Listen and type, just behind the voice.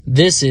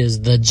This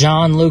is the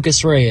John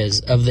Lucas Reyes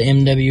of the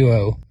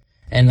MWO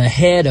and the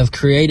head of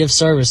creative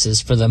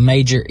services for the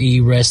Major E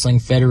Wrestling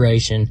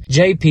Federation,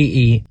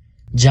 JPE,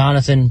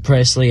 Jonathan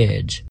Presley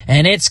Edge.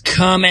 And it's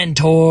coming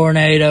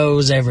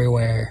tornadoes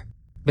everywhere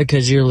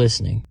because you're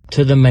listening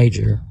to the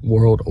Major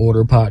World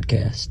Order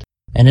podcast.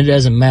 And it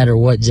doesn't matter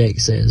what Jake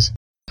says.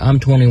 I'm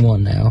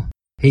 21 now.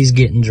 He's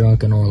getting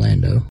drunk in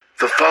Orlando.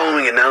 The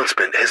following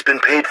announcement has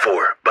been paid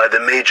for by the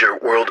Major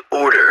World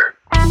Order.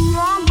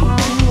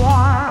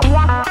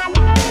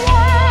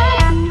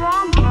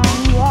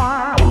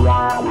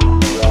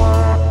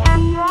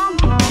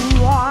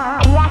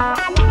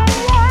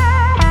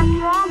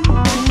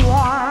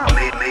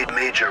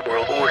 Major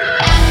World Order.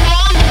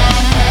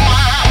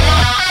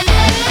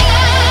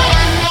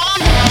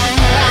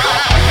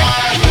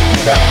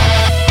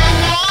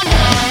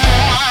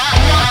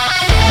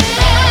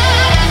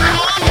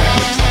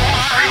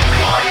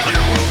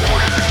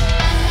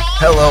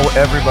 Hello,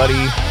 everybody,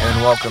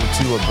 and welcome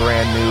to a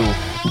brand new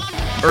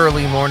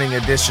early morning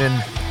edition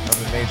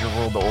of the Major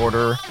World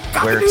Order,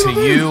 where to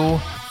you,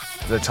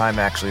 the time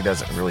actually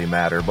doesn't really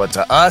matter, but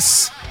to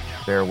us,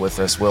 bear with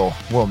us, we'll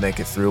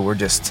make it through. We're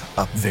just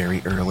up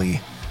very early,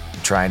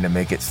 trying to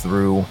make it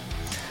through.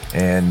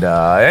 And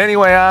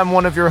anyway, I'm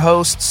one of your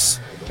hosts,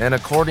 and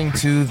according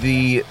to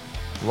the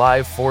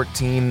Live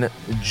 14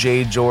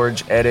 J.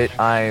 George edit,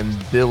 I'm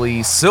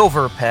Billy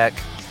Silverpeck.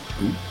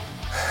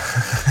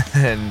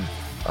 And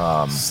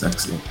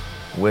sexy.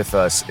 With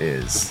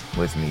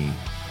me,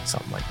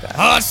 something like that.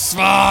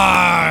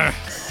 Husvar!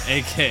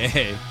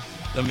 AKA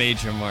the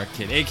Major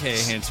Market, AKA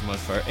Handsome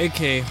Husvar,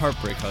 AKA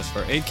Heartbreak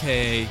Husvar,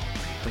 AKA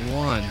the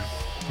one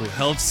who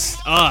helps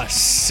us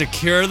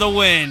secure the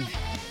win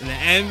in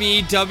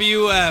the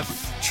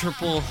MEWF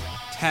Triple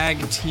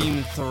Tag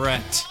Team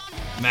Threat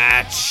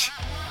match.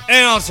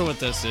 And also what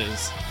this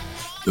is.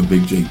 The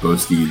Big Jake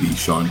Boski, the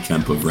Sean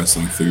Kemp of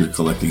wrestling figure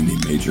collecting,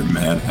 the Major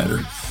Mad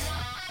Hatter.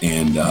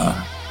 And,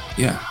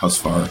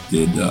 Husvar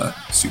did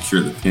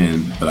secure the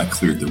pin, but I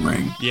cleared the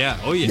ring. Yeah,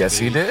 oh yeah. Yes,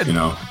 baby. he did. You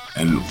know,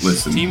 and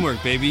listen.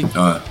 Teamwork, baby.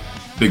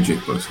 Big Jake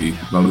Boski.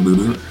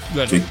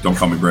 Jake, don't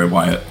call me Bray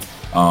Wyatt.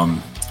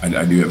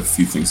 I do have a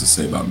few things to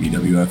say about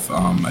MEWF.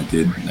 I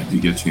did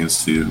get a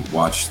chance to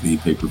watch the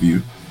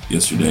pay-per-view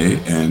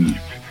yesterday, and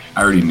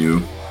I already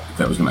knew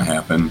that was going to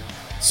happen.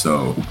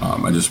 So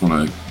I just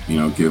want to,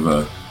 give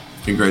a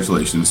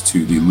congratulations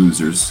to the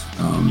losers.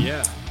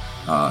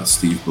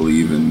 Steve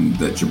Believe and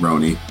that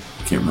jabroni. I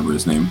can't remember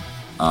his name.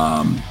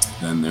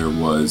 Then there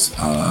was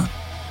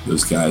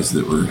those guys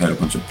that had a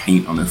bunch of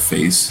paint on their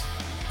face.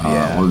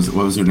 What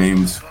was their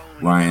names?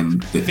 Ryan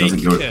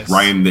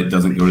that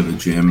doesn't go to the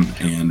gym,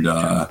 and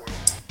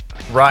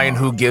Ryan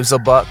who gives a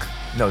buck.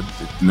 No.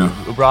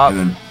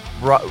 Roger.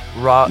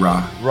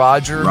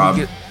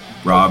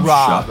 Rob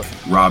Shuck.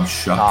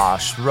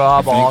 Gosh,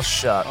 Rob all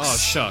shucks. Oh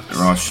shucks.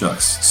 Rob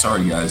Shucks.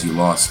 Sorry guys, you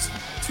lost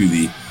to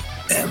the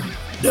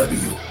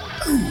MWO.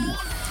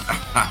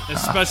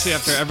 Especially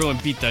after everyone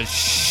beat the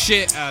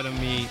shit out of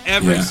me,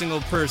 every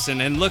single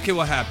person, and look at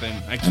what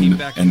happened. I came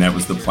back, and that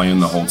was the plan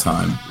the whole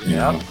time.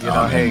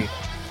 Hey.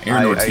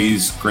 Aaron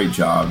Ortiz, great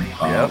job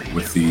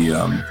with the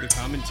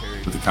commentary.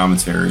 With the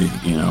commentary,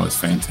 it's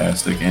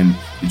fantastic. And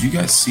did you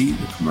guys see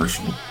the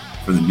commercial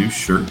for the new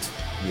shirt?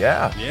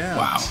 Yeah.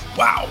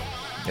 Wow.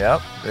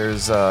 Yep.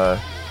 There's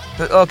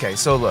okay,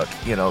 so look,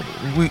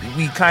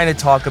 we kind of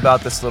talk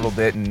about this a little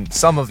bit, and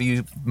some of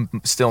you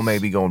still may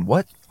be going,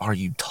 what are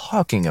you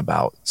talking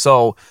about?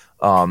 So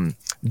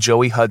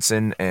Joey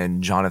Hudson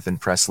and Jonathan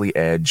Presley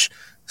Edge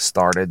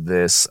started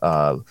this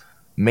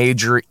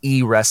Major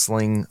E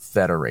Wrestling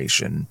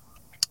Federation.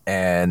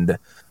 And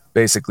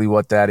basically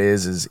what that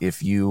is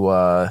if you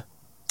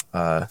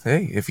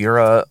if you're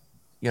a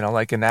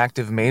like an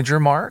active major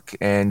mark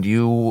and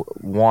you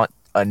want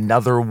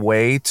another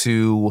way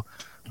to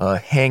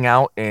hang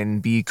out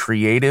and be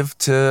creative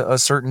to a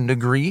certain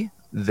degree,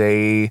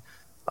 they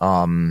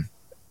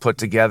put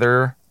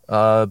together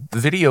a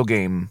video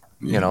game,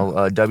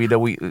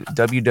 WWE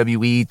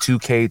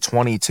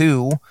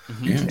 2K22.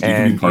 Yeah, you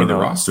can be part of the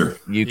roster.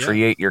 You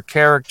create your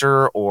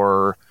character,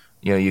 or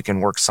you can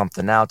work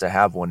something out to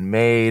have one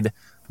made.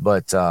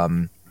 But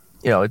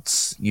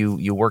it's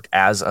you work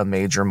as a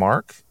major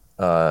mark,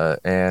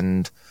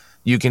 and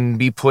you can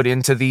be put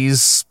into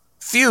these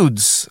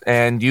feuds,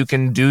 and you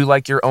can do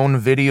like your own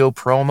video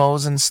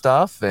promos and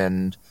stuff,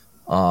 and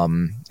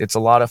it's a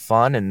lot of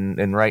fun.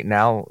 And right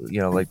now,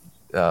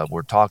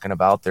 we're talking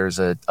about, there's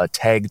a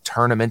tag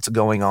tournament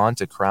going on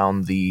to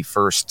crown the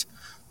first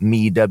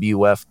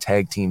MEWF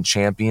tag team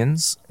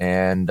champions,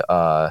 and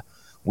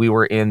we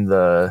were in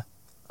the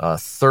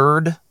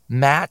third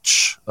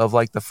match of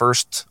like the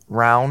first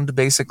round,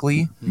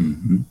 basically.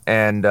 Mm-hmm.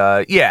 And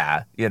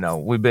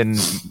we've been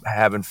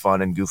having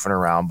fun and goofing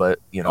around, but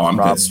I'm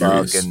Rob dead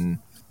Buck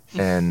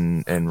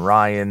and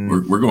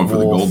Ryan, we're going for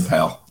Wolf, the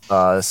gold,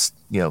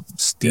 pal.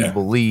 Steve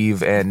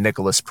Believe and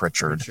Nicholas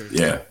Pritchard.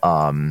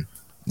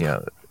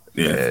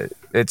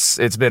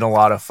 It's been a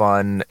lot of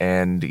fun,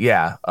 and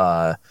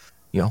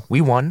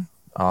we won.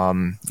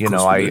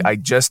 I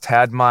just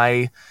had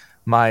my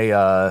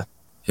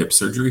hip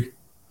surgery?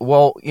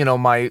 Well,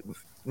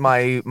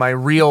 my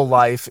real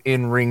life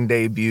in ring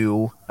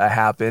debut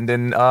happened,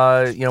 and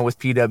with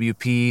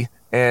PWP,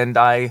 and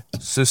I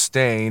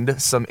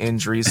sustained some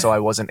injuries, so I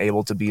wasn't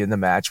able to be in the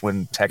match.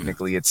 When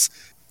technically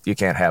you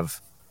can't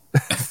have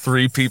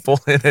 3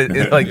 people in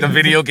it. Like the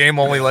video game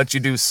only lets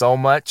you do so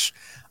much.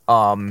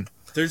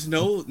 There's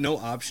no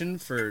option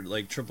for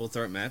like triple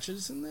threat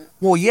matches in that.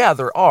 Well, yeah,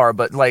 there are,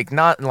 but like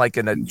not like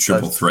in a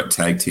Triple threat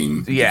tag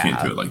team. Yeah. You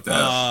can't do it like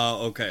that.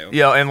 Okay.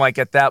 And like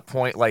at that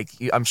point, like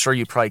I'm sure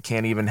you probably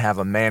can't even have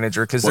a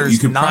manager because Well,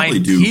 there's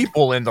 9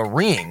 people in the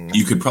ring.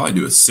 You could probably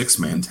do a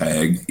 6-man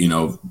tag, 3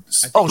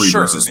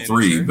 sure. versus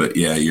 3, but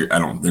yeah,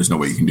 there's no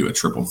way you can do a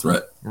triple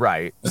threat.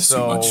 Right. That's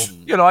so, too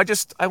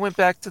much. I went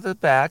back to the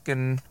back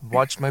and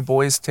watched my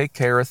boys take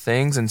care of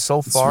things, and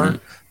so far right.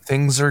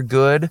 things are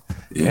good.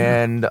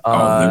 Yeah. And they're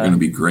going to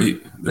be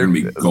great. They're going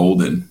to be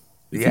golden.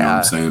 You know what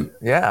I'm saying?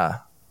 Yeah.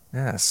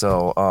 Yeah.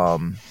 So,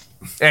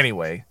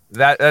 anyway,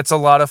 that's a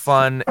lot of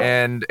fun.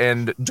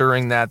 And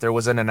during that, there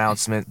was an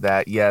announcement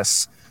that,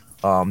 yes,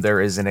 there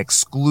is an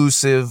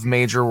exclusive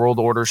Major World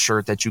Order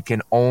shirt that you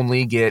can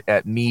only get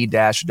at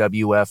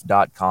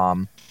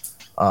me-wf.com.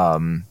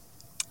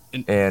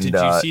 And did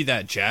you see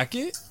that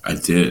jacket? I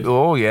did.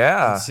 Oh,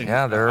 yeah.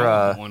 Yeah, they're...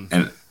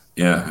 And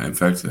yeah, in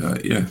fact, there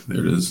it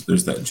is.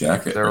 There's that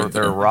jacket.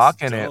 They're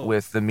rocking it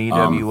with the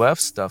MWF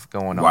stuff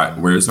going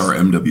on. Where's our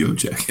MWO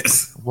jacket?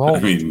 Well, I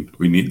mean,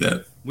 we need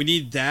that. We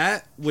need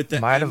that with the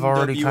might have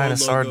already kind of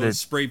started to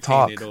spray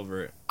talk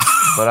over it.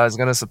 But I was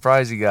gonna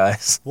surprise you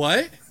guys.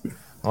 What?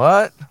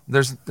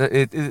 There's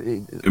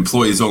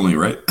employees only,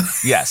 right?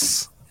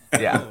 Yes.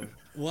 Yeah.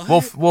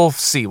 What? We'll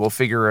see. We'll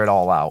figure it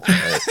all out.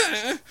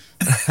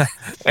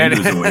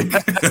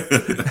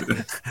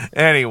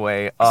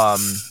 Anyway,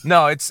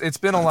 no, it's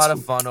been a lot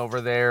of fun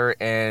over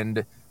there,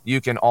 and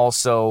you can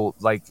also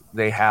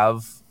they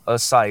have a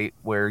site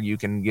where you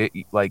can get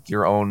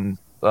your own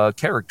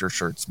character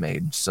shirts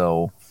made.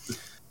 So,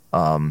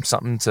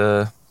 something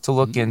to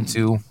look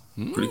into.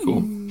 Pretty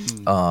cool.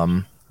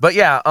 But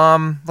yeah,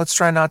 let's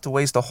try not to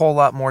waste a whole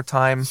lot more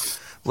time.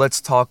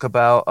 Let's talk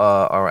about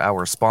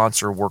our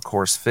sponsor,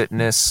 Workhorse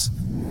Fitness,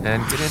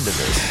 and get into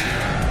this.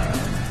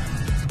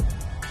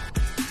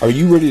 Are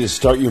you ready to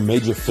start your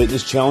major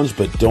fitness challenge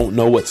but don't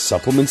know what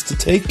supplements to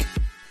take?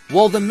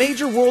 Well, the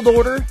Major World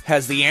Order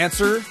has the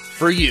answer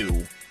for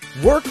you.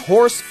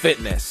 Workhorse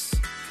Fitness.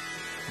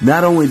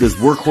 Not only does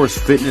Workhorse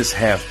Fitness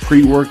have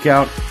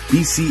pre-workout,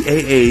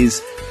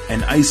 BCAAs,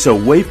 and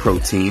ISO whey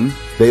protein,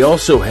 they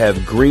also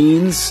have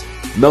greens,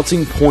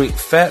 melting point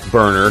fat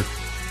burner,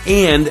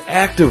 and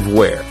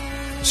activewear,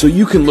 so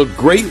you can look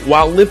great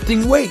while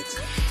lifting weight.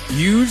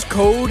 Use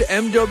code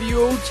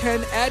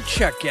MWO10 at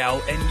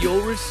checkout and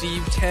you'll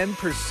receive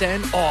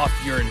 10% off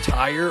your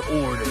entire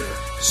order.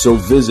 So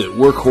visit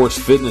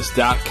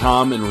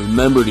workhorsefitness.com and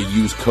remember to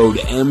use code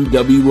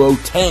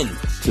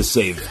MWO10 to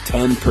save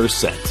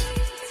 10%.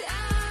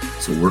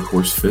 So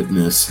Workhorse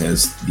Fitness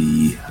has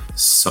the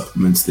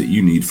supplements that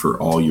you need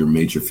for all your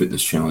major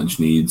fitness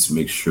challenge needs.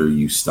 Make sure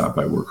you stop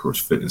by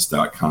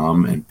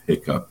workhorsefitness.com and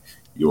pick up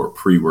your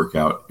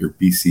pre-workout, your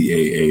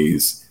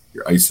BCAAs,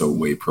 your ISO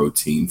whey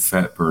protein,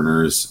 fat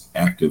burners,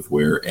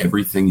 activewear,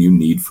 everything you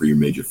need for your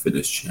major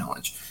fitness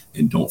challenge.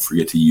 And don't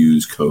forget to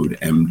use code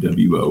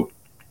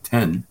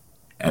MWO10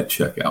 at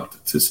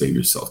checkout to save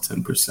yourself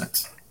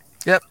 10%.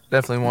 Yep,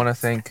 definitely want to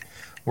thank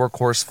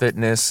Workhorse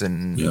Fitness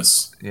and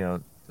yes,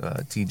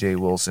 TJ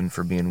Wilson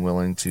for being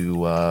willing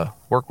to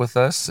work with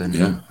us. And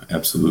yeah,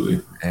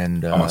 absolutely.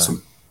 And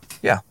awesome.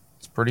 Yeah,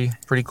 it's pretty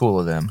cool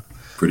of them.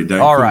 Pretty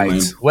dang all cool, right.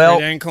 man. Well,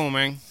 pretty dang cool,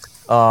 man.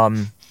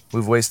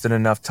 We've wasted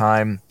enough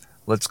time.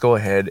 Let's go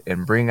ahead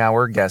and bring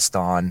our guest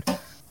on.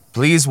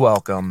 Please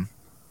welcome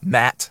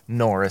Matt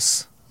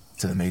Norris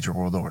to the Major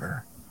World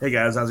Order. Hey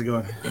guys, how's it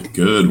going?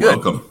 Good.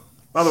 Welcome.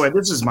 By the way,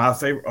 this is my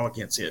favorite. Oh, I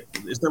can't see it.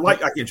 It's the I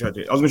can't show it to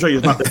you. I was going to show you.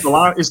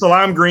 It's the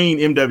lime green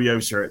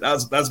MWO shirt.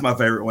 That's my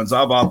favorite one.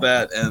 So I bought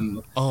that,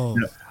 and I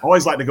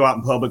always like to go out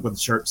in public with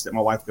shirts that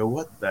my wife go,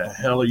 "What the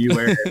hell are you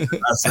wearing?"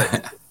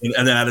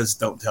 and then I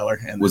just don't tell her.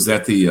 And was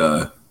that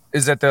the?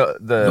 Is that the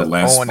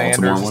last Owen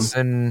Baltimore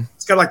Anderson?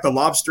 It's got like the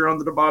lobster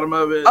under the bottom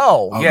of it.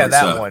 Oh yeah,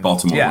 that one.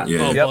 Baltimore. Yeah.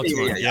 Yeah. I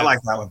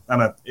like that one. I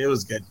know it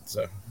was good.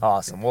 So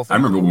awesome. Well, I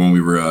remember when we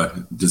were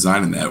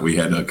designing that, we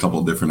had a couple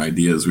of different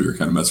ideas. We were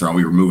kind of messing around.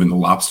 We were moving the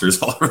lobsters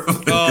all over the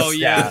place. Oh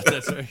yeah,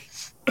 that's right.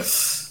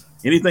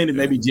 Anything that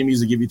maybe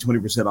Jimmy's will give you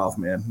 20% off,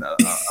 man.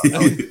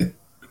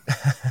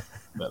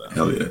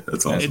 Hell yeah,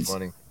 that's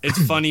awesome.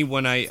 It's funny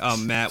when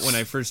Matt, when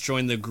I first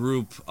joined the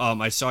group,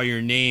 I saw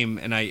your name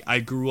and I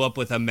grew up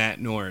with a Matt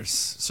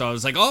Norris, so I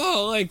was like,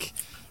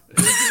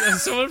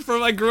 someone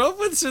from I grew up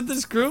with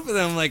this group, and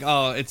then I'm like,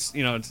 it's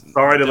it's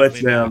sorry to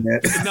let you down, man.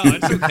 No,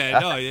 it's okay.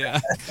 No,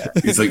 yeah.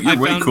 He's like, you're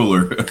way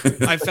cooler.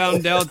 I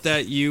found out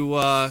that you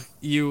are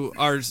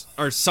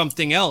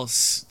something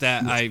else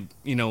that I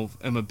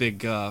am a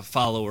big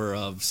follower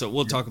of. So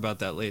we'll talk about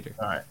that later.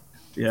 All right.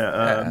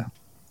 Yeah.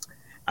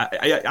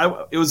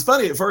 it was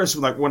funny at first.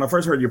 Like when I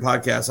first heard your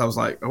podcast, I was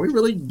like, are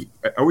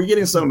we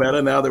getting so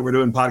meta now that we're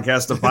doing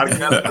podcast to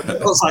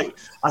podcast?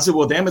 I said,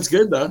 well, damn, it's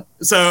good though.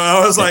 So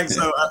I was like,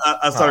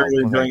 I started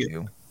really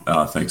enjoying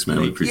it. Thanks,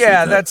 man. We appreciate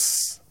that.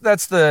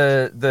 That's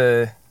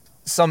the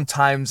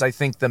sometimes I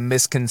think the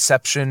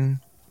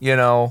misconception,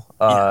 and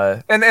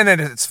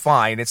it's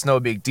fine. It's no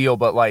big deal.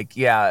 But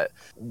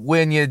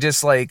when you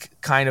just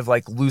kind of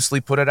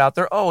loosely put it out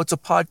there, oh, it's a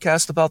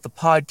podcast about the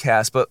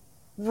podcast, but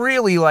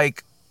really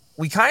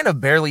we kind of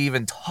barely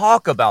even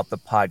talk about the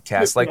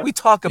podcast. We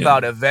talk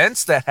about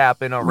events that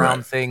happen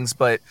around things,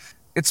 but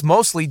it's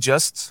mostly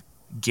just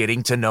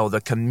getting to know the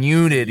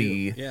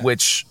community,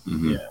 which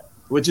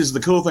is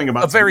the cool thing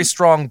about a very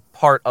strong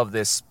part of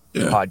this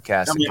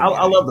podcast. I mean,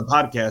 I love the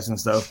podcast and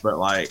stuff, but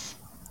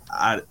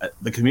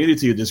the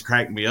community just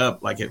cracked me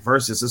up. At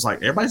first, it's just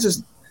everybody's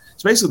just.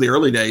 It's basically the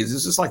early days.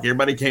 It's just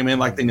everybody came in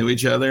they knew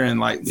each other and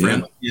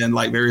friendly and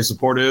very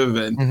supportive.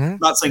 And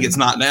not saying it's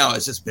not now.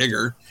 It's just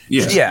bigger.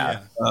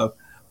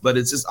 But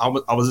it's just I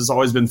was just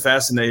always been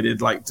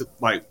fascinated. My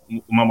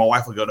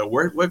wife would go to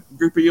what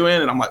group are you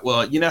in? And I'm like,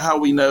 well, you know how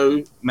we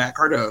know Matt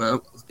Cardona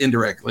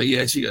indirectly?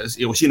 Yeah, she goes.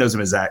 Yeah, well, she knows him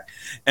as Zach.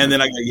 And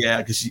then I go, yeah,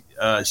 because she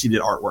did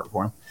artwork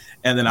for him.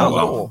 And then I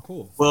was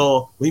cool.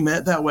 Well, we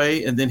met that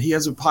way, and then he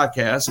has a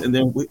podcast, and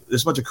then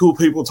there's a bunch of cool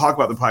people talk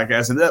about the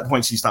podcast. And at that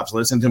point, she stops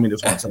listening to me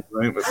just once.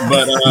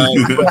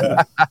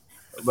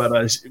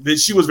 But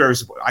she was very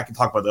supportive. I can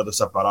talk about the other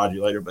stuff about Audrey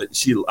later, but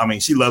she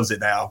loves it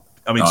now.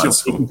 She'll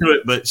listen to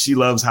it, but she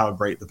loves how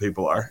great the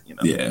people are.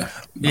 Yeah,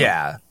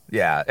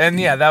 and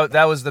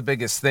that was the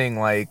biggest thing.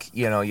 Like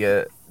you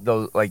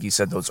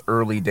said, those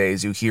early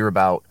days, you hear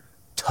about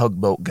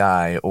Tugboat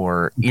Guy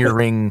or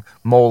Earring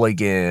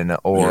Mulligan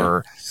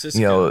or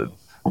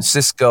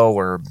Cisco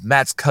or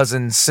Matt's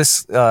cousin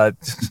Cisco.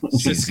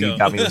 He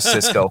got me with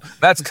Cisco.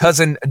 Matt's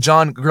cousin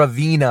John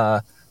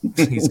Gravina.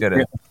 He's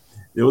gonna.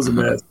 It was a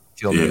mess.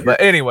 Kill me.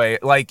 But anyway,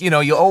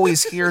 you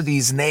always hear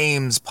these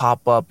names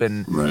pop up,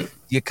 and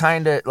you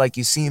kind of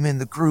you see them in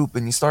the group,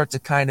 and you start to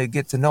kind of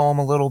get to know them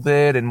a little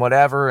bit and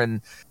whatever.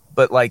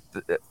 But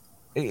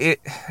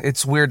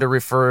it's weird to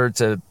refer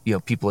to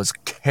people as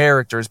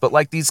characters, but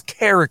these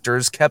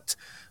characters kept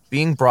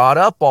being brought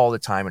up all the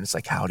time, and it's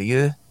how do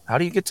you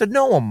get to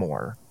know them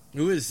more?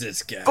 Who is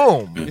this guy?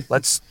 Boom,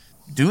 let's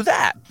do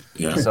that.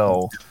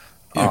 So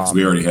because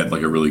we already had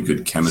a really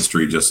good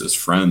chemistry just as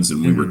friends,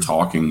 and we were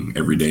talking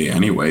every day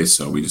anyway,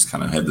 so we just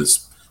kind of had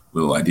this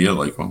little idea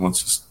well,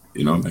 let's just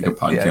make a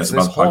podcast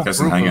about podcasts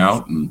and hang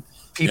out and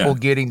people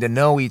getting to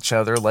know each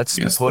other. Let's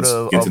put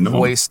a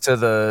voice to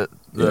the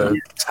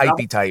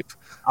typey type.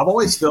 I've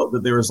always felt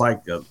that there was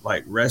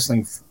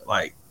wrestling,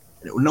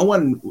 no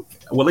one,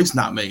 well, at least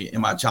not me in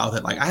my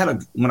childhood.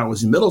 When I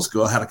was in middle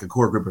school, I had a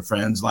core group of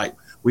friends.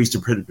 We used to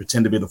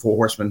pretend to be the Four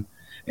Horsemen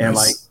and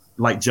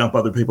jump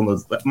other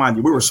people. Mind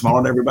you, we were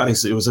smaller than everybody,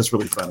 so it was just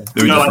really funny.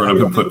 They would just run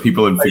up and put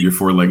people in figure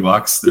four leg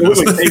locks.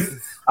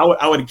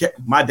 I would.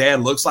 My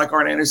dad looks like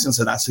Arn Anderson,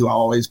 so that's who I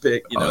always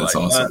pick. That's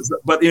awesome.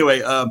 But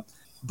anyway,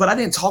 but I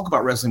didn't talk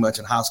about wrestling much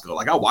in high school.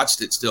 I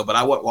watched it still, but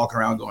I wasn't walking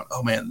around going,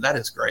 "Oh man, that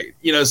is great."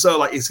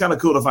 So it's kind of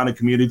cool to find a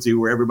community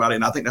where everybody,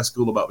 and I think that's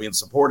cool about being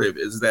supportive,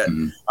 is that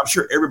I'm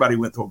sure everybody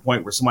went to a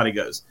point where somebody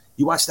goes,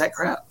 "You watch that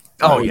crap?"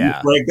 Oh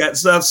yeah, that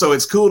stuff. So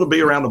it's cool to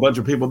be around a bunch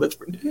of people that's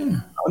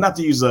not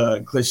to use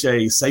a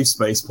cliche safe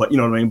space, but you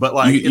know what I mean. But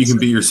you can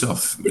be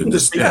yourself. You can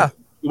just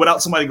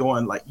without somebody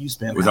going you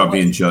spend without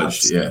being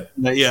judged. Yeah,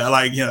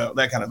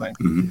 that kind of thing.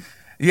 Mm-hmm.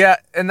 Yeah,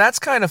 and that's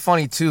kind of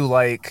funny too.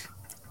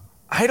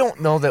 I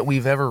don't know that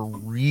we've ever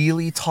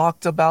really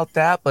talked about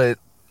that, but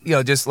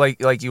just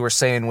like you were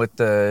saying with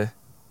the,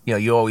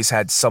 you always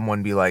had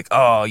someone be like,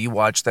 "Oh, you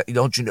watch that?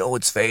 Don't you know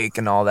it's fake?"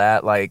 and all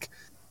that.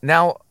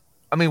 Now,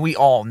 we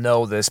all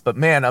know this, but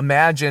man,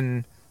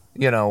 imagine,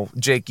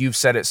 Jake, you've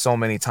said it so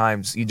many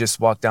times. You just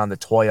walk down the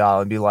toy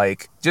aisle and be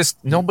just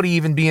nobody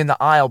even be in the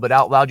aisle, but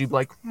out loud you'd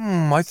be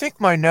I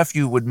think my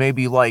nephew would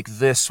maybe like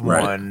this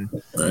one,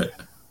 right?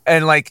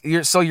 And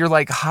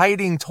you're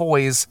hiding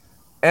toys.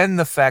 And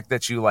the fact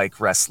that you like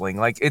wrestling,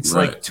 it's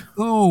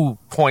 2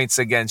 points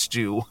against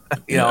you,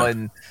 know.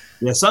 And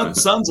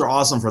sons are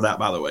awesome for that.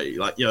 By the way,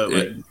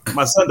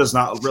 my son does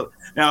not really.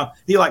 Now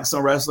he likes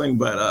some wrestling,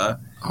 but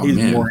he's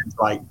more into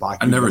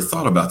I never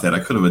thought about that.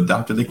 I could have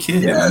adopted a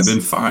kid. Yes. I'd have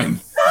been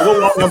fine.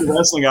 We'll walk down the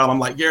wrestling out. I'm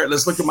like, Garrett,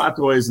 let's look at my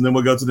toys, and then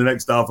we'll go to the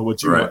next stuff of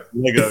what you want.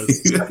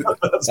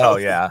 Legos. Oh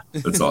yeah,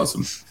 that's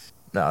awesome.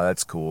 No,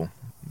 that's cool.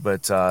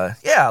 But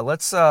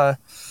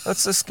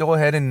let's just go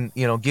ahead and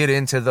get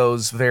into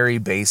those very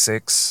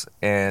basics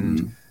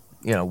and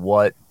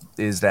what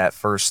is that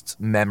first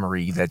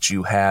memory that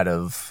you had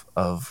of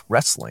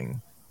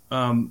wrestling?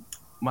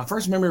 My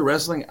first memory of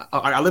wrestling,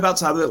 I live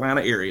outside of the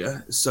Atlanta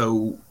area,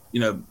 so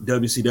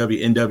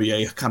WCW,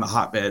 NWA kind of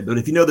hotbed. But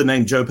if you know the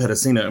name Joe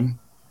Pedicino,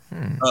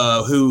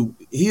 who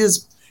he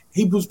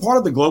was part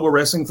of the Global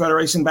Wrestling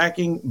Federation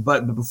backing,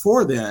 but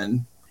before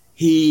then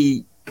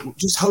he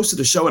just hosted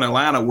a show in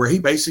Atlanta where he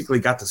basically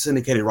got the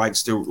syndicated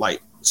rights to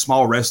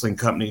small wrestling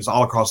companies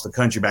all across the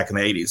country back in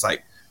the 80s,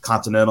 like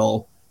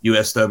Continental,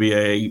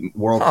 USWA,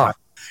 World.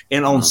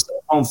 And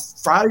on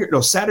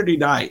Saturday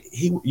night,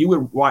 you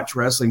would watch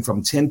wrestling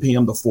from 10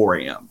 p.m. to 4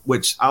 a.m.,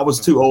 which I was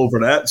too old for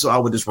that, so I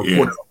would just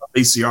record it on a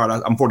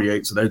VCR. I'm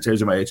 48, so that tells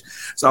you my age.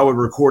 So I would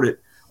record it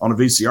on a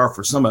VCR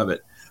for some of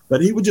it.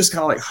 But he would just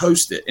kind of like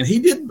host it. And he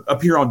did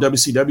appear on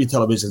WCW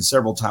television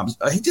several times.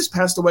 He just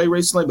passed away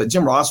recently, but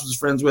Jim Ross was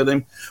friends with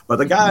him. But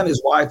the guy and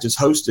his wife just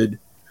hosted.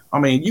 I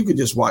mean, you could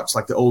just watch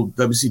like the old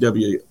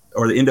WCW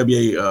or the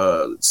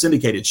NWA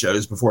syndicated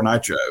shows before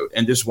Nitro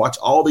and just watch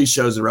all these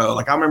shows in a row.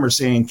 Like I remember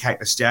seeing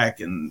Cactus Jack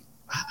and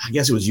I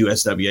guess it was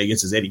USWA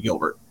against Eddie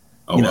Gilbert.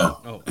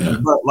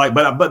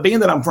 But being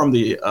that I'm from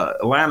the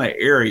Atlanta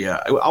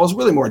area, I was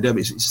really more a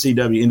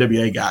WCW,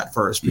 NWA guy at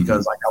first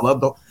because like I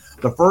loved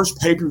the first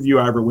pay-per-view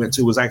I ever went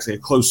to was actually a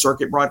closed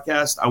circuit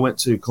broadcast. I went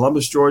to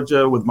Columbus,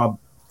 Georgia with my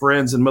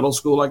friends in middle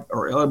school,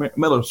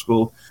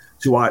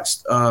 to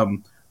watch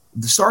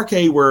the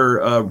Starrcade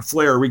where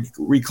Flair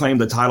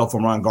reclaimed the title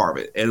from Ron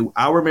Garvin. And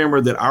I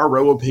remember that our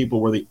row of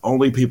people were the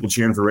only people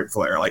cheering for Ric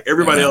Flair. Like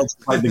everybody else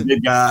was like the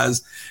good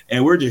guys,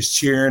 and we're just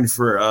cheering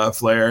for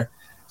Flair.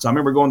 So I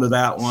remember going to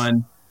that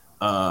one.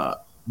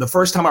 The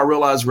first time I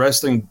realized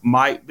wrestling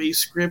might be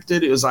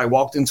scripted, it was I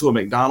walked into a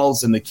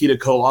McDonald's and Nikita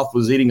Koloff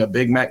was eating a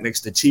Big Mac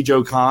next to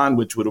Chijo Khan,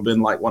 which would have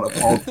been like one of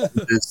Paul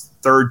his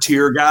third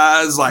tier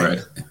guys, like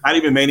not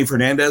even Manny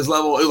Fernandez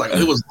level. It was like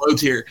it was low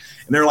tier,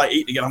 and they're like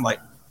eating again. I'm like,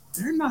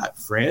 they're not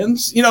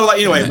friends,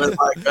 anyway. But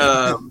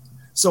like,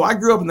 so I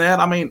grew up in that.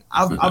 I mean,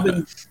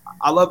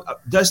 I love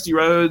Dusty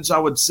Rhodes. I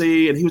would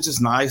see, and he was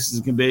just nice as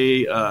it can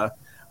be.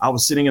 I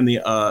was sitting in the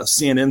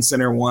CNN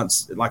Center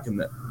once, it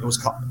was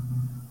called.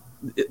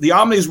 The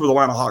Omnis where the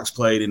Atlanta Hawks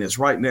played, and it's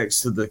right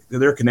next to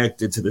they're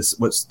connected to this,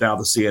 what's now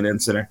the CNN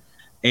Center.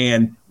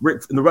 And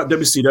the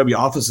WCW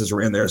offices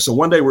were in there. So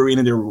one day we were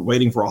in there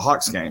waiting for a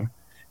Hawks game,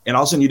 and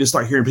all of a sudden you just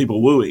start hearing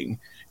people wooing.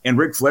 And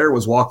Ric Flair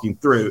was walking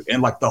through,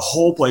 and like the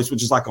whole place,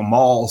 which is like a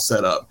mall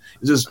set up,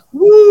 it's just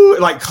woo,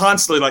 like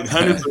constantly, like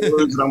hundreds of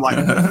woos. And I'm like,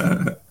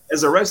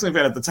 as a wrestling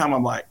fan at the time,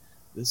 I'm like,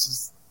 this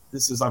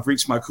is I've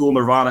reached my cool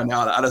nirvana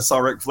now. I just saw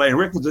Ric Flair, and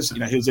Ric was just,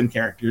 he was in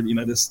character,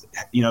 just,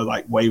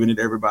 like waving at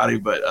everybody.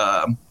 But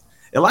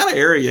Atlanta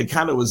area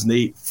kind of was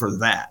neat for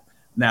that.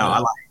 Now I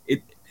like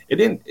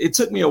it. It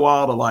took me a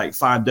while to like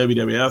find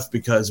WWF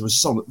because it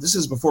was this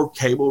is before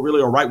cable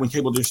really, or right when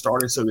cable just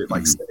started. So it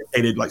like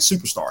syndicated like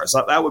superstars.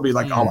 So that would be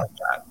like all like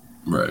that.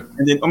 Right.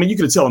 And then, I mean, you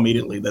could tell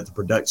immediately that the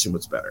production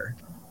was better,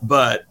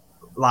 but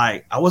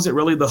like, I wasn't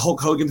really the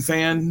Hulk Hogan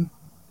fan.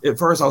 At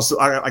first,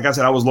 like I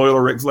said, I was loyal to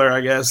Ric Flair,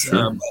 I guess.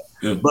 Sure.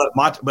 But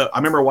I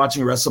remember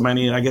watching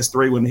WrestleMania, I guess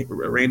 3 when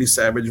Randy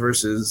Savage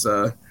versus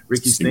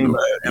Ricky Steamboat,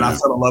 and I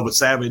fell in love with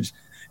Savage.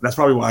 And that's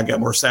probably why I got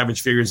more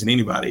Savage figures than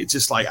anybody. It's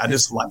just like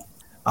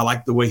I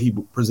like the way he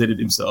presented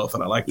himself,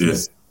 and I like to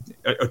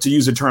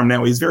use the term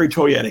now. He's very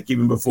toyetic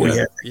even before he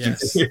had.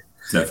 Yes,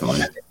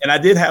 definitely. And I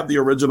did have the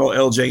original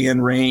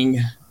LJN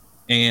ring,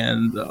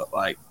 and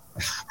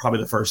probably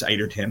the first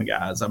 8 or 10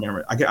 guys. I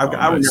remember. I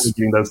remember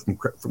getting those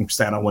from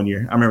Santa one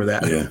year. I remember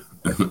that.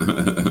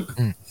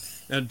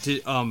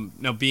 Yeah.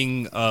 Now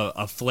being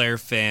a Flair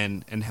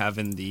fan and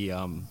having the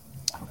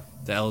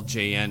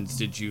LJNs,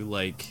 did you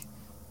like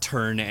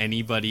turn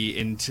anybody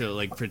into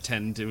like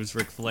pretend it was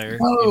Ric Flair?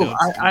 Oh,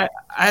 I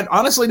had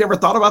honestly never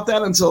thought about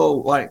that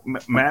until like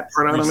Matt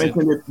Fernando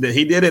mentioned that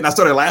he did it, and I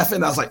started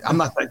laughing. I was like, I'm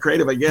not that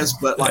creative, I guess,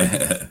 but like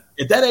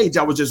at that age,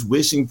 I was just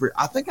wishing for.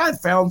 I think I had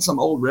found some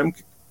old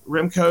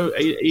Remco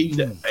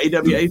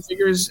AWA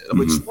figures,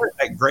 which weren't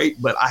that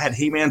great, but I had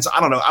He-Man, so I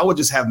don't know. I would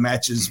just have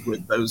matches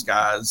with those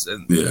guys,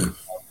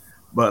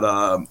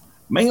 but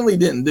mainly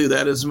didn't do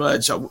that as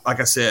much. Like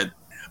I said,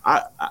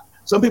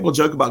 some people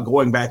joke about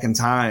going back in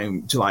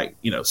time to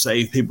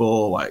save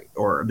people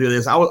or do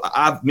this.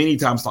 I've many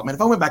times thought, man,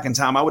 if I went back in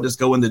time, I would just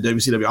go into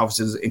WCW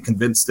offices and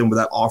convince them with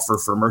that offer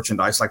for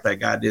merchandise like that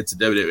guy did to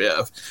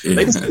WWF. Yeah.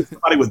 They just need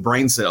somebody with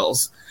brain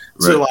cells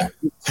to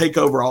take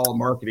over all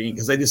marketing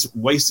because they just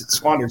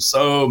squandered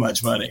so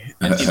much money.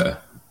 And,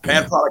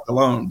 bad product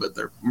alone,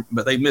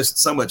 but they missed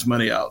so much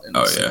money out.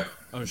 Oh sure.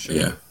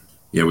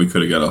 Yeah. We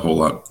could have got a whole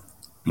lot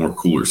more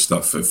cooler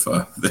stuff if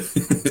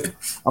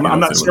I'm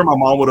not sure my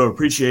mom would have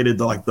appreciated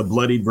the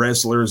bloodied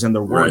wrestlers and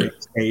the war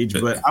cage,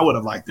 but I would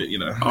have liked it,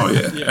 Oh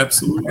yeah.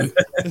 Absolutely.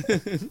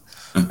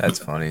 That's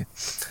funny.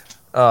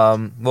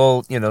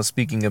 Well,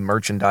 speaking of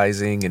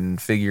merchandising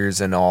and figures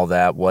and all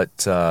that,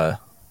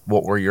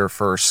 what were your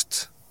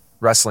first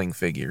wrestling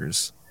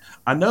figures?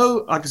 I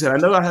know, like I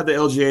said, I had the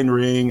LJN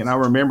ring, and I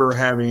remember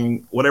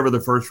having whatever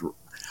the first.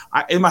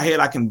 In my head,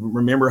 I can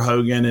remember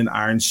Hogan and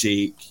Iron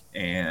Sheik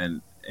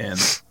and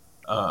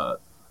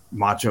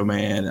Macho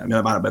Man. I mean,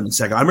 that might have been the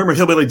second. I remember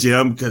Hillbilly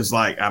Jim because,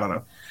 I don't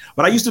know.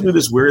 But I used to do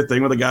this weird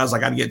thing with the guys.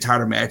 I'd get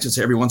tired of matches.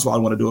 Every once in a while,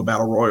 I want to do a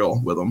battle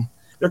royal with them.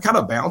 They're kind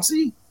of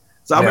bouncy.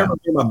 So I remember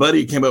my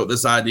buddy came up with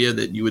this idea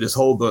that you would just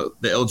hold the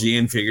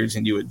LGN figures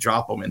and you would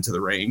drop them into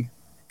the ring.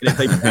 And if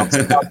they bounced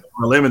out, they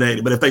were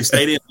eliminated. But if they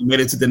stayed in, we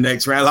made it to the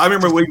next round. I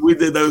remember we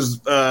did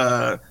those.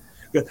 I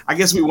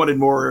guess we wanted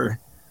more,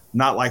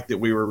 not like that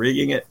we were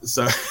rigging it.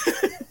 So,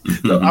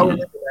 so I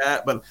remember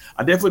that. But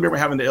I definitely remember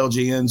having the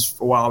LGNs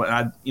for a while.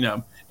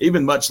 And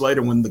even much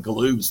later when the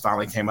Galoobs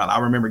finally came out, I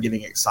remember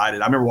getting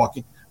excited. I remember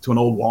walking to an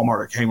old Walmart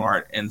or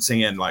Kmart and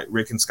seeing like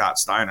Rick and Scott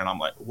Steiner, and I'm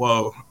like,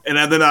 whoa. And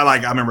then I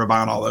remember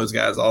buying all those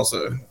guys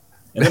also.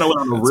 And then I went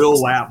on a real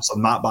lapse of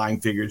not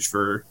buying figures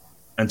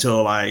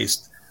until I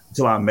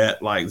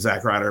met like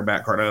Zack Ryder and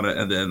Matt Cardona,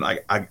 and then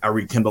I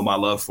rekindled my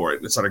love for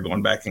it and started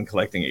going back and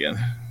collecting again.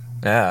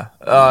 Yeah.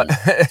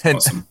 And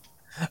awesome.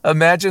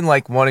 Imagine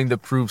like wanting to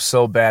prove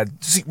so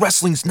bad. See,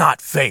 wrestling's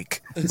not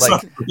fake.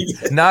 Like,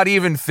 not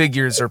even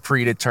figures are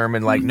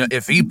predetermined. Like, no,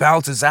 if he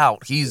bounces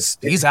out, he's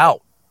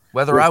out,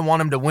 whether I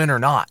want him to win or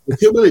not.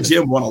 Hillbilly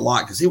Jim won a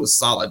lot because he was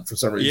solid for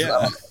some reason.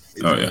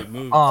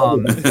 Yeah.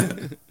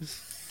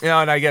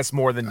 And I guess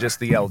more than just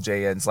the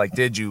LJNs. Like,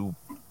 did you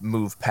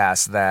move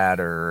past that,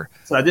 or?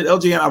 So I did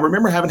LJN. I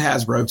remember having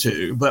Hasbro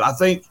too, but I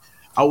think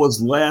I was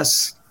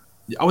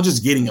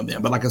just getting them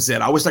then. But like I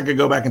said, I wish I could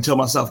go back and tell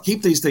myself,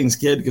 keep these things,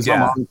 kid, because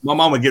my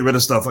mom would get rid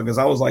of stuff because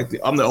I was like,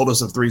 I'm the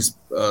oldest of 3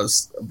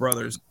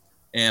 brothers.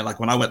 And like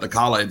when I went to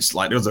college,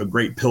 like there was a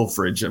great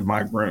pilferage in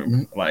my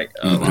room. Like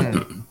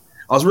I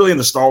was really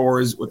into Star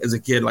Wars as a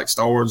kid. Like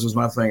Star Wars was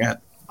my thing. I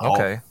had all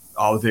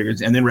the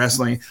figures. And then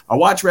wrestling. I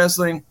watched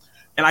wrestling.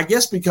 And I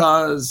guess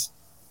because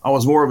I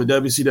was more of a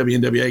WCW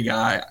NWA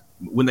guy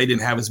when they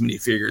didn't have as many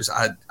figures,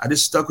 I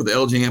just stuck with the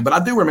LJN. But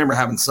I do remember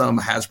having some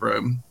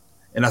Hasbro.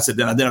 And I said,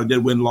 then I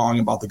did win long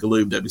and bought the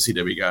Galoob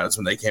WCW guys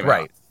when they came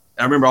out.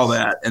 I remember all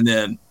that. And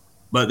then,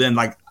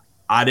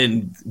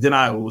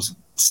 I was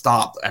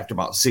stopped after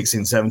about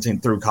 16, 17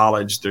 through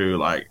college, through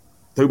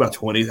about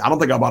 20. I don't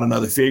think I bought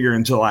another figure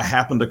until I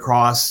happened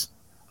across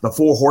the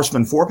 4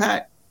 Horsemen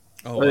 4-pack.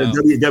 Oh, wow.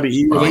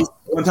 WWE release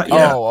one time.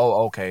 Yeah.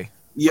 Oh, okay.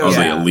 Yeah.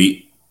 Like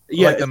Elite.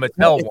 Yeah. Like the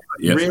Mattel one.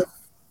 Yeah.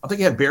 I think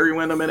he had Barry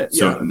Windham in it.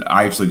 So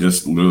I actually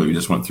just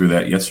went through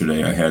that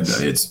yesterday. I had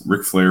it's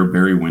Ric Flair,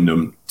 Barry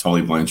Windham,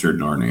 Tully Blanchard,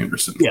 and Arn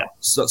Anderson. Yeah.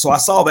 So I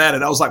saw that,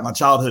 and that was like my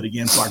childhood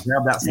again. So I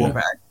grabbed that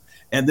 4-pack.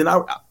 And then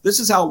this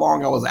is how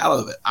long I was out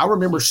of it. I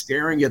remember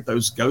staring at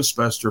those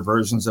Ghostbuster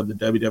versions of the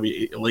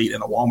WWE Elite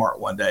in a Walmart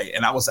one day,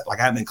 and I was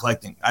like, I hadn't been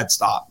collecting. I'd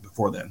stopped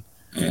before then,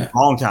 a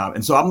long time.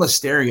 And so I'm just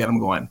staring at them,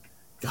 going,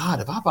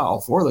 God, if I buy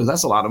all 4 of those,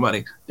 that's a lot of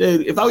money,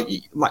 dude. If I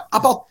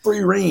bought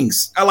 3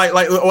 rings, I like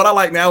what I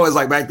like now is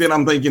like back then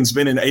I'm thinking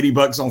spending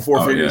 $80 on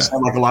 4 figures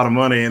sound like a lot of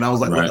money, and I was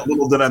like,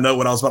 little did I know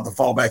what I was about to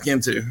fall back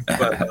into.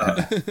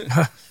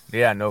 But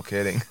yeah, no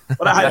kidding.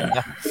 But I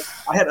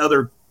had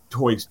other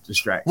toys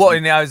distract. Well,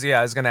 and I was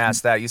going to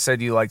ask that. You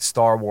said you liked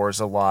Star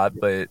Wars a lot,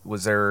 but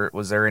was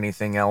there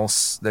anything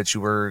else that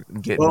you were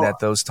getting at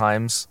those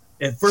times?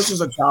 At first, as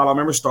a child, I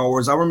remember Star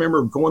Wars. I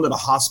remember going to the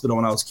hospital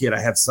when I was a kid.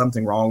 I had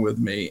something wrong with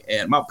me,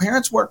 and my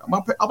parents weren't.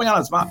 I'll be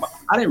honest, I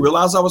didn't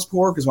realize I was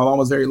poor because my mom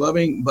was very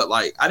loving. But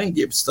like, I didn't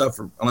get stuff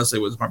unless it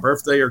was my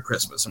birthday or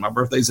Christmas, and my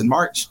birthday's in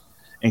March,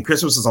 and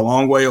Christmas is a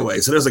long way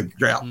away, so there's a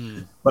drought.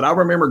 But I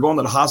remember going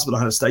to the hospital. I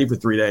had to stay for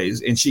 3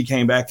 days, and she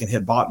came back and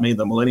had bought me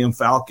the Millennium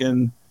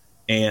Falcon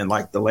and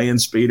like the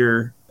Land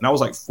Speeder, and I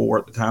was like 4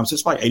 at the time, so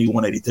it's like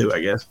 81, 82,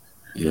 I guess.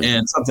 Yeah.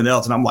 And something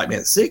else, and I'm like,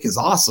 man, sick is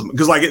awesome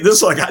because like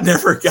this, like I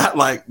never got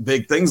like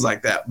big things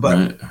like that.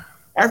 But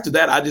after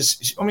that,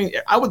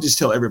 I would just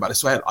tell everybody.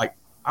 So I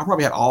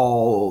probably had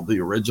all the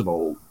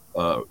original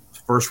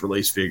first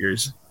release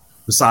figures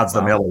besides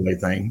the mail away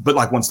thing. But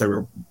like once they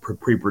were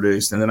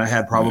pre-produced, and then I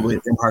had probably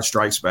Empire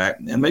Strikes Back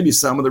and maybe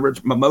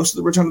most of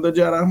the Return of the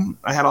Jedi.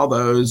 I had all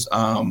those.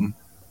 I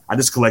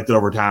just collected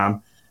over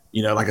time,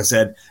 like I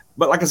said.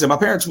 But like I said, my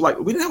parents were like,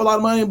 we didn't have a lot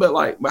of money, but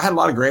like I had a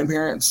lot of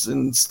grandparents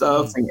and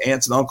stuff and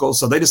aunts and uncles.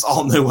 So they just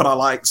all knew what I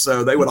liked.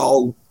 So they would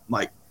all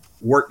like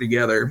work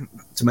together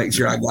to make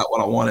sure I got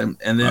what I wanted.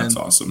 And then that's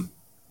awesome.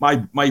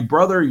 My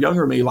brother,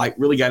 younger than me, like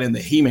really got into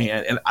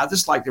He-Man. And I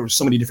just like, there were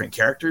so many different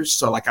characters.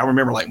 So like, I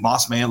remember like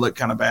Moss Man looked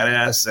kind of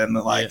badass. And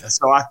like,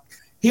 so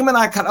him and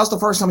I that was the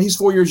first time. He's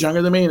 4 years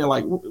younger than me. And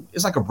like,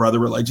 it's like a brother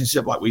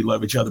relationship. Like we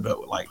love each other,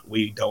 but like,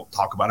 we don't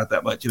talk about it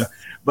that much,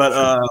 but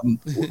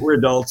we're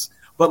adults.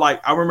 But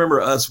like, I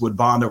remember us would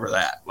bond over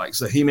that. Like,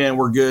 so He-Man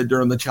were good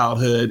during the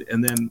childhood.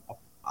 And then,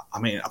 I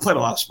played a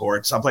lot of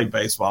sports. I played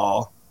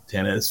baseball,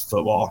 tennis,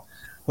 football.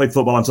 Played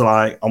football until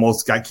I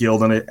almost got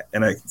killed in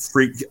a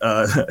freak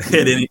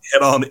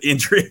head-on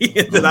injury.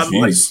 And then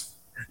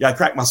I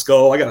cracked my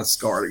skull. I got a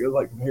scar. It goes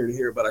like from here to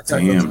here, but I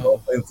cracked my skull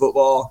playing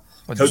football.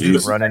 Did you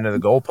run into the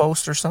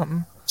goalpost or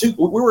something? We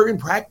were in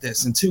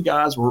practice, and 2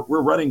 guys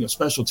were running a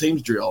special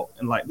teams drill.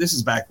 And like, this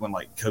is back when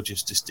like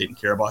coaches just didn't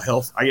care about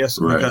health, I guess,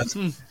 because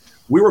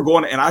we were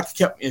going, and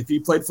if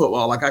you played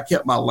football, like I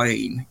kept my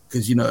lane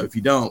because, if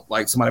you don't,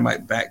 like somebody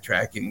might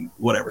backtrack and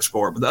whatever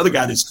score. But the other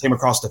guy just came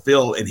across the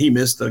field and he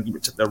missed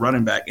the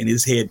running back, and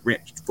his head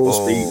went full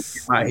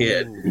speed in my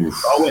head.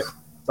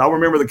 So I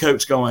remember the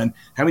coach going,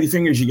 how many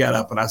fingers you got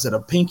up? And I said, a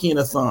pinky and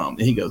a thumb.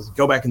 And he goes,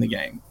 go back in the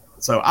game.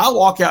 So I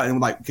walk out and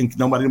like,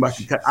 nobody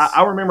can cut.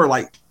 I remember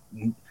like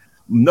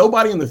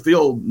nobody in the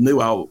field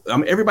knew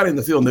everybody in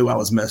the field knew I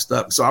was messed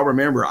up. So I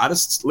remember I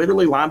just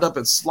literally lined up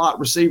at slot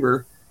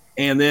receiver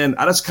And then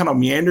I just kind of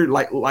meandered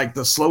like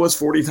the slowest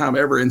 40 time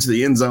ever into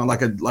the end zone, like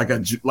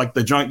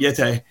the junk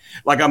Yeti.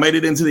 Like I made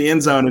it into the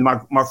end zone, and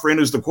my friend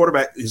who's the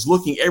quarterback is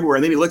looking everywhere,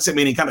 and then he looks at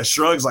me and he kind of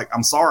shrugs like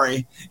I'm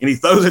sorry, and he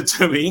throws it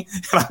to me,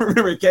 and I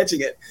remember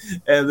catching it.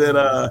 And then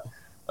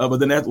but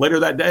then later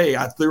that day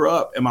I threw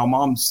up, and my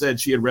mom said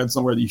she had read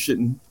somewhere that you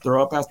shouldn't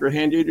throw up after a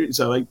hand injury,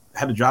 so they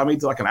had to drive me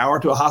to like an hour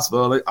to a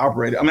hospital. They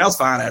operated. I mean, I was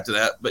fine after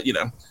that, but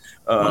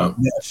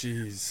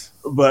Jeez.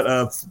 But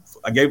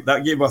I gave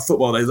my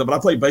football days up, but I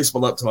played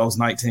baseball up till I was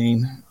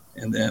 19,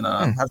 and then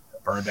I got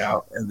burned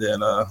out, and then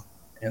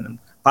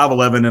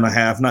 5'11" and a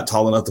half, not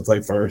tall enough to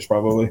play first,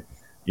 probably.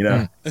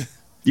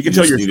 You can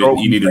tell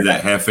you needed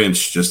that half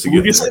inch just to get.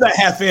 You can say that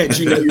half inch,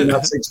 you're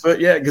not 6 foot,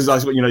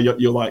 because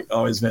you'll like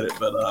always hit it.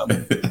 But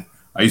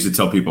I used to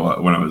tell people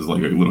when I was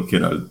like a little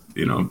kid,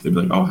 they'd be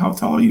like, "Oh, how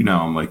tall are you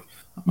now?" I'm like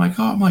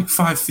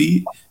 5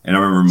 feet. And I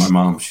remember my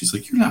mom, she's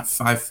like, "You're not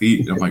 5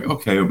 feet." And I'm like,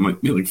 "Okay, I'm like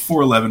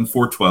 4'11",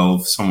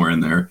 4'12", somewhere in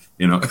there,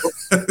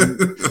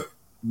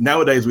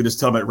 Nowadays, we just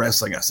tell them at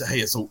wrestling. I say, "Hey,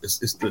 it's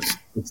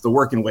the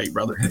working weight,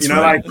 brother." That's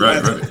right.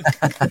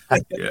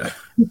 Yeah.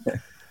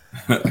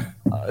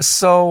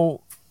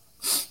 So,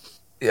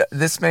 yeah,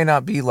 this may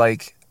not be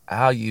like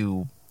how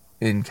you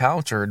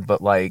encountered,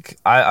 but like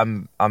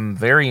I'm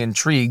very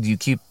intrigued. You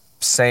keep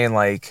saying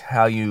like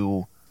how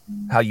you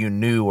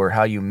knew or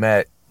how you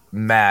met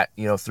Matt,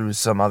 through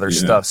some other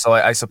stuff. So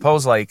I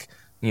suppose like,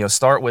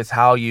 start with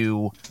how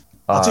you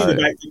I'll tell you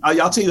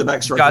the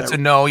backstory. Got to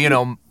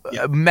know,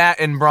 Matt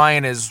and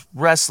Brian as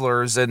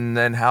wrestlers, and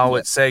then how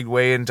it segued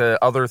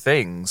into other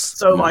things.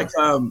 So like,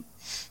 I've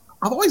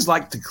always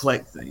liked to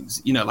collect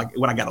things, like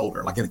when I got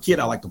older. Like as a kid,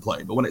 I liked to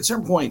play, but when at a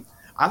certain point,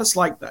 I just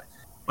like that.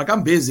 Like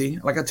I'm busy,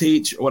 like I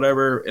teach or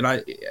whatever, and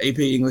I AP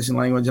English and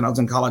language, and I was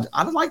in college.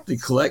 I just like to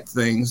collect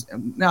things.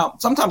 And now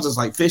sometimes it's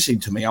like fishing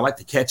to me. I like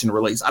to catch and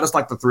release. I just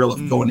like the thrill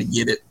of going to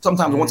get it.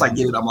 Sometimes once I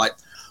get it, I'm like,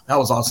 that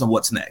was awesome.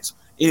 What's next?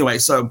 Anyway,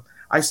 so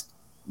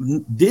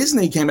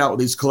Disney came out with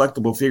these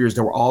collectible figures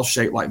that were all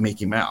shaped like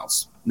Mickey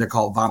Mouse. They're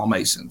called vinyl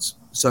masons.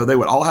 So they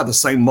would all have the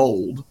same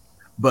mold,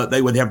 but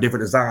they would have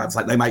different designs.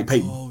 Like they might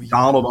paint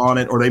Donald on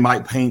it, or they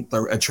might paint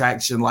the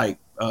attraction like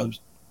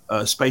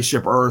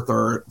Spaceship Earth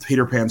or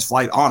Peter Pan's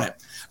flight on it.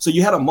 So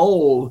you had a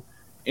mold,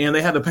 and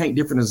they had to paint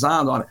different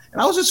designs on it.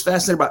 And I was just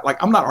fascinated by,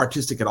 like, I'm not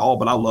artistic at all,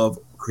 but I love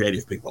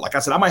creative people. Like I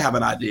said, I might have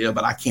an idea,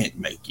 but I can't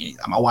make any.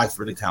 My wife's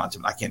really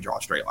talented, but I can't draw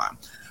a straight line.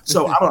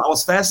 So I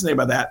was fascinated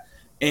by that.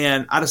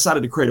 And I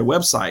decided to create a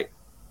website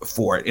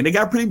for it. And it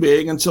got pretty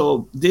big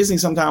until Disney,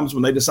 sometimes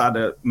when they decide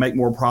to make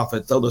more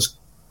profit, they'll just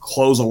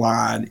close a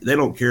line. They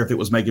don't care if it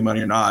was making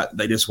money or not.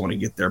 They just want to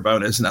get their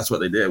bonus. And that's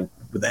what they did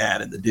with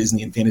that and the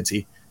Disney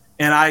Infinity.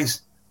 And I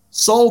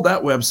sold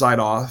that website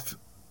off,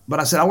 but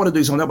I said, I want to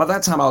do something. By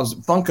that time,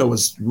 Funko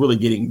was really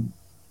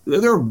they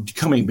were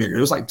becoming bigger.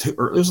 It was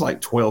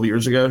like 12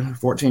 years ago,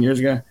 14 years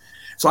ago.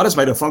 So I just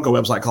made a Funko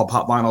website called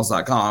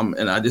popvinyls.com.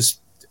 And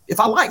if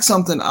I like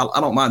something, I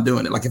don't mind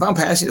doing it. Like if I'm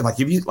passionate,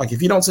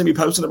 if you don't see me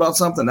posting about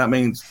something, that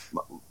means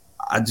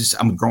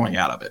I'm growing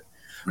out of it.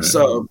 Right.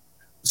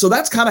 So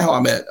that's kind of how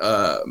I met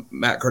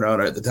Matt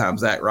Cardona at the time,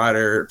 Zack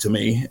Ryder to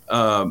me.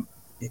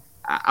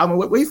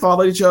 We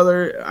followed each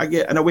other.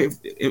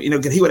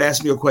 He would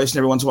ask me a question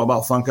every once in a while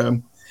about Funko.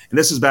 And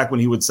this is back when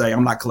he would say,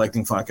 "I'm not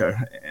collecting Funko."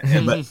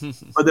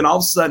 But then all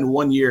of a sudden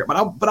 1 year,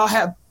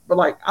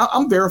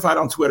 I'm verified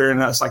on Twitter,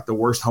 and that's like the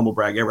worst humble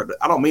brag ever.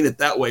 I don't mean it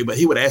that way, but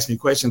he would ask me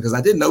questions because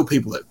I didn't know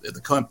people at the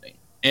company.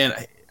 And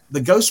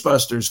the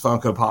Ghostbusters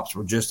Funko Pops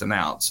were just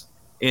announced,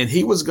 and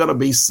he was going to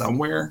be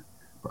somewhere,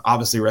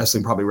 obviously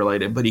wrestling probably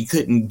related, but he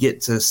couldn't get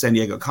to San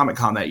Diego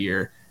Comic-Con that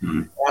year.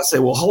 Mm-hmm. I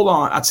said, "Well, hold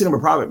on." I'd sent him a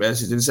private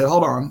message and said,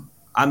 "Hold on.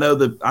 I know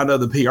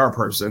the PR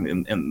person,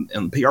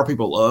 and PR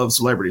people love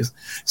celebrities."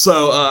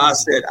 So I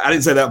said, I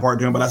didn't say that part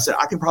to him, but I said,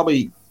 "I can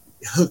probably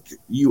hook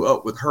you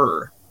up with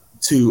her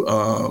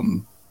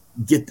to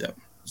get them."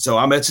 So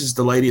I messaged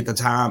the lady at the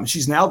time.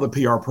 She's now the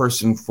PR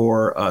person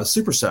for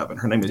Super 7.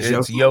 Her name is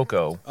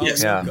Yoko.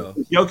 Yes,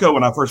 Yoko.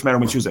 When I first met her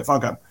when she was at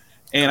Funko.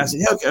 And I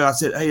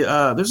said, "Hey,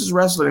 there's this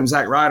wrestler named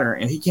Zack Ryder,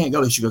 and he can't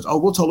go." She goes, "Oh,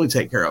 we'll totally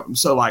take care of him."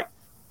 So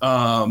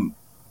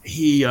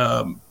he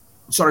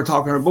started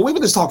talking to her, but we were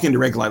just talking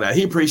directly like that.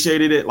 He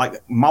appreciated it.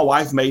 Like my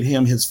wife made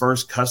him his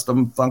first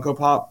custom Funko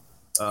Pop.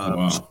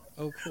 Wow.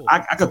 Oh, cool.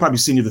 I could probably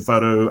send you the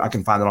photo. I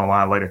can find it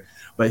online later.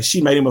 But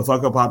she made him a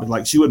Funko Pop, and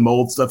like she would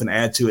mold stuff and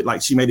add to it.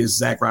 Like she made his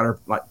Zack Ryder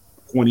like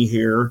pointy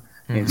hair.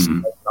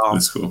 And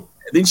that's cool.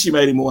 And then she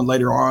made him one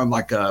later on,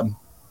 like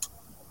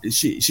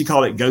she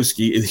called it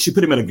Ghostski. She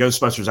put him in a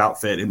Ghostbusters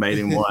outfit and made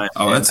him one.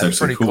 Oh, that's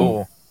actually pretty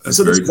cool. That's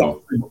so very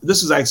cool.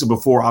 This is actually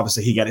before,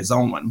 obviously, he got his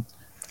own one.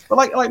 But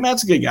like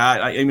Matt's a good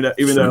guy.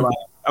 Even though like,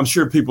 I'm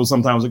sure people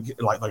sometimes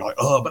like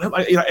oh, but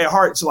like, at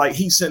heart, so like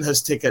he sent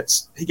us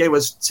tickets. He gave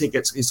us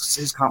tickets,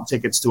 his comp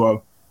tickets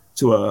to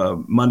a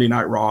Monday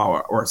Night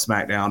Raw or a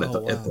SmackDown at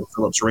the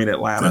Phillips Arena,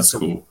 Atlanta. That's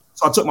cool.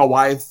 So I took my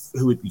wife,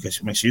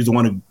 because she's the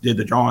one who did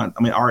the drawing.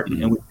 I mean, art,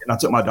 and I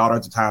took my daughter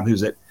at the time,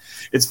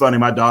 it's funny.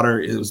 My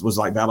daughter was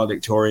like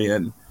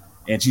valedictorian,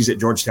 and she's at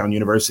Georgetown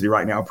University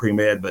right now,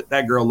 pre-med. But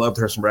that girl loved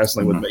her some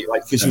wrestling with me,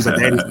 like because she's a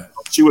daddy.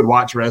 She would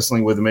watch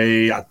wrestling with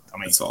me. I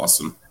mean, it's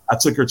awesome. I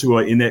took her to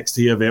an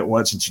NXT event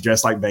once, and she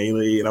dressed like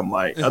Bailey, and I'm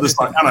like, I don't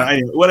know,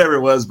 anyway, whatever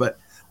it was, but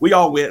we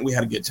all went and we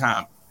had a good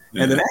time.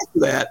 Yeah. And then after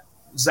that,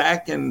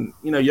 Zach and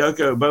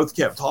Yoko both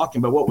kept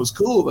talking. But what was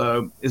cool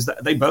though is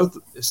that they both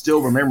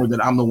still remember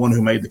that I'm the one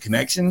who made the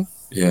connection.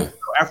 Yeah. So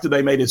after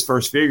they made his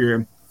first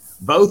figure,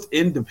 both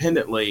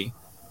independently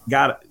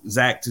got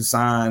Zach to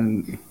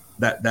sign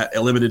that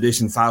limited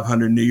edition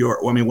 500 New York.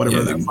 I mean,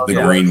 whatever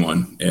the green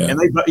one. Yeah.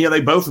 And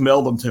they both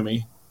mailed them to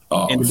me.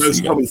 Oh, and they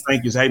both told me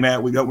thank yous. Hey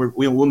Matt,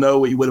 we'll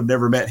know you would have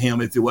never met him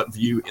if it wasn't for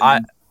you.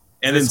 And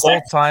this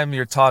whole time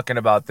you're talking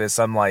about this,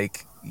 I'm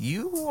like,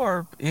 you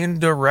are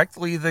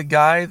indirectly the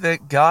guy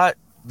that got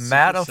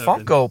Matt a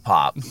Funko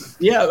Pop.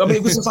 Yeah, I mean,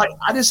 it was just like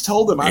I just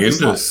told him.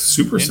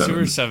 Super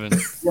 7.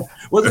 Yeah.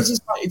 Well, it's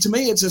just like, to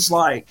me, it's just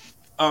like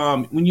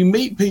when you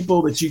meet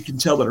people that you can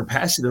tell that are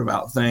passionate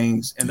about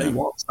things and they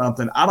want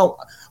something.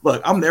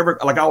 I'm never,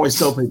 like I always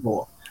tell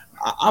people,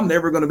 I'm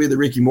never going to be the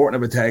Ricky Morton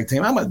of a tag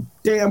team. I'm a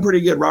damn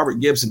pretty good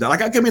Robert Gibson.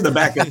 Like I can be the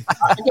backup.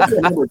 I can be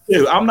a number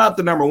 2. I'm not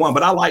the number 1,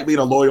 but I like being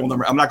a loyal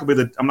number. I'm not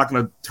going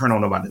to turn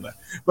on nobody.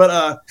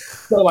 But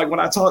so like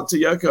when I talk to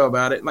Yoko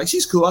about it, like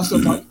she's cool. I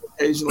still talk to her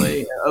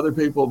occasionally, other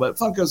people, but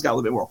Funko's got a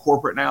little bit more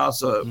corporate now.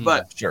 So,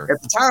 but sure.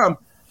 At the time,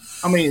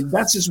 I mean,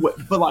 that's just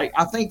what. But like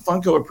I think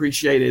Funko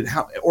appreciated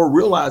or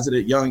realized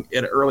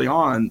it early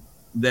on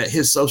that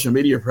his social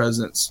media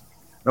presence,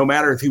 no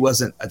matter if he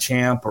wasn't a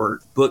champ or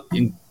booked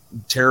in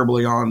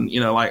terribly on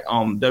like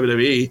on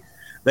WWE,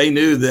 they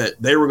knew that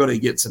they were going to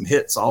get some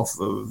hits off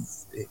of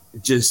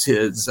just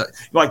his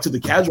like to the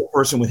casual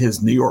person when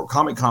his New York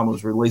Comic Con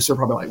was released, they're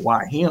probably like,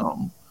 why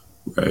him?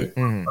 Right.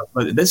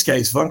 But in this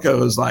case,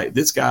 Funko is like,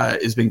 this guy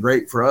has been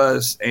great for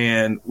us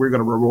and we're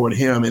going to reward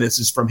him, and it's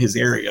just from his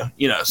area,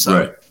 so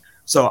right.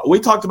 So we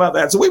talked about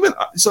that. So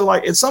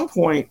like at some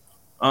point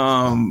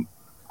I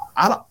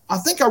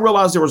think I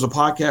realized there was a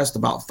podcast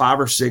about 5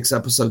 or 6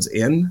 episodes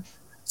in.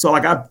 So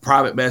like I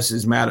private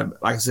messaged Matt,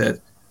 like I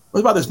said,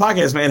 what about this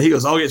podcast, man? He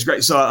goes, oh, it's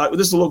great. So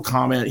just a little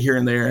comment here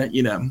and there,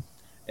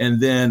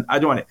 and then I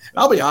joined it. And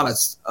I'll be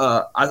honest,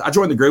 I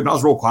joined the group and I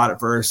was real quiet at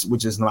first,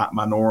 which is not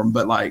my norm,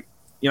 but like,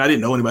 I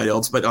didn't know anybody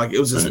else, but like, it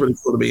was just really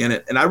cool to be in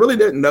it. And I really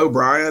didn't know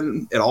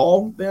Brian at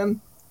all then.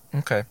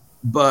 Okay.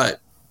 But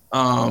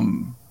I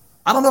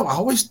don't know.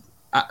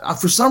 I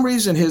for some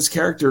reason, his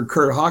character,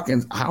 Kurt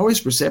Hawkins, I always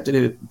perceived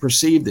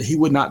that he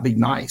would not be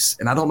nice.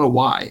 And I don't know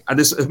why. I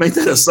just made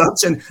that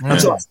assumption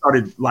until I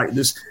started like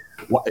just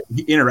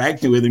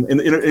interacting with him. And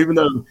even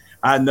though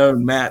I'd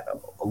known Matt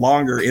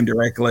longer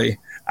indirectly,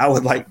 I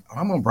would like,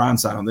 I'm on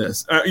Brian's side on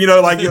this, but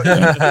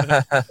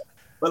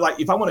like,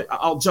 if I want to,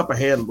 I'll jump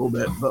ahead a little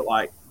bit, but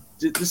like,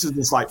 this is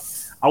just like,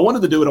 I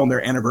wanted to do it on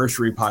their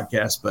anniversary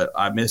podcast, but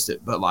I missed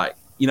it. But like,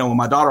 when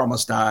my daughter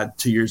almost died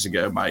 2 years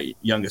ago, my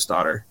youngest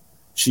daughter,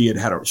 she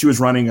was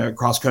running a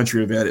cross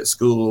country event at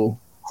school,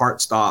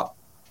 heart stopped.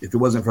 If it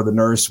wasn't for the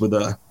nurse with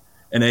an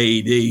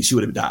AED, she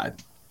would have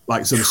died.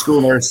 Like, so the school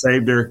nurse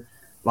saved her.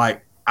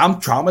 Like, I'm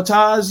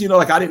traumatized,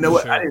 like I didn't know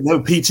I didn't know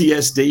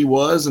PTSD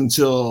was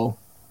until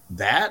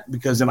that,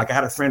 because then like I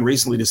had a friend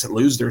recently just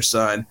lose their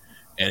son,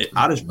 and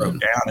I just broke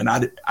down, and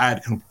I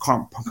had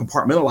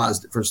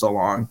compartmentalized it for so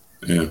long.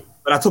 Yeah.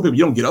 But I told people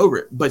you don't get over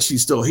it, but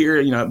she's still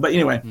here, But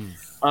anyway,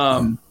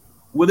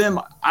 within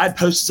I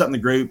posted something in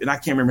the group, and I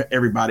can't remember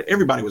everybody.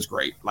 Everybody was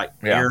great. Like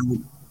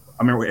Aaron,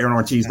 I remember Aaron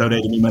Ortiz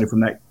donated me money from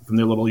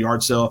their little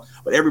yard sale,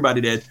 but everybody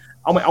did.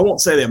 I won't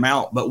say the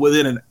amount, but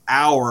within an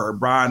hour,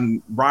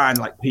 Brian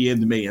like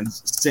PM'd me and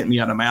sent me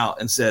an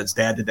amount and says,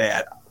 "Dad to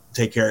dad,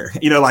 take care."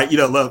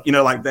 Love,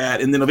 like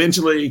that. And then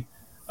eventually,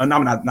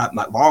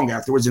 not long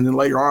afterwards, and then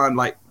later on,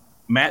 like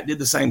Matt did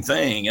the same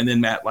thing, and then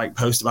Matt like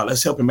posted about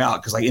let's help him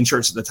out because like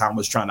insurance at the time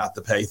was trying not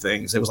to pay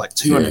things. It was like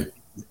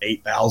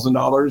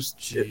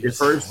 $208,000 at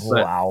first.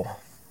 But, wow.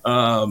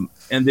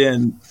 And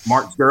then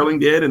Mark Sterling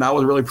did, and I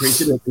was really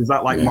appreciative. It's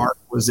not like Mark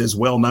was as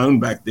well known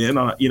back then.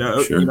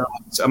 Sure.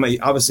 I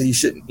mean, obviously he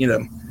shouldn't,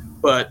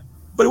 but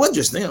it wasn't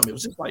just them. It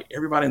was just like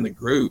everybody in the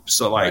group.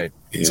 So like,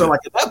 so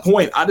like at that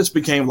point, I just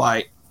became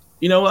like,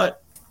 you know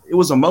what? It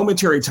was a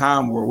momentary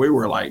time where we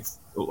were like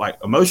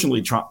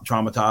emotionally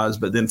traumatized,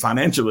 but then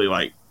financially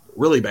like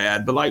really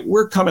bad. But like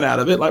we're coming out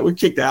of it, like we're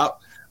kicked out.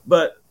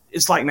 But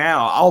it's like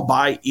now I'll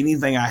buy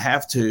anything I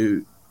have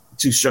to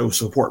show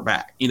support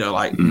back.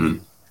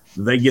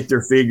 They get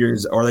their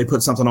figures or they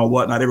put something on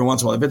Whatnot every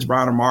once in a while. If it's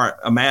Brian or Mark,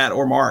 Matt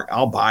or Mark,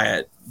 I'll buy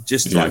it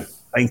just to like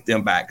thank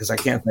them back because I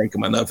can't thank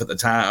them enough at the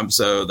time.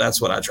 So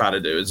that's what I try to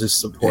do is just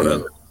support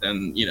others.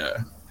 And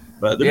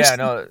but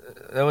that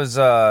was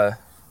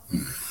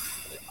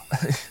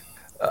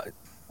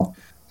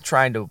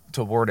trying to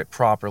word it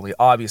properly.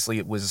 Obviously,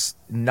 it was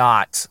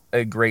not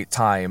a great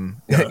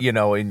time,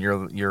 in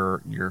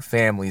your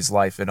family's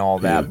life and all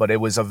that. But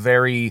it was a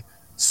very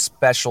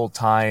special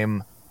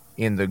time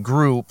in the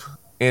group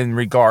in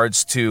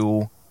regards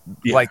to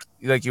like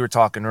you were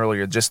talking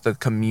earlier, just the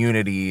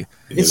community.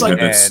 It's like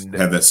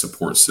have that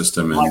support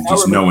system and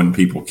just knowing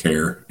people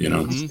care. You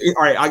know.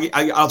 All right,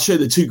 I'll show you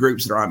the two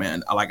groups that I'm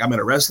in. I'm in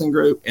a wrestling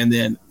group, and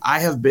then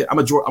I'm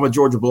a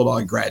Georgia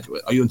Bulldog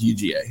graduate. I went to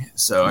UGA,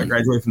 so I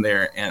graduated from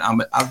there, and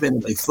I've been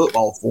in a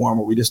football forum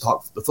where we just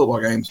talk the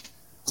football games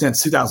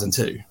since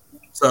 2002.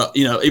 So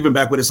even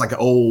back when it's like an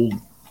old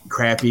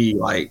crappy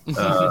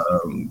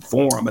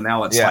forum, and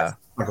now it's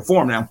like a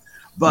forum now,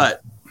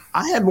 but.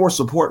 I had more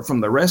support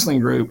from the wrestling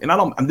group,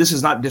 and this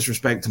is not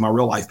disrespect to my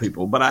real life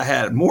people, but I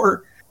had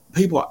more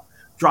people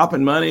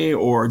dropping money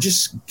or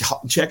just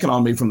checking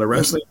on me from the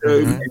wrestling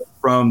group and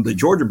from the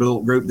Georgia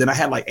Bull group than I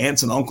had like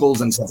aunts and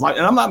uncles and stuff like.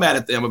 And I'm not mad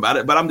at them about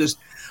it, but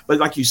but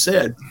like you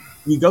said,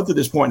 you go through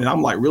this point, and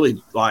I'm like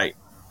really like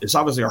it's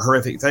obviously a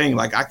horrific thing.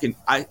 Like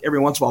I every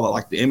once in a while,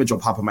 like the image will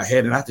pop in my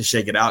head, and I have to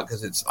shake it out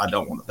because I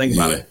don't want to think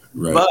about it.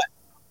 Right.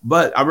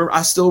 But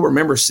I still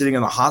remember sitting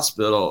in the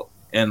hospital.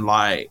 And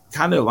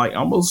kind of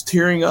almost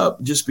tearing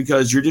up just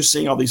because you're just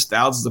seeing all these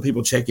thousands of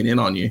people checking in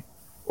on you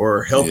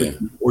or helping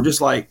you, or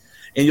just and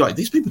you're like,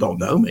 these people don't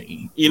know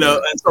me, and so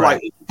it's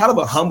kind of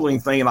a humbling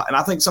thing. And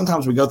I think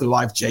sometimes we go through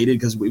life jaded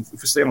because if we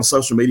stay on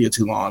social media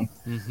too long,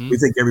 we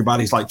think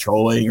everydy's like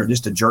trolling or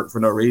just a jerk for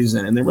no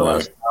reason. And then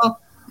realize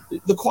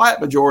the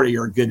quiet majority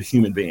are good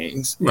human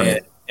beings.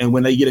 Right. And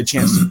when they get a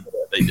chance to do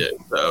it, they do.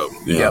 So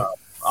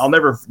I'll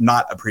never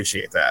not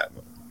appreciate that.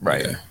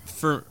 Right. Yeah.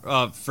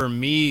 For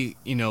me,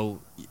 your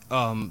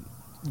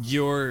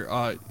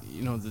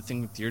the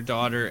thing with your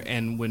daughter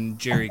and when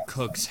Jerry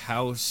Cook's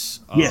house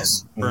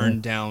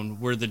burned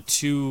down were the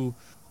two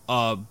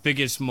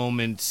biggest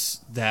moments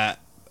that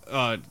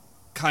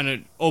kind of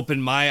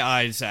opened my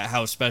eyes at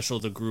how special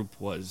the group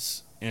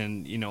was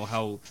and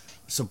how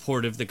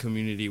supportive the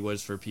community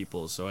was for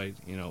people. So I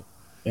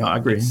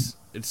agree.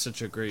 It's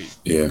such a great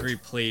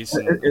place.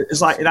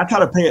 It's and I try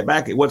to pay it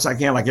back once I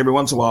can. Like every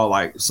once in a while,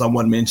 like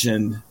someone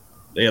mentioned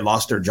they had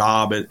lost their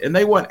job and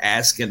they weren't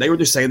asking. They were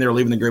just saying they were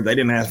leaving the group. They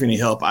didn't ask for any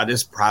help. I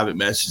just private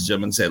messaged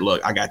them and said,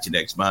 look, I got you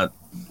next month.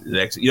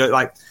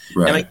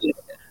 Right.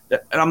 And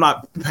I'm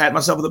not patting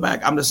myself on the back.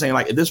 I'm just saying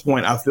at this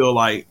point, I feel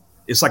like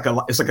it's like a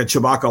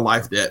Chewbacca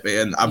life debt,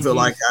 man. I feel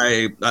like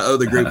I owe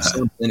the group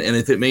something. And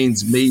if it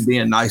means me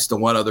being nice to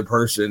one other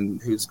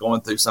person who's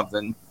going through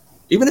something,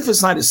 even if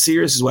it's not as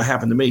serious as what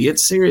happened to me,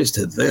 it's serious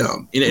to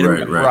them.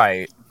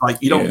 Right. Like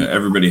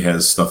everybody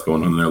has stuff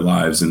going on in their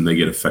lives and they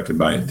get affected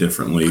by it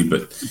differently.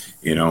 But,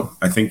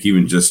 I think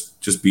even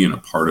just being a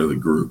part of the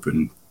group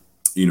and,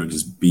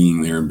 just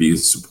being there and being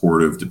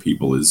supportive to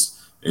people is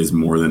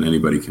more than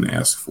anybody can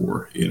ask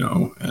for,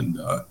 and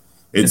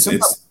it's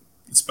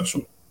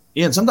special.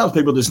 Yeah. And sometimes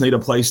people just need a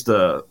place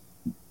to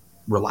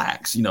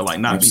relax, not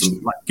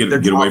Absolutely.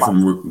 Get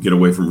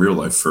away from real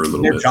life for a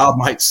little bit. Their job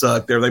might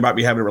suck. They might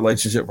be having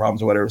relationship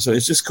problems or whatever. So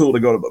it's just cool to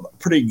go to a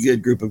pretty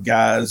good group of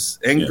guys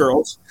and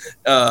girls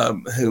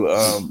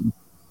who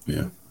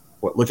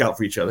look out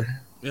for each other.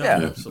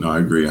 Yeah. No, I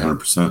agree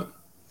 100%.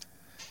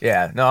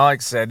 Yeah. No, like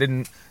I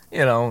said,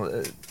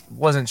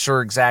 wasn't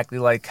sure exactly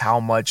like how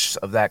much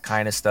of that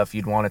kind of stuff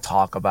you'd want to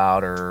talk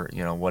about or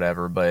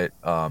whatever, but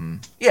I'm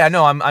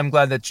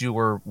glad that you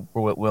were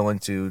willing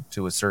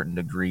to a certain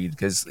degree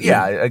because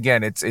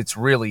again it's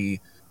really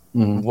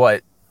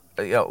what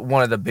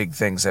one of the big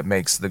things that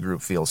makes the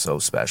group feel so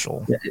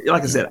special.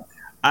 Like I said,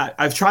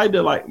 I've tried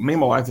to me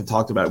and my wife have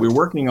talked about it. We're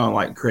working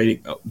on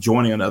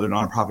joining another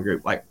nonprofit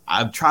group.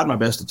 I've tried my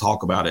best to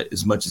talk about it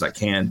as much as I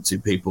can to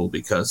people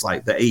because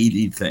the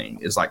AED thing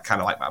is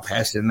kind of my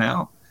passion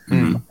now.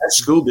 That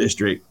school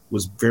district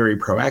was very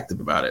proactive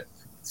about it.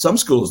 Some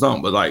schools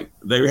don't, but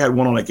they had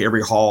one on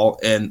every hall,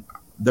 and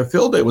their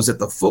field day was at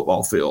the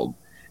football field,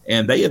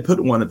 and they had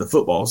put one at the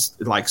footballs.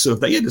 So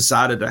if they had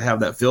decided to have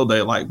that field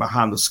day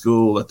behind the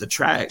school at the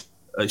track,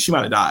 she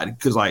might have died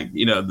because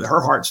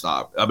her heart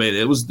stopped. I mean,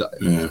 it was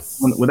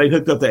when they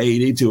hooked up the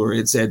AED to her,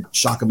 it said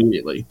shock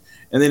immediately,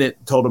 and then it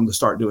told them to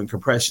start doing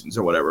compressions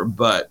or whatever.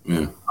 But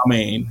I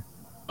mean,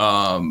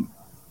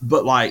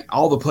 but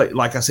all the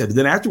like I said,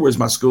 then afterwards,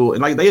 my school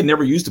and they had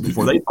never used it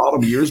before. They bought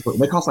them years, but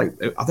they cost I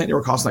think they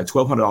were costing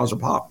 $1,200 a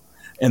pop,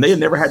 and they had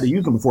never had to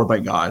use them before,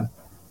 thank God,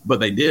 but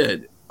they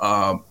did.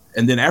 And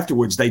then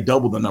afterwards, they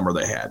doubled the number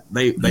they had.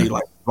 They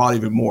bought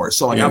even more.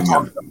 So I'm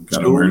talking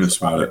got awareness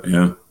about it.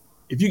 Yeah.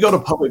 If you go to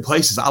public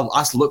places, I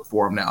look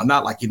for them now,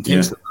 not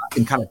intentionally. I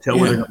can kind of tell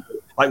where they're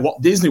going.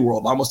 Disney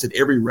World, almost at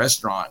every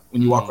restaurant,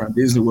 when you walk around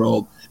Disney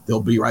World,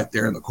 they'll be right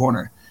there in the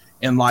corner.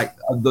 And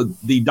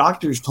the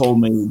doctors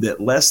told me that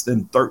less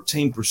than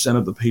 13%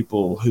 of the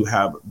people who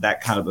have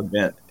that kind of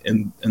event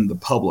in the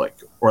public,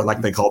 or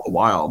they call it the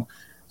wild,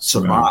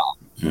 survive.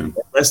 Yeah.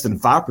 Less than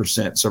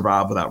 5%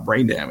 survive without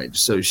brain damage.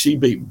 So she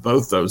beat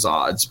both those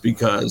odds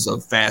because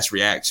of fast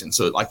reaction.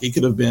 So it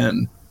could have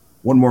been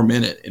one more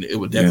minute and it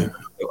would definitely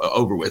be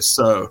over with.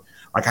 So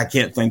I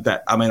can't think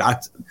that. I mean,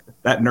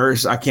 that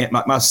nurse, I can't.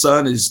 My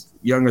son is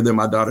younger than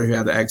my daughter who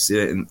had the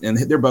accident, and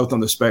they're both on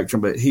the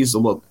spectrum. But he's a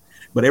little.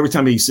 But every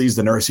time he sees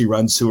the nurse, he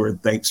runs to her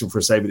and thanks her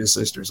for saving his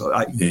sister. So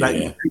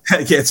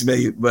that gets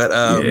me.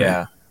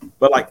 But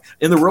But like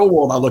in the real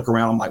world, I look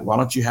around, I'm like, why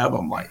don't you have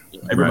them? Like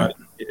everybody,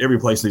 every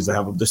place needs to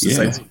have them just the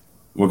same.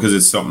 Well, because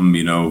it's something,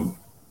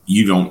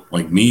 you don't,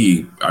 like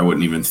me, I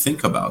wouldn't even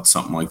think about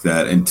something like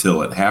that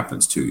until it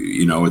happens to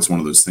you. It's one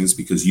of those things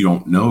because you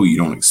don't know, you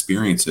don't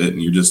experience it,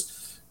 and you're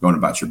just going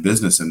about your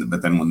business.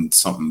 But then when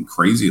something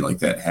crazy like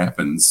that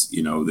happens,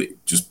 that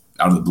just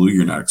out of the blue,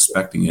 you're not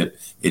expecting it.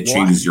 It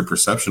changes your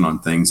perception on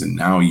things. And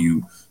now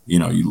you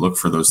look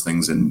for those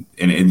things, and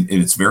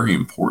it's very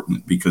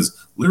important because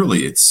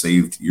literally it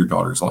saved your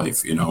daughter's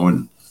life,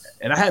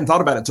 and I hadn't thought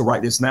about it to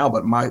write this now,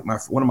 but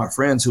one of my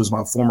friends who was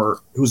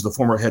the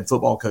former head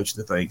football coach,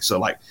 to think. So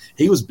like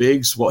he was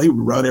big, well, he would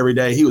run every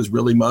day. He was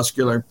really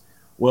muscular.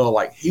 Well,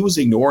 like he was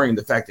ignoring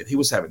the fact that he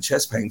was having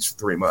chest pains for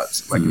 3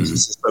 months. Like he was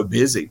just so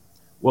busy.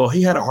 Well,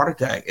 he had a heart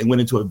attack and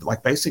went into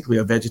basically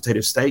a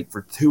vegetative state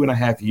for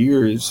 2.5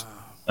 years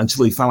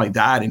until he finally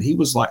died. And he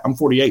was like, I'm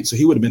 48. So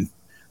he would have been,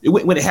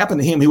 when it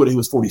happened to him, he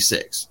was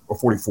 46 or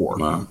 44.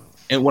 Wow.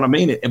 And what I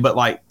mean, but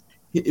like,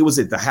 it was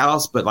at the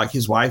house, but like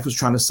his wife was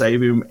trying to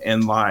save him,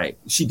 and like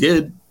she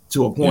did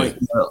to a point.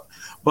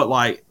 But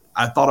like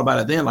I thought about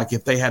it then, like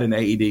if they had an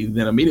AED,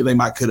 then immediately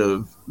I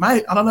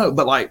don't know.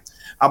 But like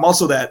I'm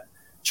also that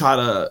try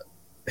to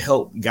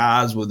help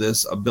guys with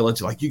this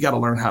ability. Like you got to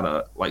learn how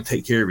to like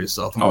take care of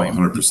yourself.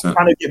 100%.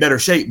 Trying to get better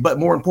shape, but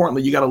more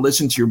importantly, you got to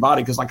listen to your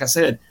body because, like I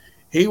said,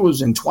 he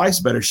was in twice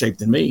better shape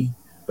than me,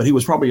 but he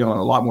was probably on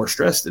a lot more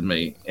stress than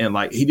me, and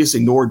like he just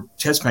ignored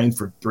chest pain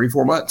for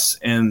 3-4 months,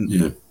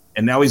 and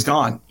now he's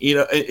gone.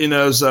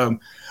 So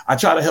I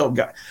try to help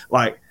guys.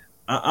 Like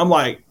I'm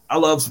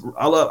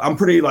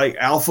pretty like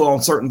alpha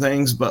on certain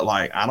things, but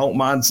like I don't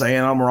mind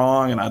saying I'm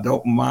wrong, and I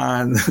don't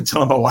mind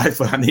telling my wife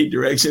when I need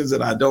directions,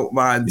 and I don't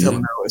mind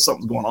telling her if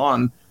something's going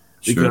on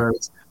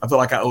because I feel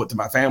like I owe it to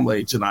my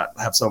family to not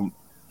have some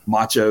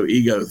macho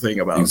ego thing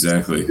about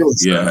exactly.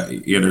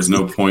 There's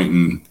no point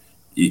in.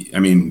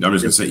 I'm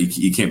just gonna say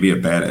you can't be a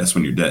badass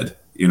when you're dead.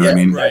 You know what I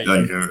mean? Right.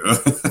 Like,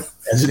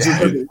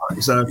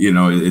 so,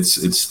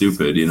 it's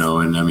stupid,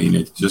 and I mean,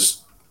 it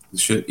just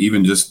shit,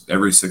 even just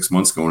every 6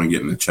 months going and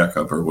getting a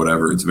checkup or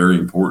whatever, it's very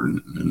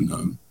important.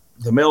 And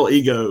the male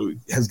ego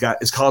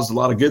it's caused a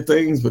lot of good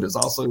things, but it's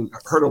also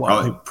hurt a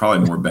lot.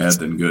 Probably more bad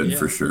than good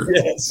for sure.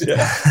 Yes.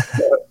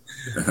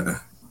 Yeah.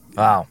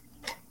 Wow.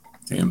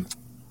 Damn.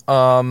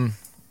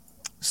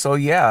 So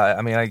yeah,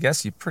 I mean, I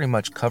guess you pretty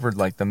much covered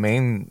like the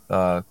main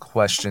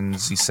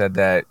questions. You said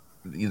that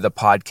the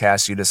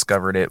podcast, you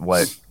discovered it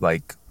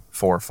like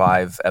 4 or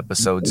 5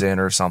 episodes in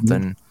or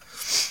something.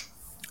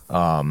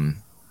 I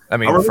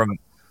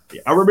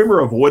remember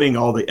avoiding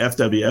all the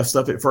FWF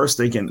stuff at first,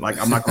 thinking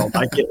like I'm not gonna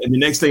like it, and the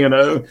next thing I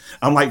know,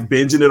 I'm like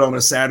binging it on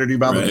a Saturday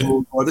by the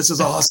pool. Oh, this is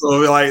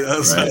awesome! Like,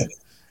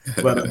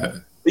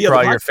 but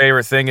probably your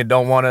favorite thing, and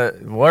don't want to.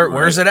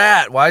 Where's it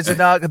at? Why is it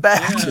not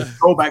back?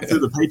 Go back through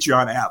the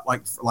Patreon app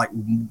for like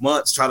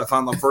months trying to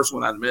find the first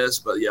one I'd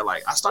missed. But yeah,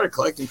 like I started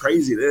collecting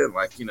crazy then.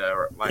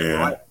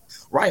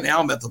 Right now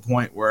I'm at the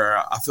point where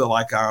I feel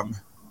like I'm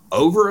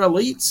over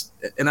elites,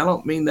 and I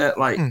don't mean that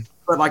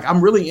but like I'm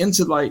really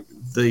into like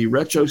the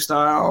retro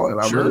style, and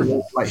I'm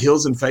really like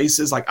Hills and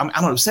Faces. Like I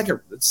don't know. The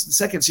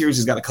second series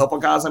has got a couple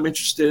guys I'm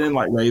interested in,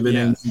 like Raven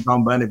and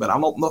Tom Bunny, but I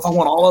don't know if I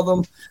want all of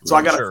them. So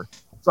I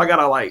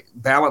gotta like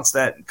balance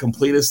that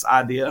completist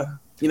idea,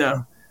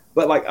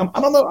 But like I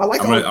don't know. I'm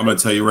gonna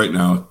tell you right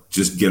now,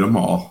 just get them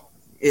all.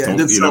 Yeah, and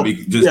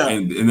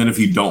then if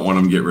you don't want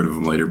them, get rid of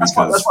them later. That's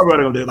probably what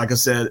I'm gonna do. Like I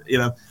said,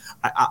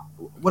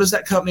 what is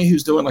that company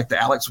who's doing like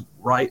the Alex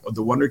Wright or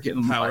the Wonder Kid?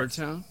 Howard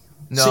Town?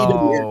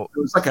 No,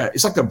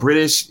 it's like a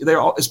British.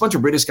 It's a bunch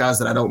of British guys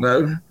that I don't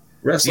know.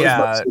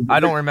 Wrestlers, I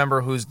don't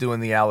remember who's doing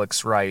the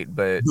Alex Wright,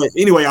 but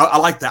anyway, I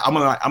like that.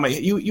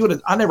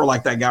 I never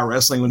liked that guy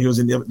wrestling when he was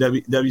in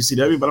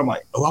WCW, but I'm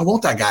like, oh, I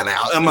want that guy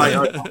now. I'm like,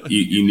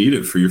 you need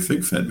it for your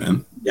fig fed,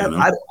 man.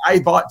 Yeah, I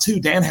bought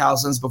 2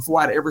 Danhausens before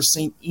I'd ever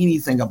seen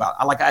anything about.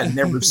 I had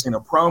never seen a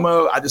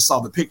promo. I just saw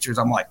the pictures.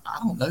 I'm like, I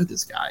don't know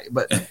this guy,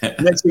 but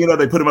next thing you know,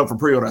 they put him up for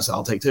pre-order. I said,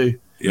 I'll take 2.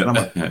 And I'm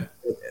like,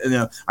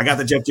 I got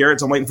the Jeff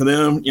Jarrett's. I'm waiting for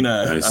them.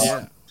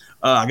 Nice.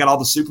 I got all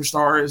the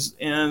superstars,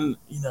 and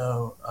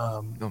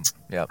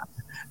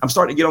I'm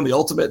starting to get on the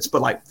ultimates.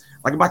 But like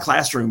in my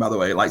classroom, by the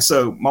way,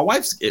 so my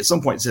wife at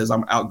some point says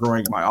I'm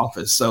outgrowing my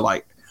office. So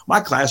like my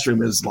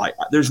classroom is like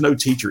there's no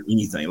teacher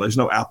anything. There's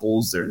no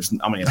apples. There's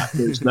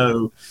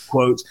no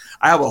quotes.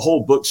 I have a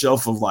whole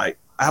bookshelf of I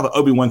have an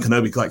Obi-Wan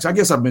Kenobi collection. I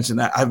guess I've mentioned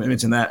that. I haven't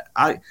mentioned that.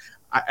 I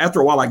after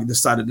a while, I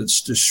decided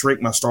to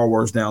shrink my Star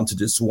Wars down to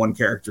just one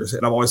character,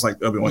 and I've always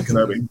liked Obi-Wan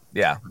Kenobi.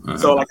 Yeah.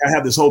 So I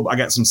have I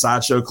got some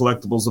Sideshow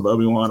collectibles of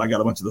Obi-Wan. I got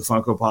a bunch of the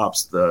Funko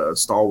Pops, the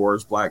Star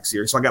Wars Black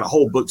Series. So I got a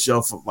whole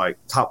bookshelf of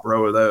top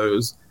row of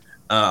those.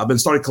 I've been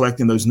started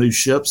collecting those new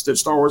ships that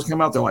Star Wars came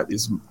out. They're like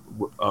these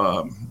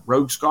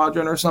Rogue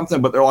Squadron or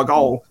something, but they're like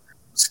all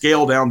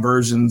scaled down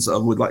versions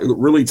with like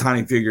really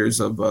tiny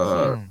figures of.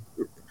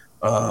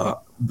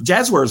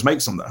 Jazzwares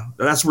makes them though.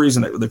 That's the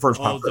reason they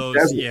first popped up.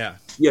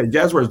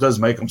 Jazzwares does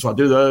make them, so I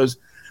do those.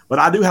 But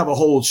I do have a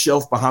whole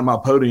shelf behind my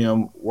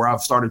podium where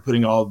I've started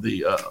putting all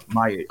the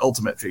my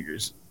Ultimate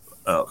figures.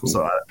 Cool.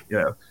 So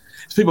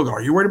people go,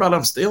 "Are you worried about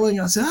them stealing?"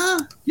 I said,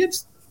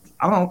 kids.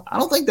 I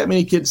don't think that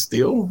many kids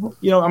steal.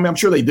 You know, I mean, I'm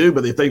sure they do,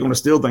 but if they're going to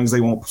steal things,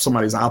 they want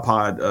somebody's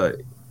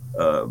iPod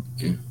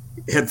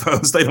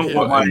headphones. They don't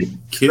want my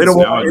kids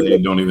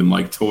nowadays don't even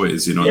like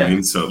toys. You know what I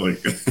mean? So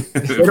like,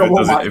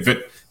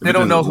 they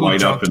don't know who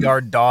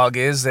Junkyard Dog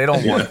is. They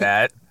don't want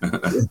that.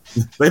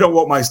 They don't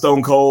want my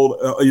Stone Cold,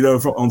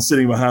 on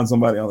sitting behind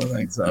somebody on the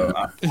thing. So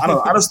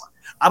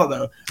I don't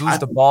know. Who's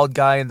the bald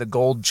guy in the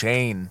gold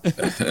chain?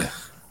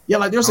 Yeah,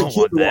 like there's a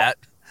kid that.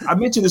 I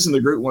mentioned this in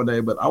the group one day,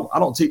 but I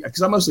don't teach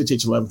because I mostly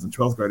teach 11th and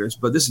 12th graders.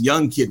 But this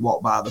young kid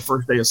walked by the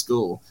first day of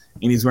school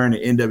and he's wearing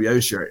an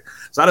NWO shirt.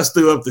 So I just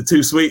threw up the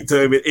too sweet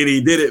to him and he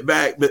did it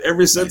back. But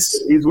ever since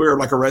he's wearing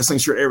like a wrestling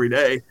shirt every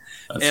day.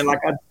 That's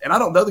I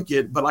don't know the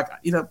kid, but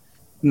I'm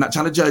not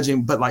trying to judge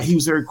him, but like he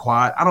was very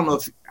quiet. I don't know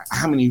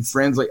how many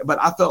friends,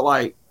 but I felt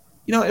like,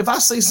 if I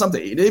see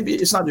something,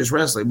 it's not just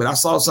wrestling, but I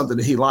saw something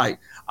that he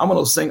liked, I'm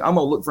going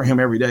to look for him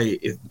every day.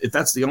 If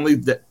that's the only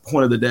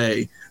point of the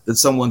day that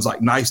someone's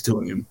like nice to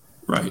him,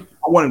 right?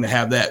 I want him to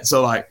have that.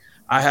 So like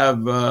I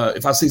have,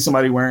 if I see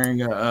somebody wearing,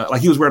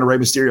 like he was wearing a Rey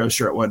Mysterio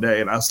shirt one day,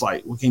 and I was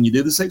like, "Well, can you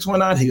do the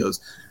 619?" He goes,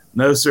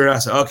 "No, sir." I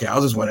said, "Okay, I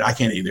was just wondering. I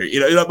can't either."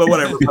 But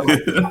whatever.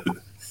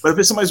 But if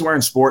it's somebody's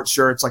wearing sports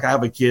shirts, like I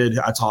have a kid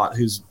I taught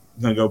who's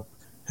going to go,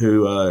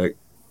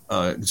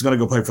 is going to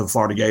go play for the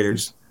Florida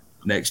Gators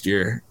next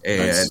year,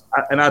 and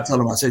I told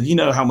him, I said,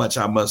 how much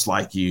I must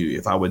like you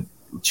if I would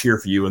cheer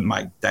for you and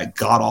that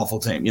god awful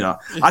team.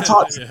 I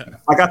taught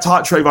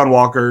Trayvon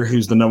Walker,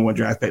 who's the number 1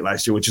 draft pick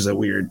last year, which is a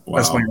weird.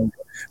 Wow.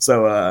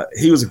 So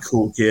he was a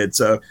cool kid.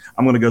 So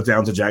I'm going to go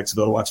down to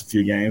Jacksonville to watch a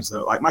few games.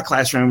 So like my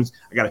classrooms,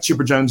 I got a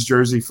Chipper Jones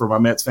jersey for my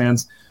Mets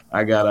fans.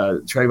 I got a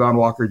Trayvon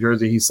Walker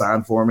jersey he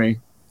signed for me,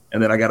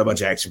 and then I got a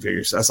bunch of action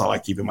figures. That's all I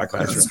keep in my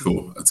classroom. That's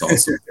cool. That's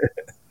awesome.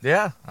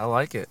 Yeah, I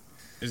like it.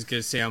 I was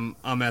gonna say I'm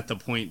at the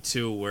point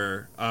too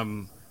where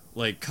I'm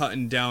like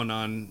cutting down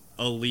on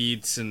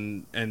elites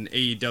and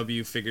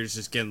AEW figures,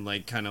 just getting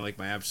like kind of like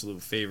my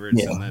absolute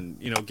favorites, and then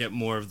get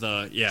more of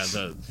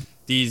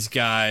these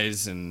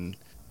guys and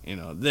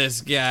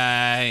this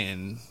guy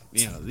and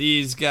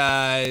these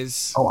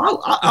guys. Oh,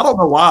 I don't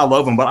know why I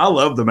love them, but I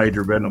love the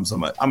Major Venom so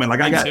much. I mean,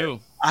 like I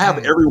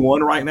have every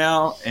one right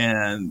now,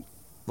 and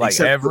like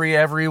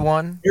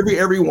everyone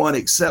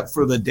except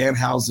for the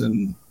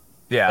Danhausen.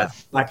 Yeah,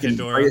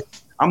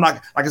 I'm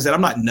not, like I said,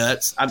 I'm not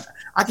nuts.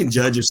 I can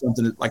judge if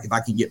something, like if I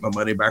can get my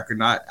money back or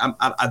not.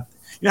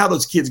 How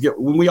those kids get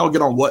when we all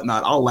get on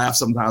Whatnot. I'll laugh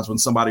sometimes when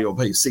somebody will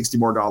pay $60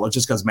 more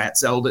just because Matt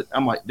sold it.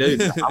 I'm like,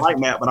 dude, I like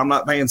Matt, but I'm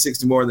not paying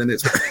 $60 more than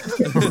it's.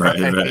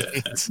 right.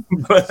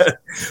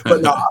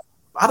 But no,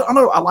 I don't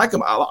know. I like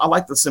them. I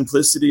like the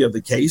simplicity of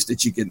the case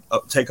that you can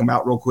take them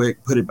out real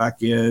quick, put it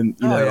back in.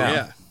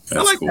 That's I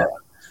like cool. that.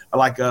 I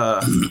like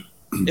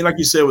and like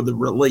you said with the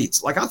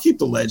elites, like I'll keep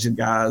the legend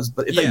guys,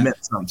 but if they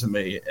meant something to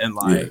me, and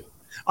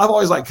I've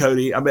always liked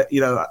Cody. I bet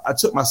I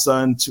took my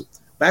son to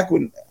back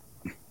when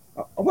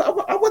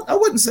I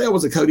wouldn't say I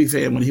was a Cody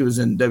fan when he was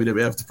in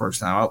WWF the first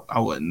time. I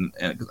wouldn't,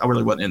 and I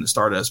really wasn't into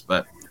Stardust.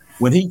 But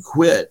when he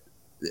quit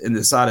and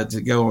decided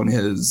to go on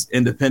his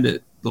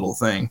independent little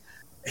thing,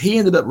 he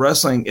ended up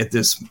wrestling at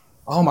this.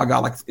 Oh my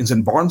God! Like it's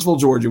in Barnesville,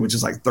 Georgia, which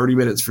is like 30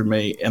 minutes from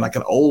me, and like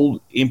an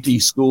old empty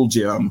school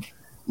gym.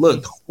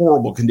 Looked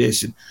horrible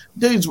condition,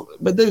 dudes.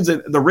 But dudes,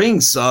 the ring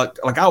sucked.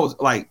 Like I was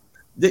like,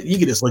 you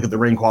could just look at the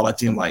ring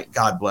quality and like,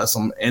 God bless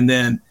them. And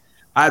then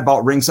I had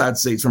bought ringside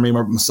seats for me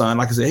and my son.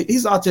 Like I said,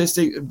 he's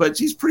autistic, but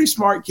he's a pretty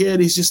smart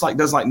kid. He's just like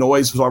doesn't like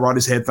noise, so I brought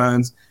his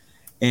headphones.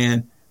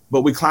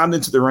 But we climbed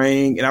into the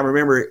ring, and I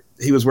remember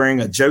he was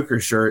wearing a Joker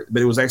shirt,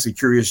 but it was actually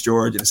Curious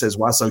George, and it says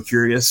 "Why So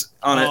Curious"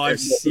 on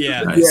it.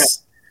 Yeah.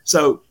 Nice.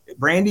 So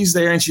Brandy's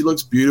there, and she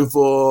looks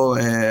beautiful,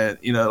 and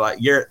like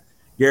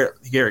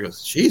Garrett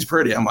goes, "She's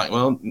pretty." I'm like,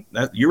 "Well,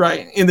 you're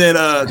right." And then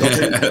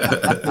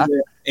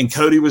and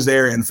Cody was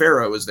there, and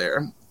Pharaoh was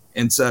there,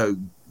 and so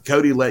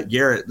Cody let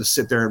Garrett just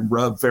sit there and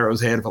rub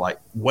Pharaoh's head for like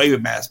way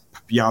past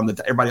beyond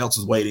everybody else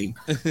was waiting.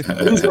 He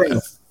was wearing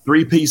a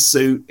 3-piece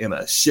suit in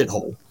a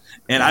shithole,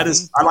 and I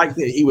like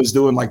that he was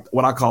doing like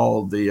what I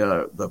call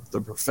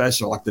the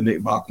professional, like the Nick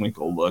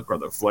Bockwinkel look or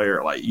the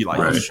flair, like you like.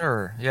 Right.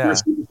 Sure, yeah. You're a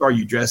superstar,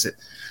 you dress it.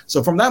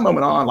 So from that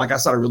moment on, like I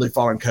started really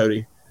following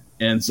Cody.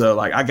 And so,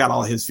 like, I got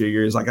all his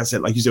figures. Like I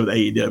said, like you said with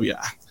AEW,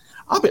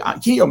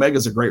 Kenny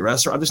Omega's a great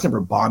wrestler. I just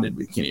never bonded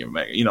with Kenny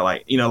Omega.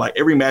 Like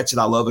every match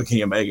that I love with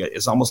Kenny Omega,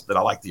 it's almost that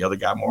I like the other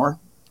guy more.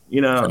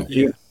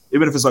 Even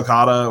if it's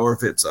Okada or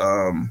if it's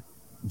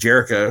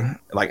Jericho.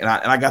 Like, and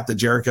I got the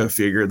Jericho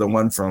figure, the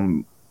one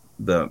from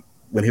in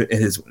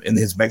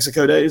his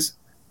Mexico days.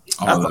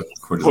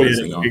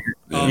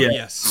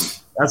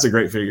 Yes, that's a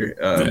great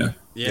figure.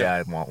 Yeah,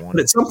 I'd want one.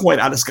 But at some point,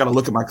 I just got to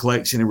look at my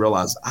collection and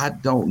realize I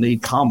don't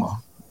need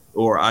Kama.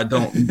 Or I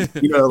don't,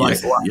 like.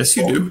 Yes,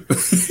 you do.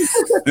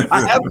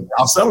 I have.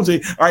 I'll sell them to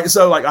you. All right,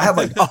 so like I have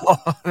like,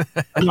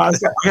 I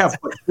have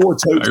like 4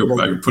 totes.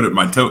 I can put it in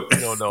my tote.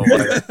 No,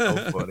 that's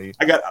so funny.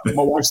 I got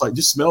my wife's like,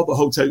 just smell the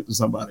whole tote to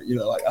somebody,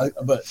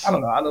 but I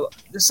don't know.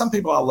 There's some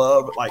people I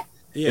love, but like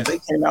if they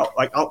came out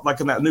like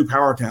in that new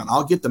Power Town,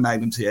 I'll get the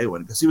Magnum TA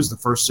one because he was the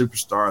first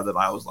superstar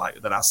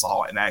that I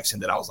saw in action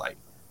that I was like,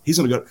 he's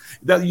going to go.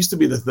 That used to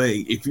be the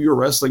thing. If you were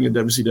wrestling in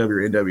WCW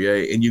or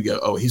NWA and you go,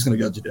 oh, he's going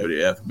to go to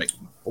WWF and make a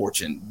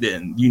fortune,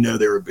 then you know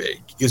they were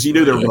big because you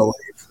knew they were going to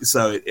leave.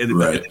 So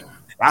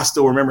I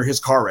still remember his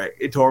car wreck.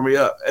 It tore me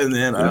up. And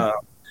then,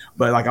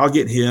 but like I'll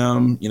get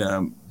him.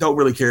 Don't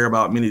really care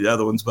about many of the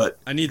other ones, but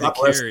I need the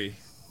Kerry.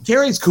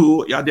 Kerry's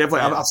cool. Yeah, definitely.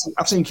 Yeah.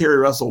 I've seen Kerry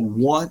wrestle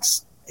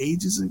once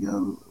ages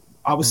ago,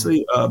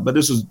 obviously, but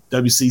this was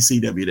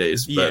WCCW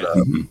days.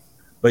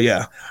 But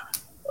yeah.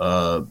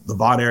 The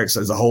Von Erichs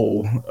as a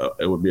whole,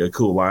 it would be a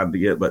cool line to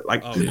get. But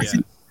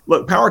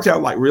look, Power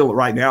Town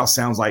right now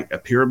sounds like a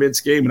pyramid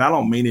scheme, and I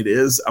don't mean it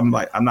is. I'm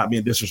not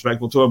being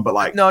disrespectful to them, but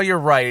like, no, you're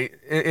right.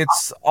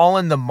 It's all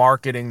in the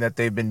marketing that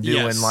they've been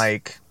doing. Yes.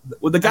 Like,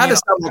 well, the guy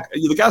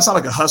sound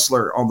like a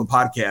hustler on the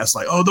podcast.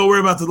 Like, oh, don't worry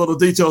about the little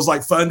details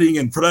like funding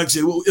and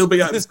production. It'll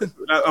be.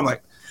 I'm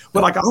like.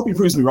 But like, I hope he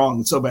proves me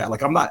wrong so bad.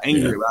 Like, I'm not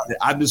angry about it.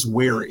 I'm just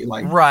wary.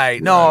 Like,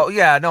 right? No,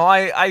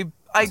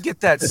 I get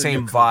that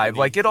same vibe.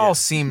 Like, it all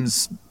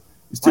seems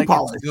like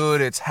it's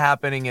good, it's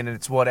happening, and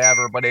it's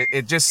whatever. But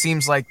it just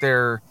seems like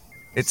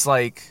it's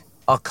like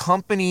a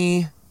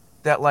company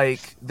that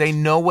like they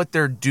know what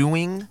they're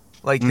doing.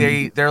 Like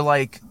they're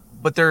like,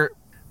 but they're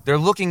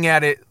looking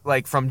at it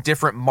like from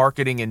different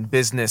marketing and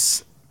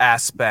business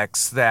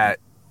aspects that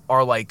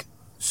are like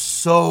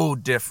so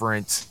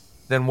different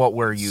than what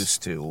we're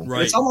used to.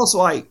 Right. It's almost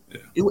like,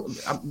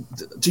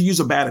 to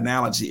use a bad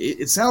analogy,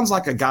 it sounds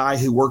like a guy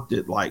who worked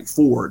at like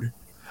Ford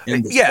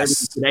in the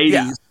 70s and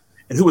 80s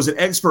and who was an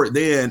expert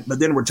then, but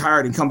then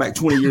retired and come back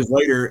 20 years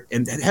later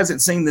and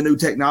hasn't seen the new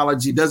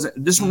technology,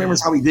 just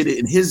remembers how he did it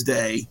in his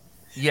day.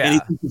 Yeah. And he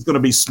thinks it's going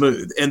to be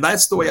smooth. And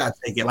that's the way I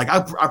take it. Like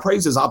I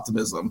praise his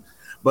optimism,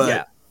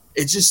 but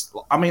it's just,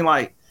 I mean,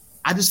 like,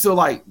 I feel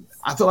like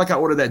I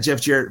ordered that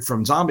Jeff Jarrett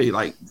from Zombie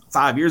like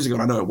 5 years ago,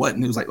 and I know it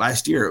wasn't. It was like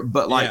last year.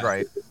 But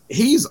like,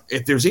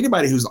 if there's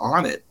anybody who's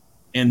on it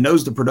and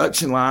knows the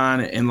production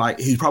line, and like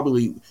he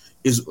probably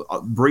is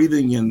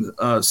breathing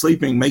and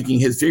sleeping, making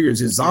his figures,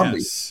 is Zombie.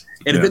 Yes.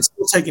 And if it's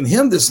still taking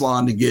him this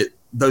long to get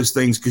those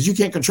things, because you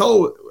can't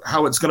control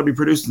how it's going to be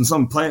produced in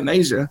some plant in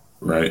Asia,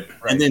 right?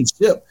 And then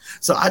ship.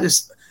 So I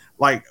just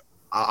like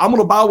I'm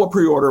going to buy a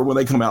pre-order when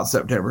they come out in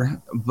September,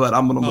 but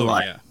I'm going to be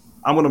like. Yeah.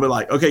 I'm going to be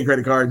like, okay,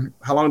 credit card,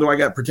 how long do I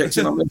got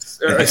protection on this?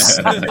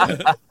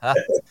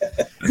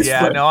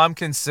 I'm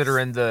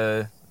considering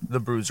the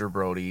Bruiser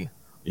Brody.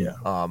 Yeah.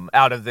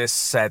 Out of this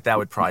set, that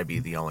would probably be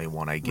the only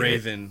one I get.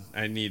 Raven.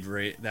 I need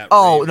that.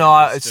 Oh,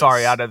 no,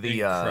 sorry, out of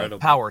the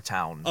Power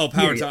Town. Oh,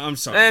 Power Town, I'm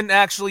sorry. And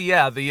actually,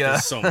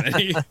 there's so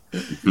many.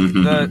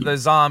 the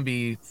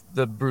Zombie,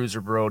 the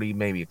Bruiser Brody,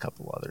 maybe a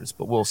couple others,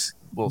 but we'll see.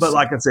 But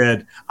like I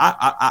said,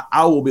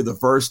 I will be the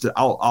first to.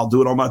 I'll do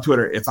it on my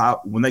Twitter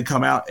when they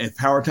come out. If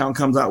Power Town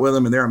comes out with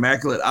them and they're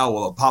immaculate, I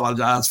will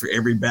apologize for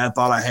every bad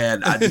thought I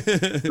had.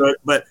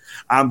 But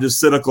I'm just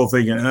cynical,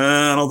 thinking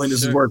I don't think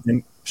this is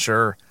working.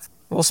 Sure.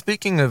 Well,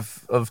 speaking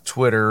of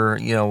Twitter,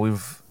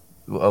 we've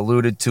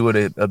alluded to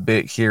it a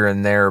bit here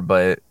and there,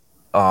 but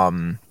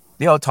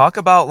talk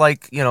about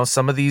like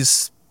some of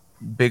these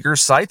bigger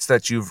sites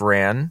that you've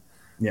ran.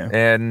 Yeah.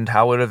 And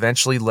how it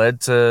eventually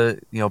led to,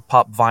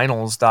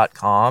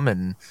 popvinyls.com.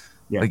 And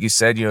like you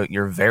said,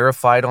 you're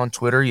verified on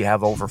Twitter. You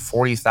have over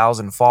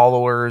 40,000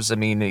 followers. I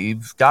mean,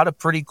 you've got a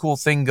pretty cool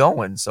thing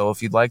going. So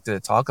if you'd like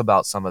to talk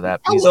about some of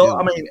that, please do.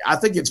 I mean, I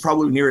think it's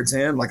probably near its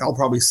end. Like I'll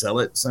probably sell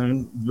it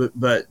soon,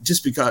 but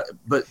just because,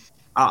 but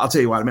I'll tell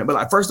you what I meant.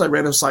 But first I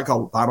ran a site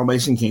called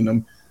Vinylmation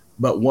Kingdom.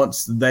 But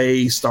once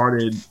they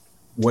started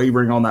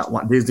wavering on that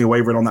line, Disney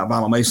wavering on that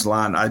Vinylmation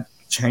line, I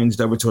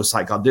changed over to a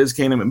site called Diz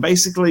Kingdom, and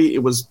basically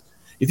it was,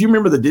 if you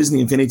remember the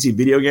Disney Infinity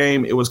video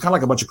game, it was kind of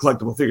like a bunch of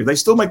collectible figures. They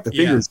still make the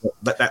figures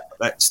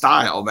that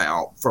style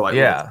now for like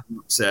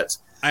sets.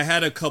 I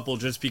had a couple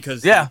just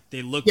because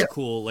they looked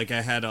cool. Like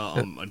I had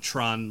a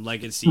Tron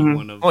Legacy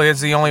one of. Well,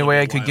 it's the only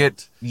way I could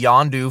get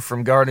Yondu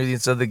from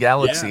Guardians of the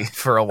Galaxy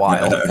for a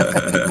while.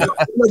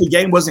 The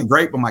game wasn't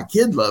great, but my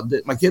kids loved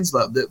it.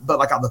 But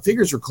like the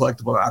figures were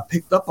collectible. I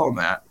picked up on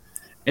that.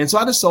 And so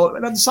I just sold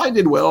it, and the site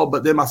did well.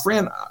 But then a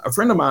friend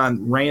of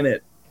mine ran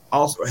it,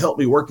 also helped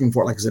me working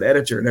for it, like as an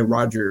editor, named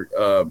Roger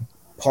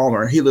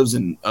Palmer. He lives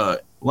in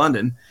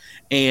London,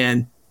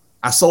 and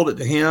I sold it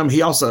to him.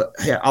 He also,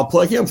 I'll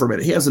plug him for a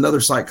minute. He has another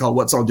site called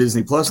What's on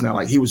Disney Plus now.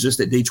 Like he was just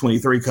at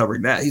D23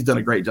 covering that. He's done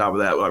a great job of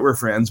that. Like we're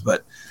friends,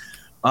 but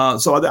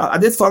so I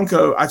did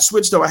Funko. I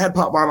switched though. I had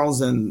Pop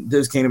Vinyls and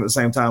Diz Kingdom at the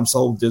same time.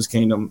 Sold Diz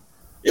Kingdom.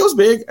 It was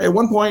big at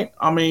one point.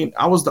 I mean,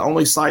 I was the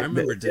only site. I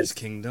remember Diz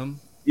Kingdom.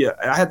 Yeah,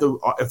 I had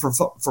for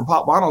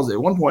Pop Vinyls at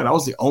one point. I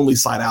was the only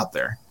site out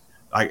there.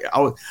 I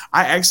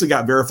actually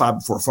got verified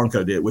before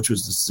Funko did, which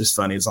was just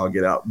funny as all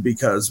get out,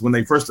 because when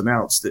they first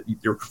announced that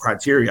your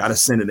criteria, I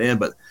just sent it in.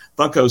 But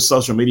Funko's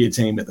social media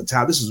team at the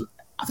time,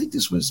 I think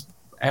this was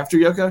after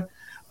Yoko,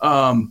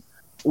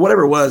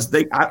 whatever it was.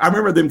 I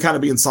remember them kind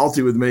of being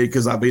salty with me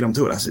because I beat them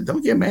to it. I said,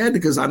 "Don't get mad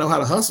because I know how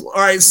to hustle."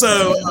 All right,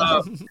 so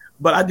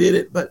but I did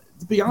it. But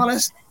to be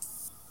honest,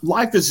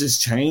 life has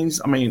just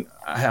changed. I mean,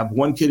 I have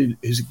one kid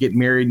who's getting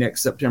married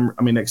next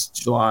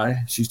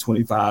July. She's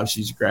 25.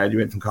 She's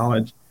graduating from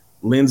college.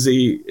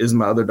 Lindsay is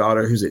my other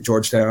daughter who's at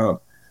Georgetown.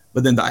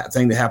 But then the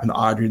thing that happened to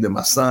Audrey, then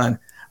my son,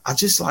 I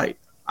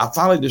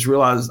finally just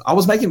realized I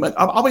was making,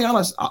 I'll be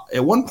honest,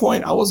 at one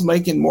point I was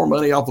making more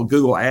money off of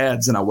Google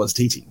ads than I was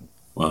teaching.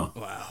 Wow.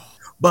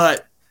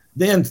 But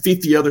then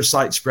 50 other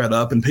sites spread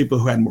up and people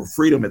who had more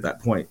freedom at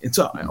that point. And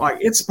so like,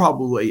 it's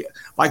probably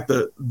like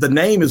the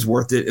name is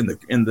worth it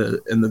in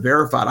the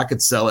verified. I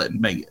could sell it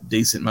and make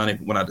decent money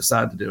when I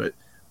decide to do it,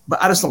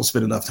 but I just don't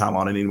spend enough time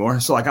on it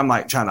anymore. So like, I'm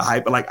like trying to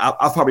hype, but like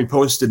I've probably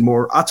posted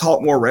more. I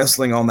talk more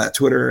wrestling on that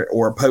Twitter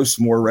or post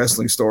more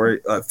wrestling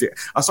story.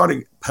 I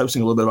started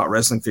posting a little bit about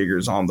wrestling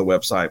figures on the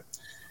website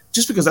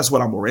just because that's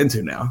what I'm more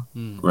into now.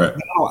 Right.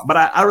 But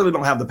I really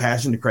don't have the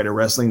passion to create a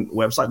wrestling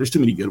website. There's too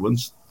many good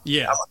ones.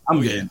 Yeah.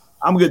 I'm good.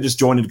 I'm good just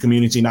joining the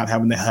community, not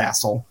having the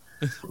hassle.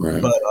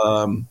 Right.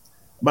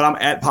 But I'm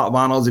at Pop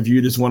Vinyls if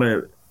you just want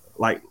to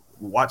like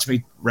watch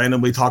me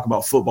randomly talk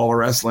about football or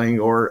wrestling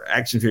or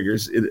action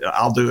figures.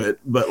 I'll do it.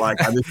 But like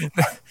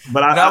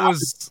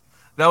that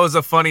was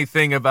a funny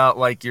thing about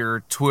like your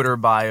Twitter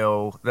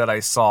bio that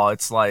I saw.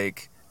 It's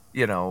like,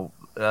 you know,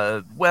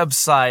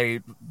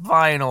 website,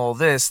 vinyl,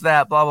 this,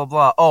 that, blah, blah,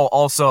 blah. Oh,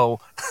 also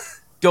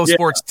go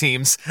sports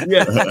teams.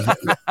 Yeah.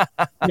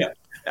 Yeah.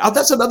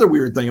 That's another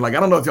weird thing. Like, I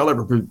don't know if y'all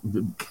ever,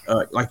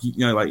 like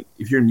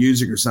if you're in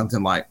music or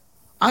something, like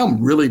I'm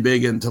really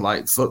big into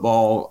like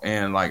football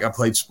and like I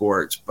played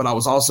sports, but I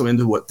was also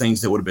into what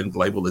things that would have been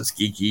labeled as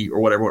geeky or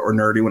whatever, or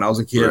nerdy when I was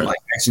a kid, like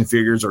action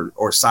figures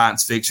or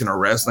science fiction or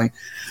wrestling.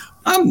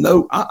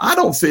 I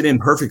don't fit in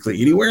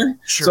perfectly anywhere.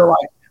 Sure.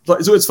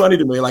 So it's funny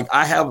to me. Like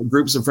I have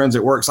groups of friends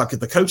at work. So like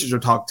if the coaches are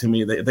talking to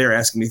me, they're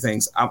asking me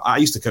things. I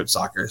used to coach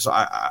soccer. So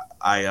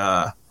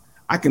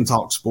I can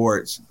talk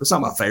sports. It's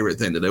not my favorite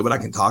thing to do, but I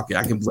can talk.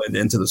 I can blend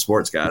into the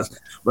sports guys.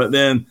 But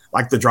then,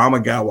 like the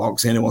drama guy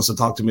walks in and wants to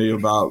talk to me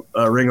about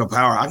Ring of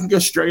Power. I can go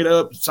straight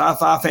up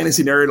sci-fi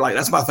fantasy nerd. Like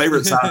that's my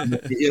favorite side,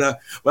 you know.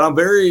 But I'm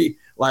very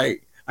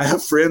like I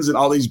have friends in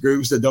all these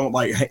groups that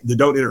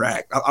don't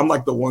interact. I'm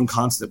like the one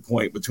constant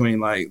point between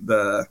like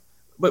the.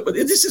 But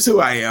this is who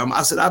I am.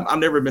 I said I've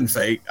never been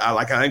fake. I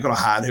ain't gonna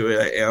hide who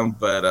I am.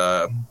 But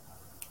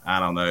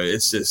I don't know.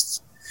 It's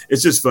just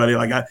funny.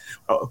 Like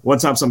one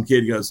time some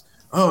kid goes,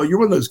 "Oh, you're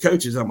one of those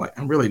coaches." I'm like,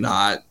 I'm really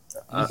not.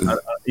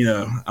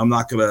 I'm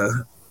not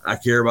gonna. I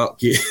care about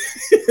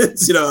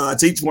kids. I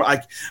teach more. I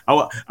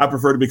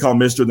prefer to be called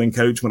Mister than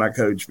Coach when I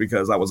coach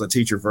because I was a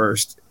teacher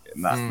first.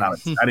 I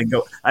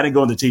didn't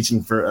go into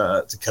teaching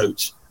for to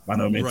coach by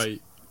no means.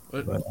 Right.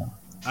 But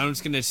I was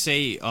gonna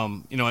say,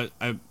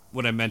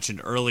 what I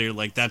mentioned earlier,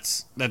 like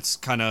that's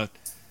kind of.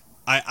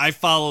 I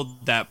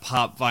followed that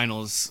Pop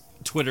Vinyls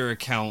Twitter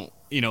account,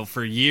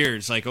 for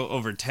years, like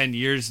over 10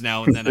 years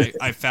now. And then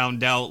I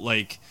found out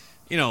like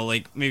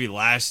maybe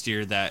last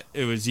year that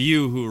it was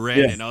you who ran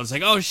it. And I was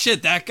like, oh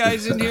shit, that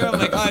guy's in here. I'm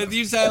like, I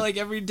use that like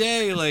every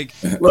day. Like,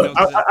 look,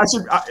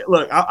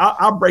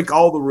 I'll break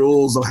all the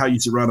rules of how you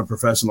should run a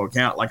professional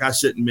account. Like I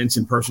shouldn't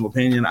mention personal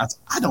opinion. I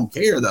don't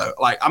care though.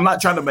 Like I'm not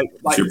trying to make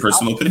like it's your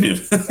personal opinion.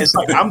 It's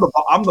like I'm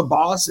the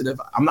boss, and if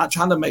I'm not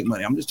trying to make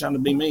money, I'm just trying to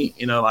be me.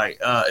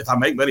 If I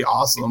make money,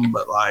 awesome.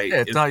 But like,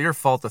 it's not your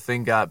fault the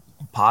thing got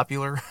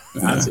popular.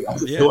 That's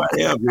who I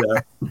am. Yeah.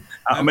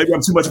 Maybe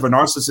I'm too much of a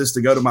narcissist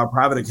to go to my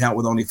private account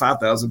with only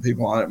 5,000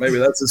 people on it. Maybe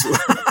that's just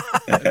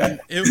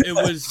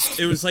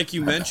it was like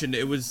you mentioned,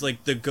 it was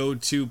like the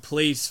go-to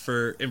place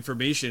for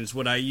information. It's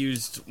what I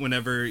used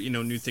whenever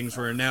new things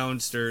were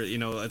announced, or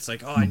it's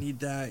like, oh, I need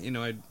that.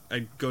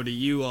 I'd go to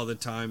you all the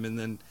time, and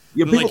then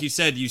like you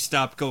said, you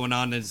stopped going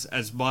on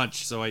as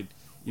much. So I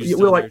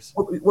used others.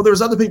 Well,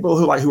 there's other people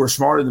who are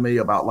smarter than me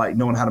about like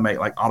knowing how to make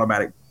like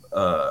automatic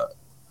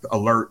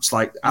alerts.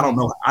 Like I don't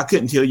know, I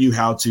couldn't tell you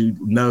how to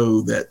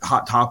know that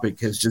Hot Topic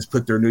has just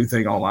put their new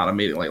thing online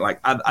immediately. Like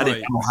I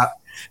didn't know how,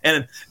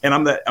 and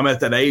I'm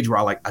at that age where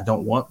I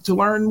don't want to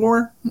learn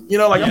more. I'm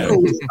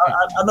cool.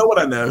 I know what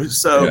I know.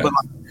 So, but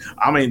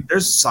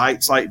there's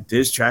sites like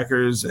Dish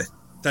Trackers.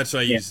 That's what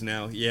I use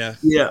now. Yeah,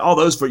 all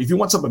those if you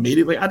want something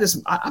immediately.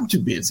 I'm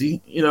too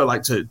busy.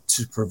 To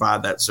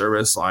provide that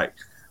service. Like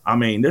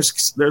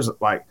there's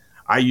like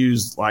I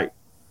use like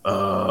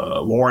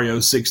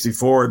Wario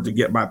 64 to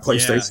get my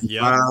PlayStation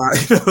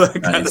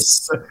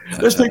 5.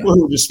 There's people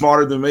who are just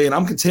smarter than me, and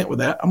I'm content with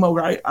that. I'm all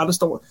right. I just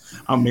don't.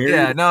 I'm married.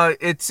 Yeah, no,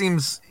 it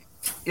seems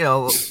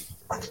a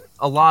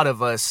lot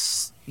of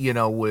us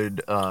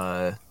would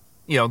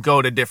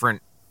go to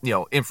different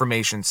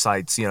information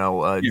sites,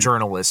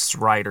 journalists,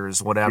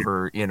 writers,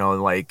 whatever.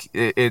 Like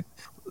it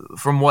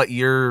from what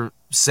you're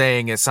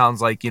saying, it sounds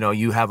like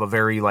you have a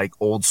very like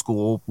old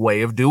school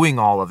way of doing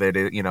all of it.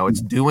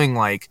 It's doing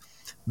like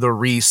the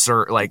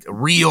research, like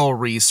real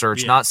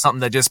research, not something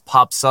that just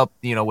pops up,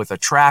 with a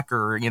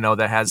tracker,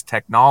 that has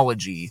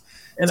technology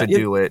to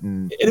do it.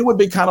 And it would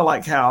be kind of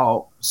like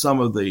how some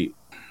of the,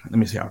 let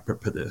me see how I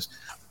put this.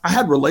 I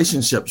had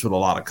relationships with a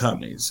lot of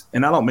companies,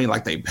 and I don't mean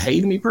like they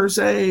paid me per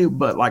se,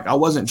 but like I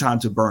wasn't trying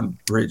to burn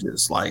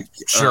bridges. Like,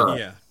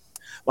 sure.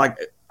 Like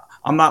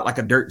I'm not like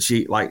a dirt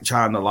sheet, like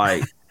trying to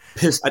like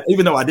piss.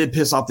 Even though I did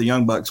piss off the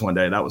Young Bucks one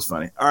day, that was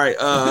funny. All right,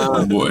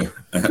 oh boy.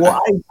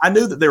 well, I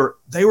knew that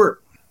they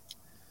were.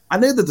 I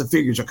knew that the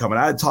figures are coming.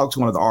 I had talked to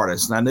one of the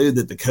artists, and I knew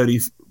that the Cody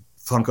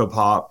Funko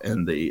Pop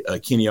and the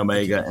Kenny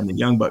Omega and the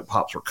Young Buck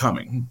Pops were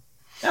coming.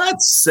 And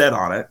I'd set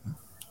on it,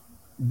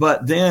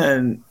 but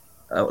then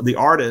the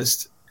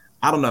artist,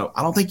 I don't know.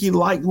 I don't think he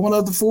liked one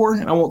of the four,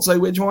 and I won't say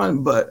which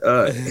one, but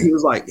he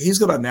was like, he's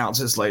going to announce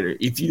this later.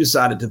 If you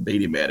decided to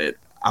beat him at it,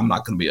 I'm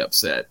not going to be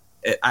upset.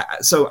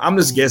 So I'm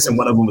just guessing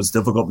one of them was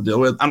difficult to deal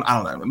with. I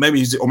don't know. Maybe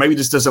he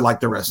just doesn't like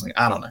the wrestling.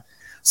 I don't know.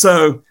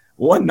 So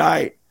one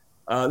night,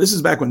 this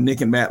is back when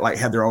Nick and Matt like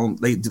had their own.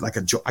 They did like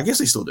I guess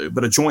they still do,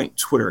 but a joint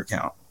Twitter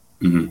account.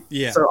 Mm-hmm.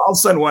 Yeah. So all of a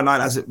sudden one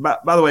night, I said,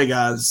 by the way,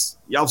 guys,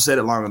 y'all said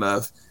it long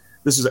enough.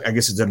 This is, I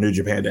guess it's the New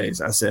Japan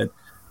days. I said,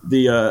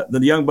 the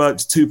Young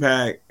Bucks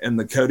 2-pack and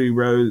the Cody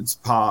Rhodes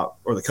Pop,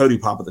 or the Cody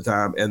Pop at the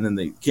time, and then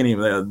the Kenny,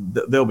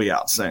 they'll be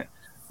out soon.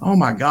 Oh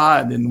my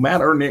God. And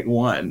Matt or Nick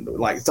won,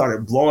 like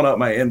started blowing up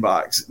my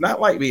inbox. Not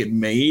like being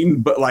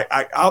mean, but like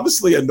I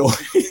obviously annoyed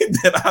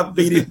that I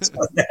beat him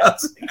to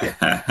announce.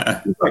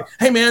 He's like,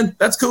 hey man,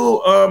 that's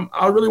cool.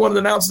 I really wanted to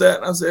announce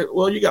that. And I said,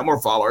 well, you got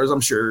more followers,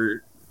 I'm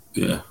sure.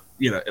 Yeah.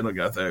 You know, it'll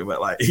go through, but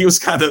like he was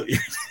kind of,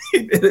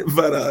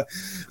 but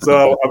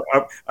so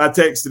I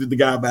texted the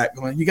guy back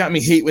going, you got me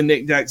heat with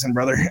Nick Jackson,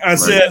 brother. I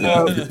said,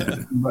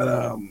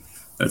 but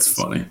that's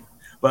funny.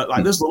 But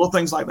like there's little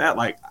things like that.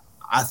 Like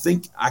I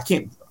think I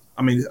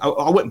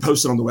wouldn't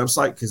post it on the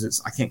website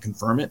because I can't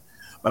confirm it,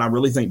 but I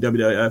really think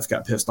WWF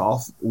got pissed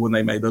off when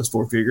they made those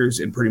 4 figures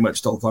and pretty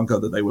much told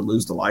Funko that they would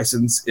lose the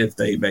license if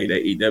they made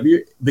AEW,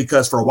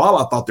 because for a while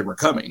I thought they were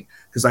coming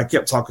because I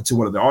kept talking to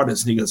one of the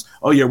artists and he goes,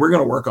 oh yeah, we're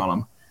going to work on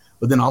them.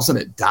 But then all of a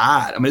sudden it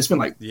died. I mean, it's been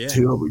like 2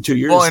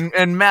 years. Well,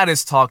 and Matt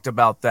has talked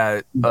about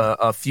that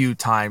a few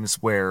times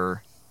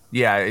where,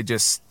 yeah, it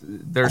just,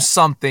 there's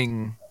some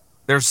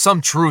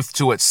truth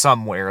to it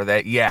somewhere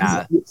that,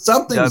 yeah.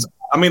 Something's,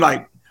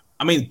 my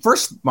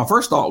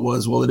first thought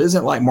was, well, it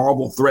isn't like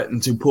Marvel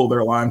threatened to pull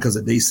their line because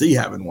of DC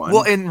having one.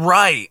 Well, and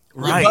right.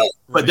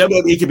 But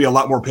WWE can be a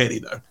lot more petty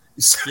though.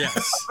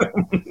 Yes.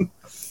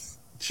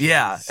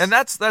 Yeah, and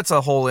that's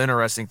a whole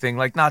interesting thing.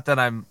 Like, not that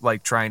I'm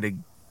like trying to,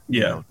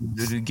 you know,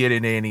 to get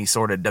into any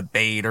sort of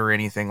debate or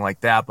anything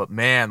like that, but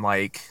man,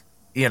 like,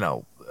 you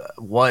know,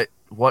 what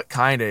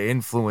kind of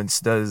influence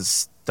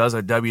does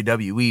a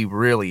WWE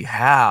really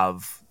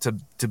have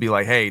to be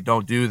like, hey,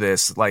 don't do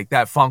this? Like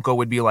that Funko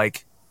would be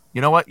like,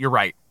 you know what, you're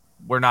right.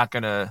 We're not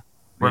gonna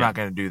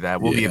do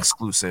that. We'll be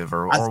exclusive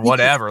or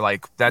whatever.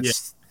 Like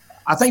that's.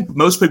 I think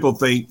most people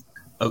think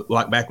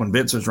like back when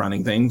Vince was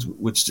running things,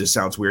 which just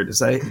sounds weird to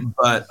say,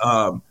 but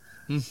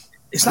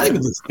it's not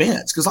even just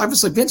Vince, because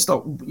obviously Vince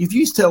don't. If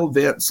you tell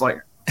Vince like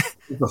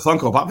the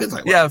Funko Pop, Vince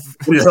like, yeah,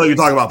 what the hell are you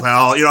talking about,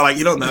 pal? You know, like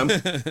you don't know.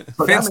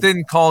 Vince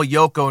didn't call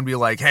Yoko and be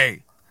like,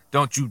 hey,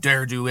 don't you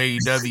dare do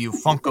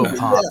AEW Funko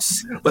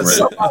Pops. But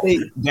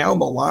somebody down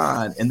the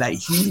line in that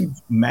huge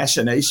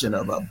machination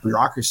of a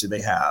bureaucracy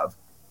they have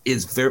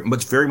is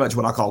very much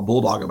what I call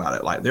bulldog about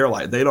it. Like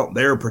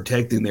they're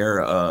protecting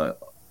their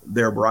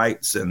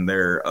rights and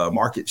their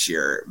market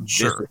share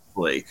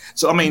viciously.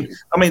 So I mean,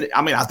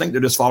 I think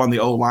they're just following the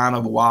old line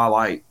of why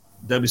like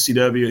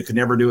WCW could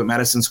never do at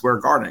Madison Square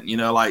Garden. You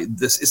know, like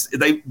this is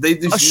they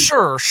just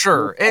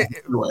sure,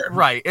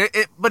 right.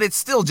 But it's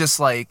still just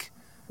like.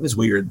 It's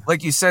weird.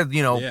 Like you said,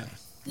 you know,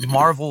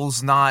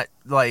 Marvel's not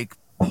like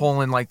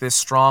pulling like this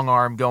strong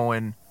arm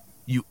going,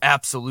 you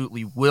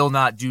absolutely will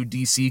not do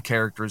DC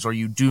characters or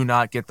you do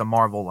not get the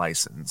Marvel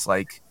license.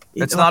 Like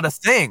that's not a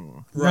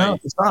thing. Right. No,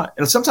 it's not.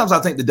 And sometimes I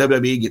think the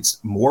WWE gets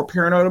more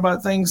paranoid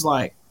about things,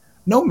 like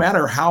no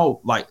matter how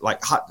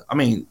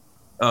the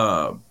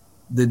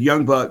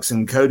Young Bucks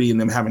and Cody and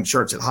them having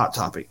shirts at Hot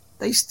Topic,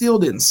 they still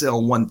didn't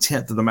sell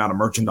 1/10 of the amount of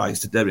merchandise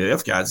to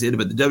WWF guys did,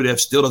 but the WWF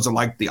still doesn't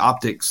like the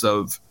optics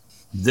of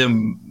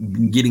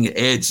them getting an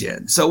edge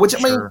in. So, which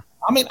I'm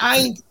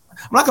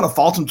not going to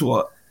fault them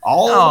to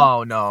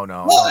all.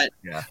 No.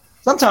 But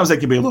sometimes they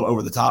can be a little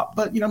over the top.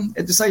 But you know,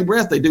 at the same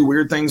breath, they do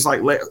weird things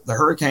like let the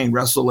Hurricane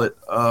wrestle it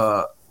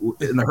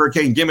in the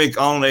Hurricane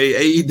gimmick on a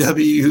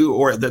AEW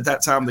or at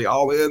that time the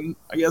All In,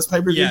 I guess,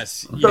 pay-per-view.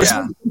 Yes. So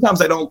sometimes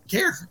they don't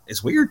care.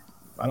 It's weird.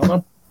 I don't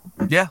know.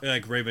 Yeah,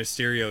 like Rey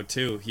Mysterio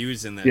too. He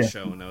was in that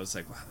show, and I was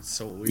like, "Wow, that's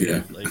so weird."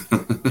 Yeah.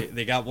 Like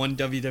they got one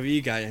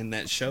WWE guy in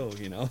that show,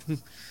 you know.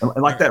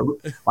 And like that,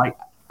 like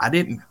I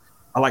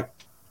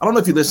don't know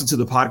if you listened to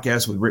the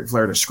podcast with Ric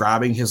Flair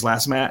describing his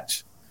last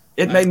match.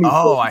 It made me.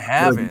 I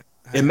haven't.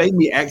 It made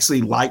me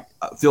actually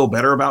feel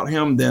better about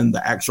him than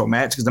the actual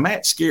match, because the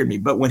match scared me.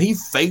 But when he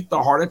faked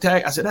the heart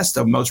attack, I said that's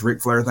the most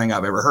Ric Flair thing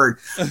I've ever heard.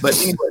 But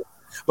anyway,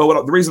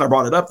 the reason I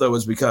brought it up though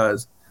is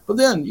because, but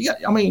then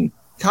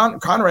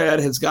Conrad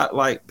has got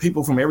like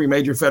people from every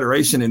major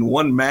federation in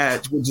one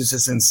match, which is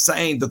just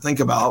insane to think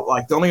about.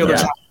 Like the only other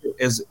time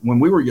is when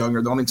we were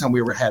younger, the only time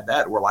we ever had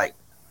that were like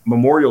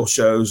memorial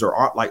shows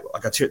or like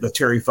the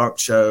Terry Funk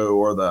show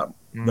or the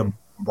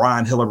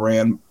Brian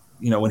Hildebrand,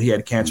 you know, when he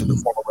had cancer, the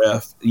former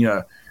ref, you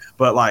know.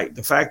 But like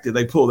the fact that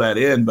they pull that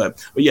in,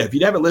 but yeah, if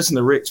you haven't listened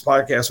to Rick's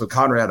podcast with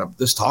Conrad of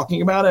this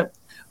talking about it,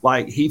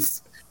 like he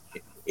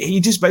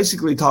just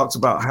basically talks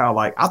about how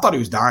like I thought he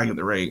was dying in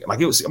the ring. Like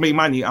it was, I mean,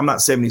 mind you, I'm not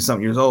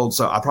 70-something years old,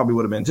 so I probably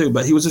would have been too.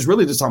 But he was just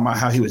really just talking about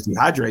how he was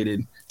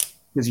dehydrated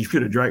because he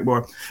should have drank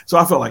more. So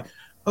I felt like,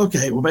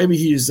 okay, well maybe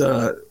he's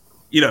anyway,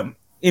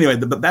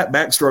 that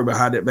backstory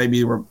behind it made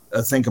me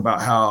think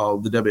about how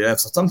the WF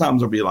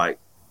sometimes will be like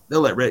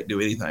they'll let Rick do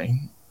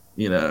anything,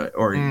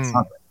 or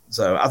something.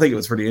 So I think it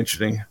was pretty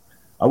interesting.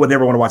 I would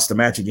never want to watch the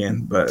match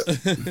again, but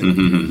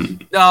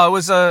no, it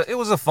was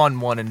a fun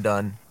one and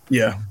done.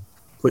 Yeah,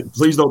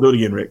 please don't do it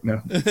again, Rick.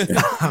 No,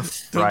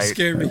 don't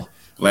scare me.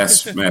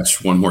 Last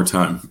match, one more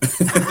time.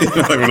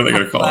 What are they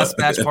going to call Last it?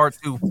 match part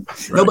 2.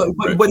 No,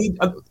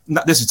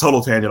 but this is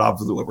total tangent off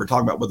of what we're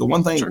talking about. But the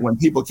one thing when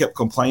people kept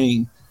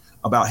complaining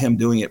about him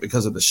doing it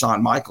because of the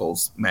Shawn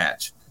Michaels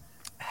match,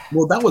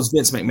 well, that was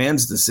Vince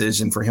McMahon's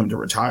decision for him to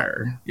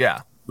retire.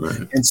 Yeah.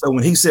 Right. And so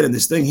when he said in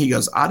this thing, he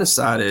goes, I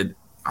decided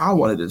I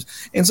wanted to.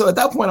 And so at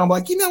that point, I'm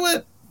like, you know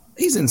what?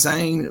 He's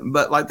insane,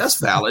 but like, that's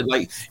valid.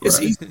 Like it's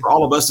easy for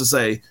all of us to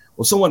say,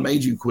 well, someone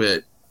made you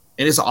quit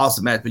and it's an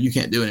awesome match, but you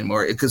can't do it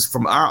anymore. Because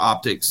from our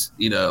optics,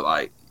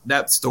 like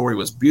that story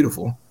was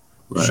beautiful.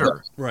 Right.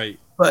 Sure. Right.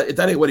 But if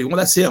that ain't what he wants,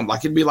 that's him.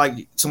 Like it'd be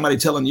like somebody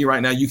telling you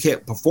right now, you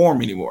can't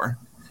perform anymore.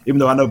 Even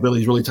though I know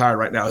Billy's really tired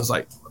right now. It's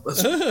like,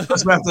 let's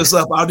wrap this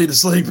up. I need to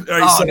sleep.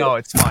 Oh, no,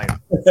 it's fine.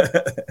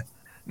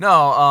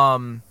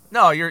 No,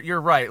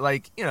 you're right.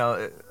 Like,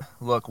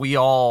 look, we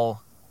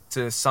all,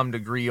 to some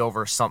degree,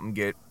 over something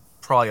get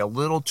probably a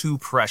little too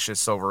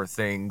precious over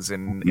things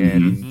and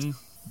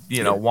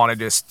want to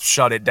just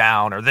shut it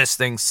down or this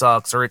thing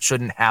sucks or it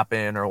shouldn't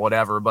happen or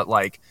whatever. But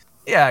like,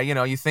 yeah,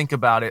 you think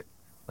about it,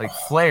 like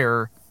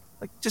Flair,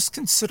 like just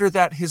consider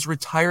that his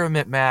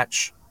retirement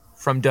match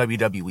from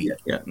WWE.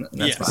 Yeah,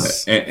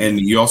 yes. And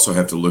you also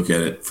have to look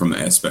at it from the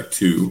aspect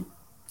too.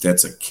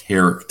 That's a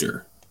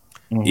character.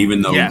 Mm-hmm.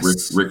 Even though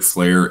Ric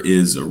Flair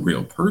is a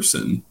real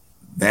person,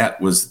 that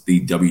was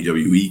the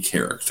WWE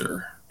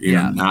character.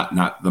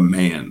 Not the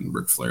man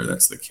Ric Flair.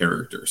 That's the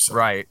character. So.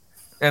 Right.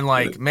 And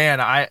like,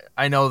 man,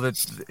 I know that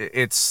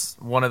it's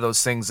one of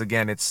those things.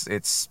 Again,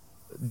 it's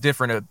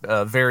different,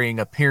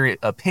 varying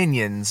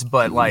opinions.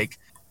 But like,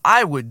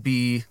 I would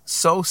be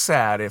so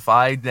sad if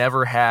I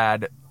never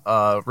had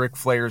Ric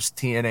Flair's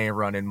TNA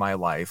run in my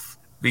life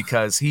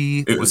because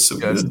he was so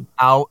just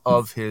out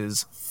of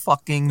his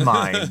fucking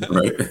mind.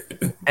 Right.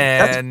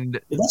 And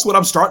that's what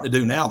I'm starting to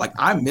do now. Like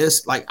I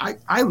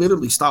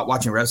literally stopped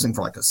watching wrestling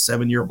for like a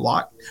 7-year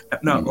block.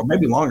 No, or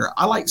maybe longer.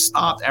 I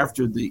stopped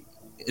after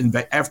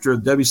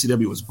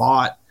WCW was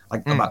bought,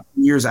 about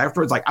 2 years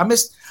afterwards. Like I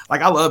missed,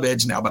 I love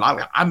Edge now, but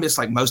I missed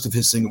like most of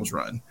his singles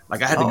run.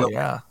 Like I had to go.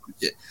 Yeah.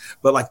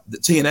 But like the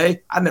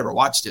TNA, I never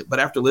watched it. But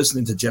after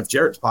listening to Jeff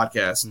Jarrett's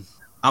podcast,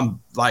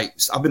 I'm like,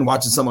 I've been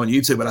watching some on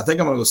YouTube, but I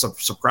think I'm going to go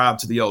subscribe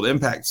to the old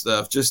Impact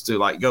stuff just to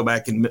like go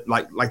back and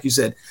like you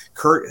said,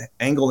 Kurt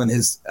Angle and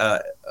his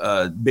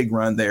big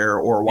run there,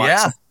 or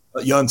watch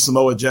young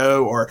Samoa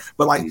Joe,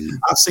 but like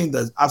I've seen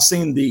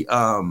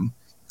the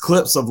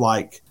clips of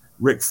like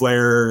Ric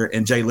Flair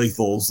and Jay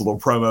Lethal's little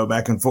promo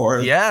back and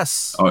forth.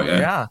 Yes. Oh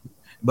yeah.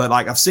 But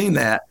like I've seen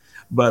that,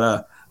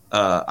 but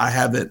I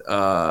haven't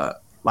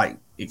like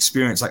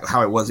experienced like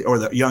how it was, or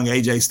the young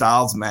AJ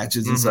Styles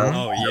matches and stuff.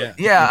 Oh yeah.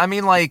 Yeah, I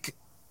mean, like,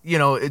 the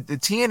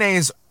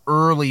TNA's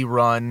early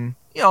run,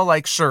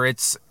 like, sure,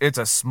 it's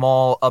a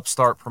small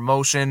upstart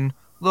promotion,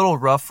 little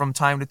rough from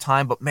time to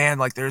time, but man,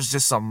 like, there's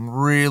just some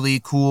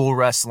really cool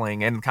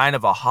wrestling and kind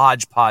of a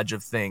hodgepodge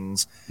of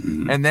things.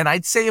 And then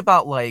I'd say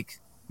about like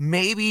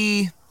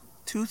maybe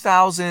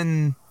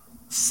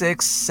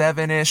 2006,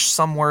 7-ish,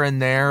 somewhere in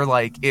there,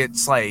 like,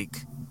 it's like,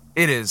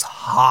 it is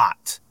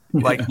hot.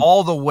 Like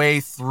all the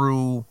way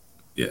through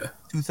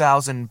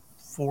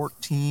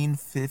 2014,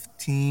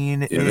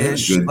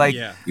 15-ish.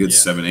 Good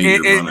 7, 8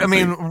 year run, I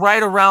mean,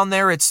 right around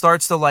there, it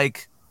starts to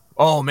like,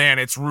 oh man,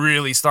 it's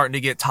really starting to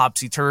get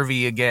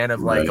topsy-turvy again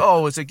of like,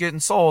 oh, is it getting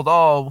sold?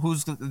 Oh,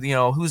 who's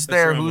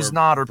there, who's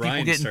not, or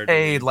Brian people getting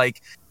paid.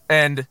 Like,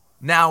 and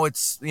now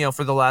it's,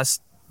 for the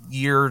last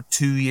year,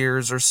 2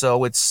 years or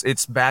so,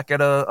 it's back at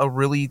a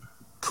really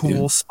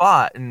cool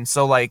spot. And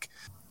so like,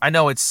 I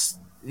know it's,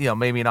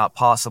 maybe not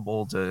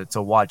possible to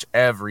watch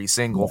every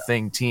single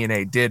thing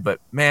TNA did,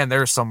 but man,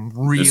 there's some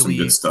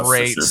really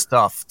great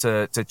stuff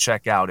to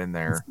check out in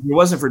there. If it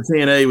wasn't for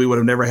TNA, we would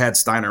have never had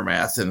Steiner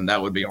Math, and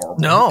that would be horrible.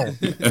 No,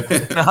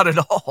 not at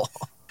all.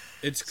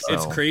 It's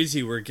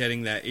crazy we're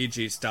getting that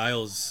AJ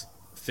Styles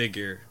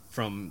figure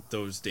from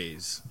those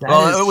days.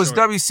 Well, it was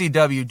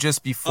WCW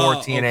just before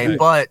TNA, okay.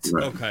 but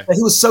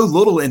he was so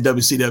little in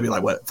WCW,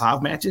 like what,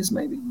 5 matches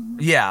maybe?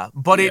 Yeah,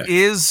 but it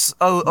is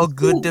a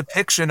good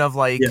depiction of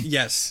like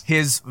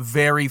his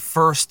very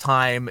first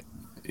time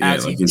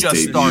as he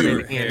just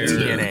started in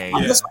TNA.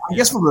 I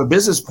guess from a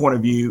business point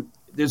of view,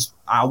 I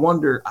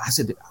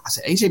said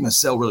AJ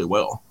must sell really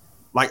well.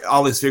 Like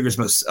all his figures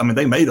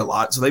they made a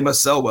lot, so they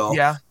must sell well.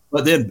 Yeah.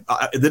 But then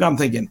I'm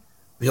thinking,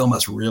 Bill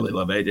must really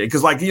love AJ,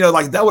 because like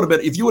that would have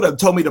been, if you would have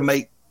told me to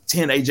make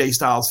 10 AJ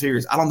Styles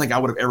figures, I don't think I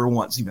would have ever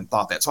once even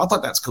thought that. So I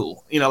thought that's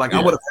cool. You know, like Yeah.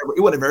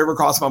 it would have ever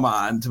crossed my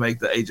mind to make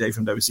the AJ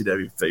from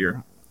WCW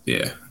figure.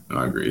 Yeah, no,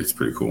 I agree. It's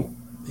pretty cool.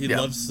 He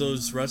loves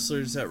those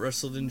wrestlers that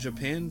wrestled in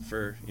Japan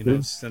for,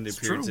 extended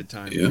periods of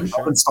time. Yeah. For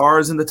sure. Open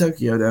stars in the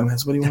Tokyo Dome.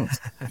 That's what he wants.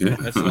 Yeah.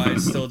 That's why I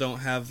still don't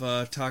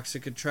have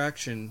Toxic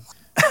Attraction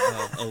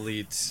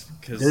Elite.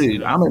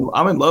 Dude,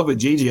 I'm in love with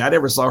Gigi. I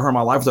never saw her in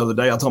my life the other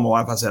day. I told my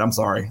wife, I said, I'm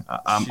sorry.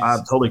 I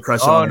totally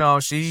crushed Oh on no,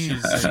 she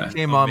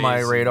came on my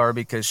amazing. radar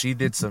because she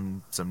did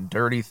some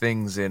dirty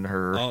things in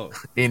her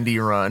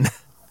indie run. And I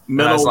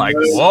Mental- was like,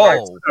 mental-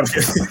 whoa.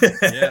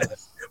 Yeah.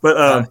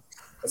 But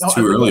It's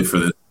too early for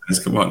this.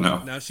 Come on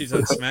now. Now she's on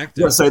I'm SmackDown.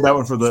 gonna say that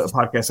one for the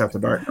podcast after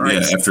dark. All right.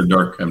 Yeah, after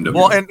dark MW.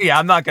 Well, and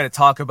I'm not going to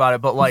talk about it,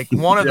 but like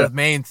one of the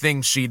main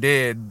things she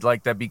did,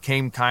 like that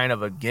became kind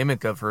of a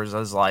gimmick of hers,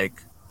 was like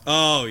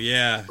Oh,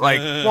 yeah.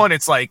 one,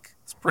 it's like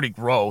it's pretty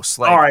gross.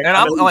 Like, All right, and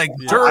I I'm know- like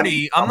yeah,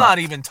 dirty. I'm not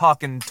even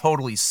talking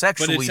totally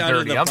sexually it's out of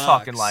dirty. the I'm box.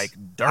 talking like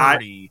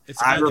dirty.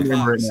 It's I out of the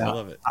remember box. it I now.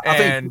 love it.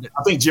 I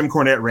think Jim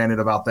Cornette ranted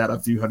about that a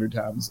few hundred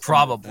times.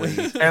 Probably.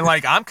 And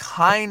like I'm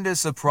kind of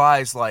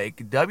surprised like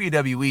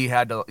WWE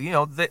had to,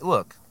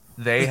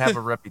 they have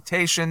a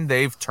reputation.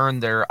 They've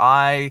turned their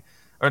eye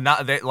or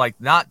not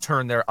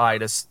turn their eye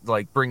to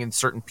like bringing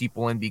certain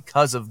people in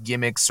because of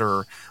gimmicks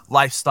or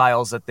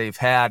lifestyles that they've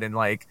had. And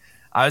like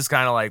I was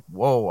kind of like,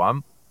 whoa,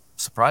 I'm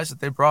surprised that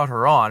they brought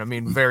her on. I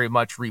mean, very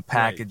much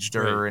repackaged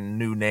her and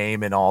new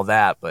name and all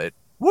that, but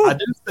I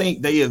do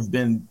think they have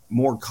been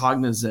more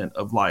cognizant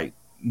of like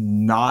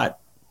not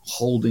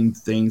holding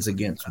things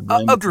against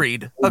women.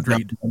 Agreed.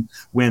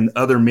 When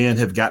other men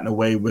have gotten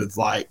away with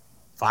like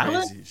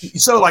violence.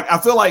 So like I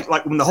feel like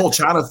when the whole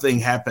China thing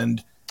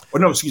happened, or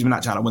no, excuse me,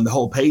 not China, when the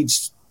whole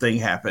Page thing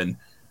happened,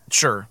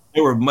 sure, they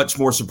were much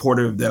more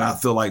supportive than I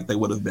feel like they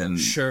would have been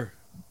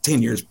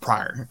 10 years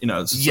prior.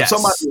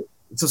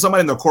 So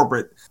somebody in the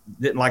corporate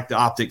didn't like the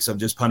optics of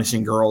just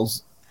punishing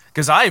girls.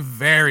 Because I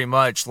very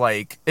much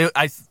like it,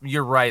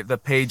 you're right. The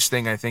Page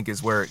thing, I think,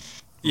 is where it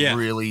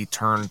really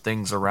turned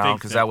things around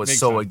because that was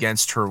so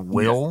against her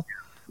will.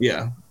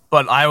 Yeah.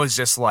 But I was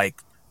just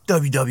like,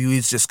 WWE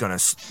is just gonna,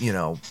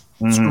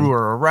 screw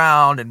her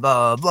around and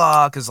blah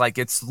blah. Because like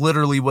it's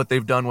literally what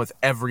they've done with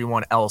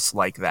everyone else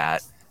like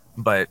that.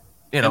 But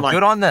like,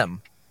 good on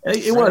them.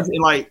 It was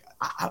and like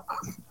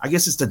I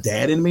guess it's the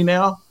dad in me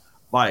now.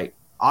 Like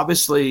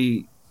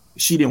obviously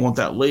she didn't want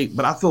that leak,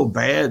 but I feel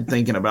bad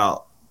thinking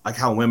about like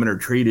how women are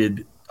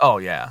treated. Oh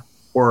yeah.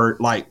 Or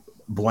like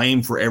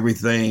blamed for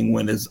everything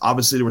when it's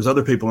obviously there was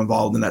other people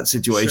involved in that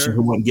situation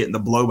who weren't getting the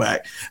blowback.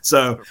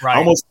 So I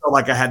almost felt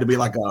like I had to be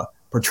like a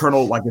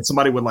paternal, like if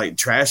somebody would like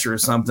trash her or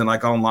something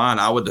like online,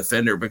 I would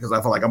defend her because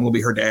I feel like I'm gonna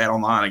be her dad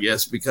online, I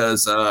guess,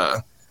 because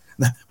by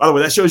the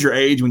way, that shows your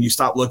age when you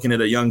stop looking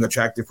at a young,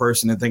 attractive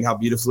person and think how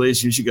beautiful it is.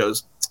 She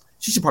goes,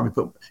 she should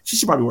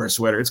probably wear a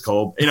sweater. It's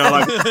cold.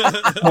 Like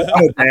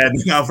I'm a dad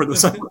now for the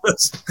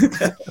summers.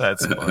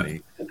 That's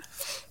funny.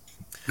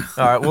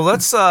 All right, well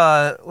let's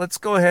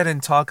go ahead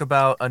and talk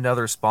about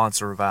another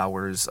sponsor of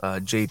ours,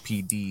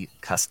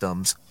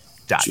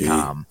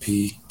 JPDCustoms.com.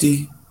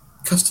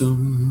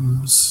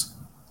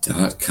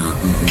 JPDCustoms.com.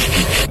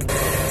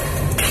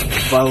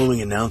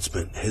 Following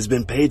announcement has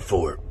been paid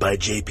for by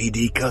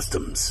JPD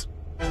Customs.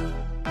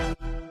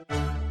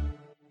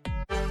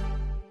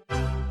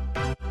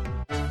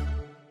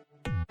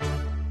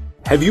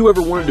 Have you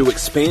ever wanted to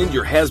expand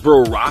your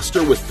Hasbro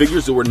roster with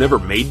figures that were never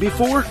made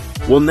before?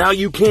 Well, now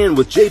you can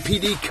with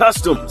JPD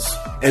Customs.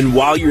 And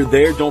while you're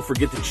there, don't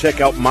forget to check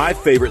out my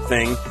favorite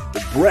thing,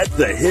 the Bret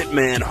the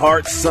Hitman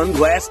Hart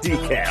sunglass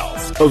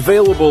decals.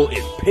 Available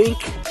in pink,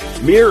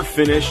 mirror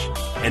finish,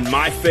 and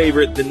my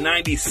favorite, the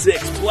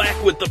 96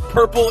 black with the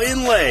purple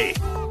inlay.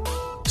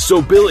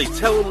 So Billy,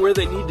 tell them where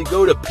they need to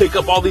go to pick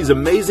up all these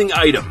amazing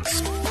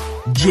items.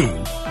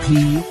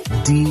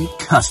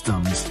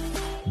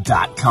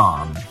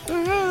 JPDCustoms.com.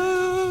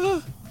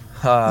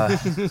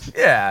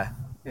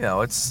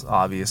 Yeah, it's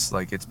obvious,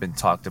 like it's been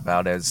talked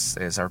about as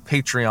our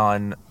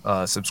Patreon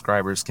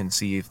subscribers can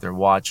see if they're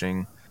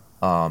watching.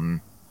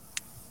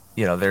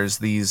 There's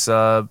these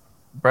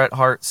Bret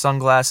Hart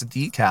sunglass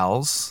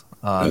decals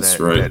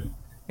that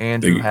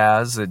Andrew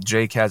has, that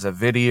Jake has a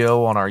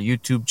video on our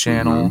YouTube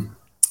channel.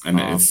 And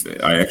if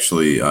I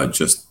actually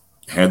just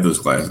had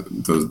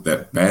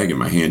that bag in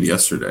my hand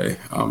yesterday,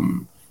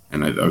 and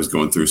I was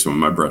going through some of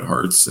my Bret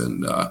Harts,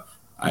 and I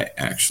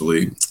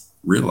actually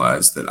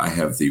realized that I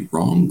have the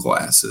wrong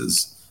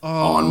glasses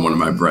on one of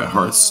my Bret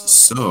Harts.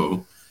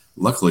 So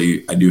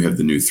luckily I do have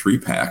the new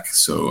 3-pack.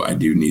 So I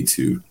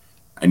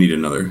need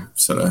another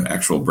set of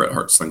actual Bret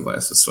Hart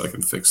sunglasses so I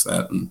can fix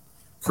that and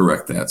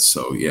correct that.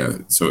 So yeah.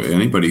 So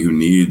anybody who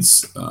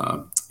needs,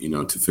 to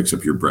fix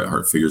up your Bret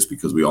Hart figures,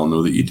 because we all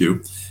know that you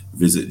do,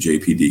 visit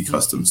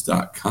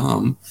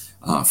jpdcustoms.com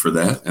for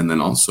that. And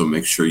then also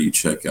make sure you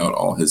check out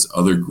all his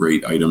other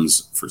great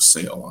items for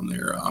sale on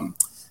there.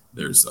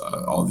 There's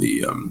all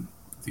the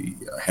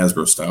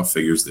Hasbro style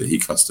figures that he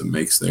custom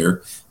makes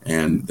there,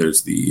 and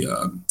there's the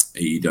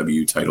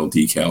AEW title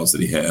decals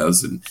that he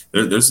has, and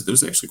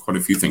there's actually quite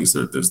a few things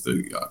there. There's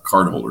the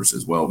card holders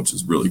as well, which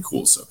is really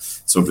cool.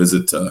 So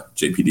visit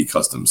JPD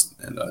Customs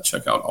and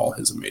check out all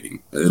his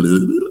amazing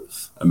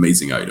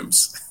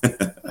items.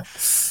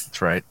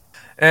 That's right.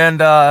 And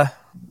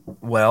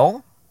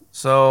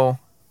so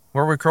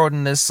we're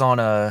recording this on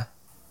a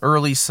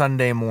early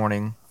Sunday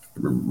morning.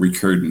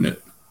 Recording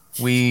it.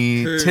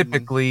 We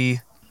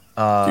typically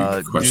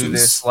do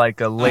this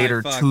like a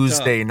later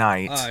Tuesday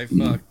night. I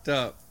fucked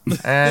up.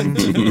 And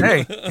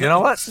hey, you know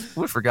what?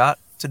 We forgot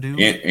to do.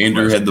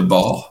 Andrew had the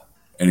ball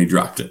and he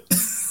dropped it.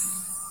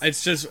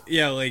 It's just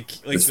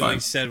like Billy fine.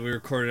 said, we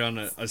recorded on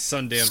a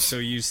Sunday. I'm so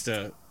used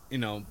to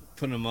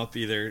putting them up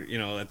either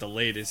at the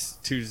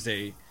latest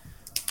Tuesday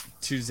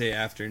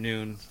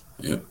afternoon.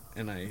 Yep.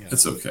 And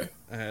That's okay.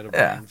 I had a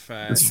brain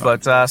fat.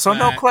 But so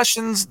no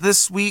questions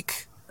this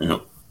week.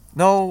 Yep.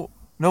 No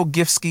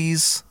gift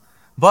skis.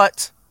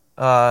 But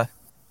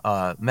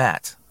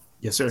Matt.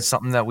 Yes, sir.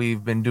 Something that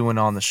we've been doing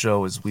on the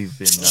show is we've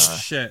been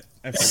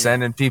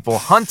sending people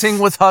hunting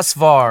with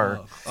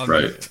Husvar.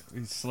 Right.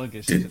 He's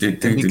sluggish.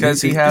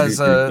 Because he has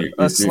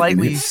a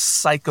slightly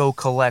psycho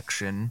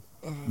collection.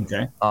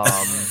 Okay.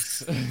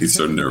 He's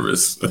so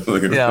nervous.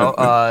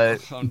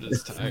 I'm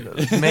just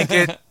tired.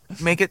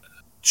 Make it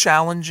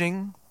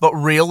challenging but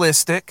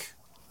realistic.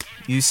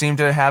 You seem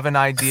to have an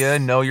idea,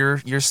 know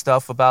your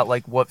stuff about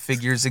like what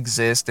figures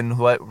exist and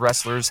what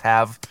wrestlers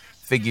have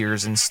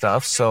figures and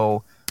stuff.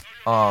 So,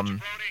 Matt,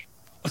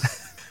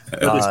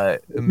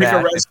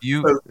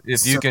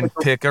 if you can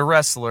pick a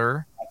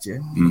wrestler,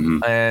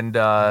 and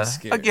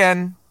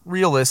again,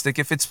 realistic.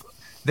 If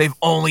they've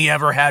only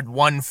ever had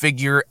one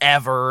figure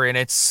ever, and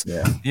it's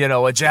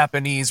a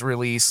Japanese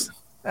release,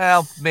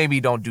 well,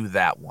 maybe don't do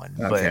that one.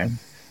 Okay.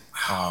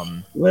 But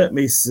let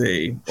me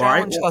see.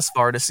 Challenge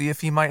Husvar to see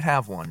if he might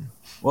have one.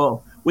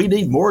 Well, we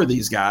need more of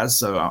these guys,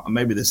 so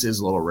maybe this is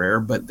a little rare,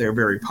 but they're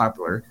very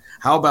popular.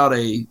 How about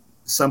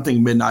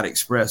something Midnight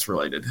Express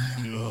related?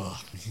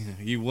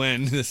 You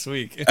win this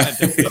week. I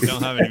definitely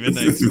don't have any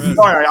Midnight Express.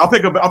 All right, I'll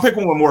pick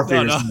one with more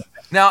figures. No.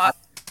 Now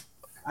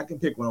I can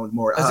pick one with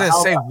more. I was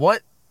gonna say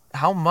what.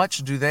 How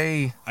much do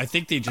they? I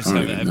think they just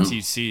have the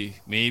FTC.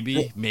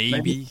 Maybe.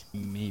 Maybe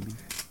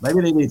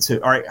they need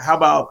to. All right. How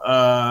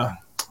about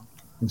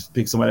let's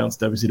pick somebody else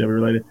WCW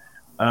related.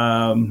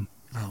 Oh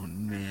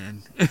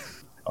man.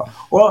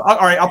 Well, all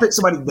right. I'll pick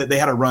somebody that they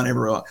had a run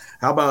every.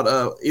 How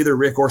about either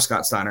Rick or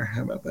Scott Steiner?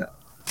 How about that?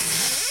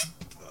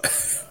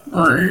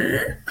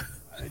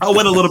 I'll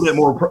win a little bit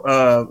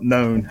more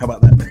known. How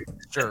about that?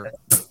 Sure.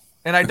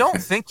 And I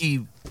don't think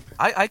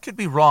I could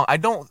be wrong. I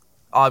don't.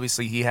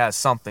 Obviously, he has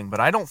something, but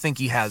I don't think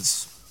he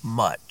has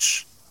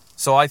much.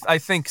 So I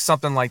think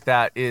something like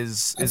that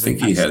is. I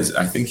think he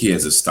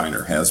has a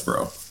Steiner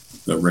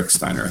Hasbro, the Rick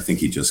Steiner. I think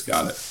he just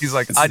got it. He's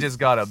like, I just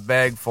got a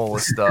bag full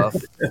of stuff.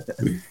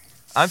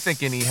 I'm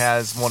thinking he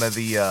has one of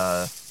the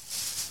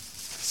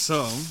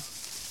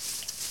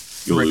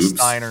Rick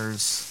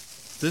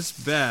Steiner's. This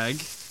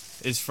bag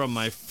is from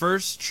my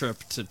first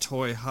trip to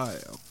Toy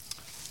Ohio.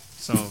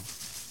 So,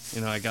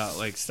 I got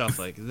like stuff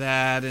like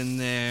that in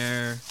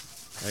there.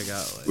 I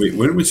got like. Wait,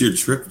 when was your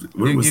trip?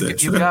 When was that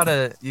trip?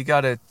 You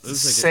gotta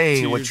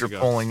say what you're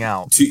pulling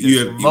out.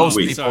 Most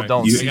people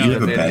don't see you have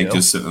the a bag video.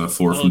 just sitting on the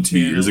floor from 2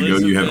 years ago.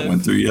 You haven't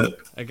went through yet.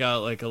 I got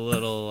like a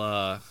little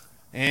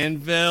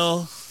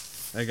anvil.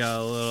 I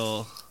got a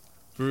little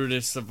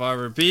Brutus the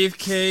Barber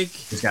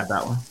beefcake. Just got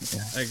that one.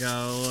 Yeah. I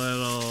got a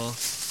little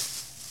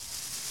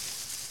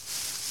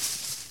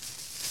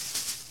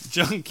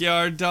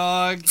Junkyard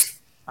Dog.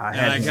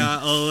 I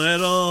got a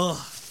little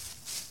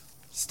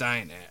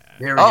Steiner.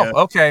 There we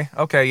go.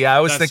 Okay. Yeah, I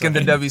was thinking the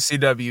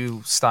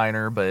WCW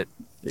Steiner, but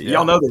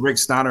y'all know that Rick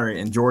Steiner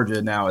in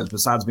Georgia now is,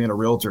 besides being a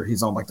realtor,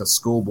 he's on like the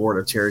school board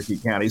of Cherokee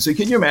County. So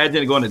can you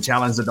imagine going to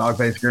challenge the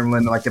Dogface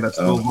Gremlin like in a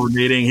school board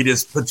meeting? He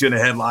just puts you in a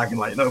headlock and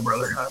like, no,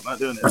 brother, I'm not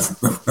doing this.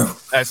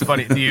 That's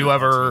funny. Do you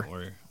ever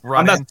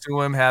run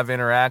into him, have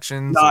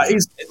interactions? No,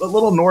 he's a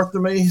little north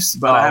of me,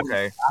 but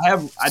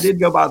I did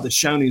go by the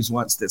Shoney's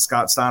once that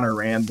Scott Steiner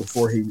ran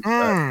before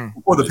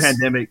before the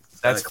pandemic.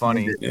 That's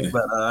funny. Yeah.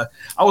 But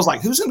I was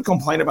like, who's going to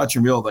complain about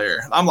your meal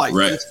there? I'm like,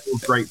 this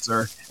feels great,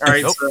 sir. All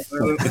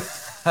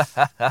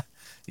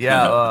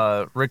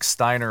right. Rick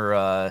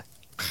Steiner,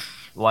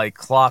 like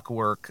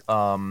clockwork,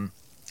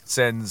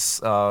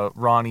 sends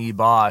Ronnie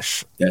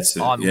Bosch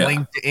on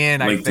LinkedIn,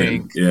 I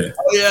think. Yeah.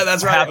 Oh, yeah,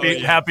 that's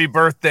right. Happy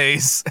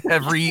birthdays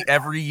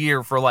every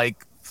year for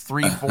like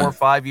 3, 4,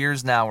 5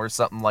 years now or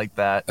something like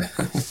that.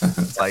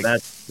 Like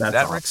that's that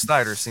awesome. Rick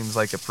Steiner seems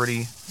like a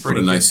pretty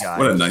nice guy.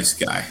 What a nice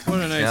guy.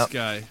 What a nice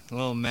guy. A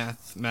little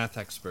math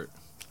expert.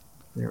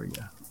 There we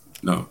go.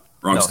 No,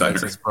 wrong Steiner.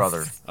 That's his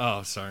brother.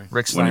 Oh, sorry.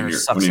 Rick Steiner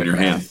sucks in your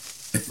hand.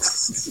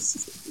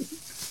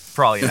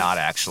 Probably not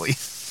actually.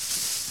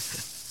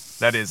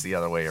 That is the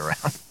other way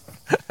around.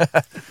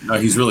 No,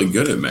 he's really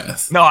good at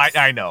math. No,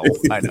 I know.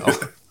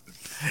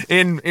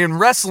 In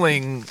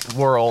wrestling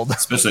world,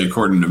 especially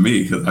according to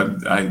me, because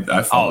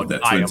I followed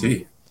that to a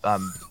T.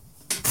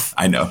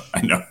 I know.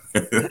 I'm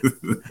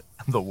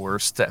the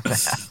worst at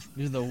math.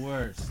 You're the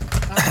worst.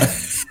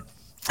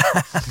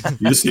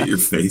 You just hit your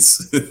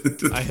face.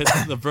 I hit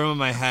the brim of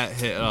my hat.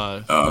 Hit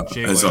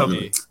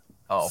JYD.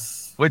 Oh,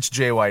 which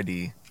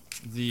JYD?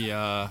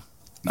 The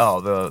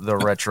the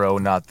retro,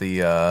 not the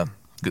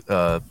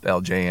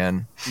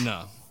LJN.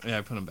 No, yeah,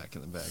 I put them back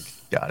in the bag.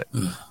 Got it.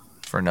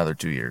 For another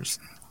 2 years.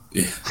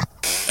 Yeah.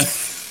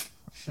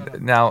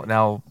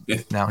 Now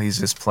he's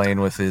just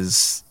playing with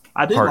his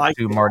Part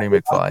 2 Marty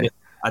McFly.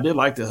 I did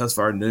like that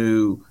Husfar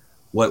knew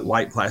what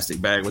white plastic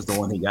bag was the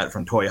one he got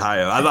from Toy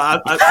Hio.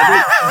 That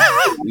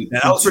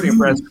was pretty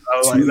impressive. That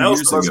was the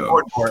most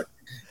important part.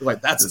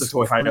 Like, that's the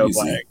Toy Hio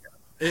bag.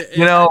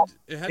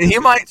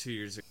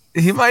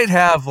 He might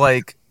have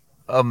like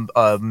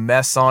a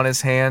mess on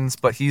his hands,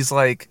 but he's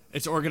like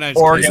it's organized.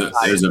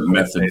 There's a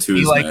method to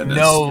his madness.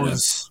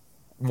 Knows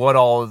what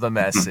all of the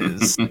mess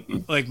is.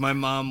 Like my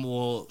mom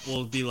will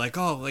be like,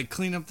 oh, like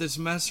clean up this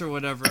mess or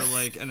whatever,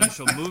 like, and then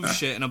she'll move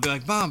shit, and I'll be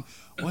like, Mom,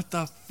 what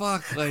the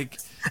fuck, like,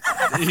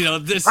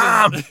 this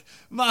Mom. is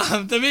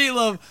Mom, the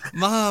meatloaf,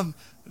 Mom,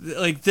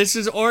 like this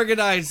is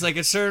organized like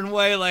a certain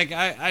way, like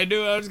I knew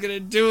what I was gonna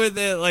do with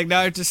it, like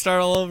now I have to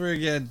start all over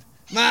again,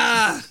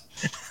 Ma.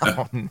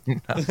 Oh no!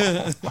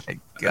 My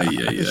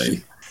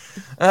God.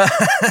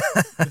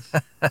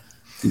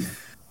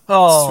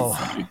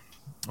 Oh.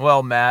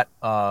 Well, Matt,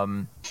 I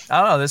don't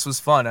know. This was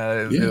fun.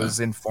 It was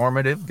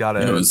informative. Got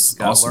to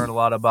awesome. Learn a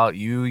lot about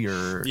you,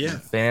 your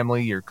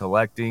family, your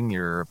collecting,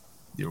 your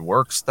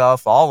work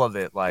stuff, all of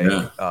it.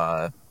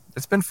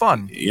 It's been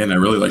fun. Yeah, and I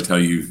really liked how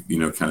you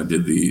kind of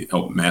did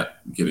help Matt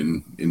get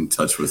in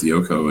touch with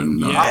Yoko,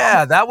 and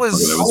that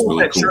was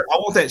really cool. I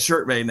want that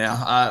shirt made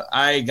now.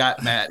 I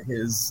got Matt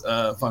his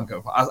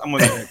Funko. I'm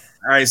gonna.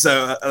 All right,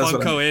 so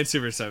Funko and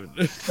Super 7.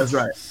 That's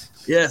right.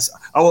 Yes,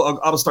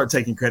 I'll start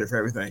taking credit for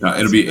everything.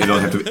 It'll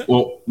have to be.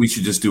 Well, we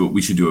should just do it.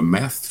 We should do a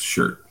math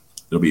shirt.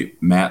 It'll be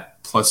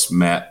Matt plus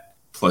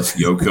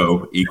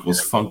Yoko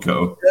equals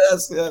Funko.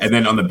 Yes. And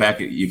then on the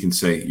back, you can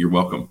say, "You're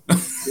welcome."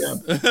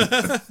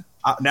 Yeah.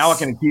 Now I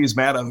can accuse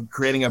Matt of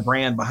creating a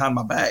brand behind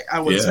my back.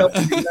 I was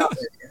helping you out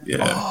there.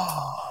 Yeah.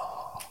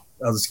 I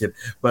was just kidding.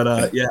 But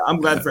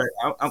I'm glad for.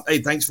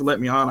 Hey, thanks for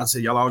letting me on. I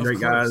said y'all all great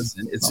guys,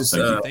 and it's just.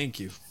 Thank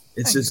you.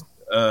 It's just.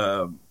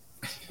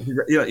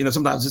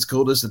 Sometimes it's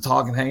cool just to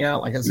talk and hang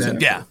out. Like I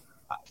said,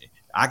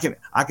 I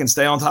can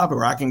stay on topic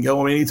or I can go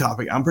on any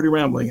topic. I'm pretty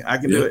rambling. I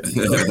can do it.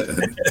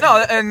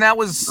 No, and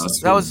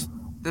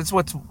that's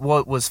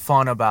what was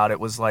fun about it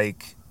was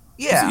like,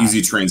 it's an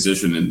easy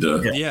transition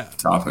into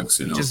topics.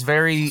 Just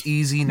very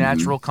easy,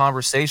 natural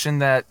conversation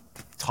that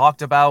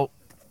talked about.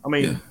 I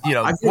mean,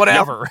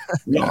 whatever.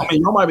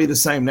 Y'all might be the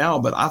same now,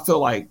 but I feel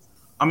like,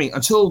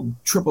 until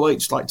Triple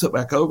H took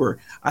back over,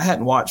 I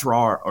hadn't watched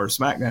Raw or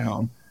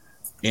SmackDown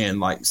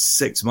in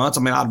 6 months.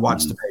 I'd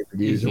watch the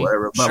pay-per-views or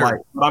whatever,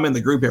 but I'm in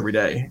the group every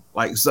day.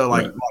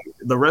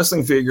 The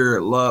wrestling figure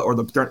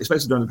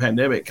especially during the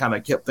pandemic kind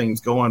of kept things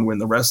going when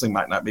the wrestling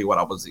might not be what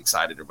I was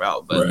excited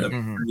about, but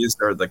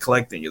the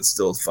collecting is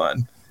still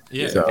fun.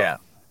 Yeah. So, yeah.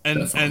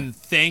 And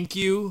thank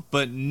you,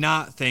 but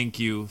not thank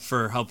you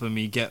for helping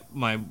me get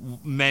my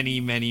many,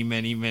 many,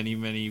 many, many,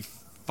 many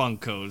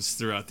Funkos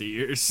throughout the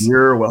years.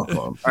 You're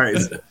welcome. All right.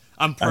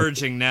 I'm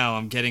purging now.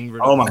 I'm getting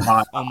rid of almost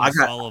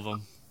all of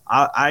them.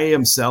 I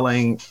am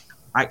selling.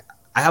 I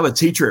have a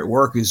teacher at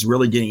work who's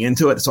really getting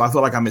into it, so I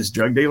feel like I'm his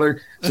drug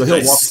dealer. So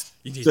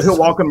he'll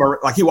walk in my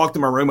he walked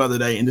in my room the other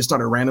day and just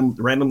started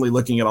randomly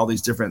looking at all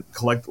these different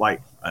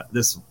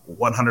this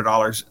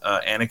 $100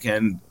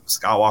 Anakin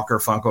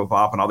Skywalker Funko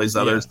Pop and all these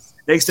others. Yeah.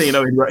 Next thing you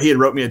know, he had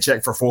wrote me a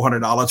check for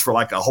 $400 for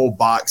a whole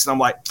box, and I'm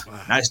like,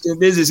 "Nice doing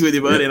business with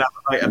you, buddy." And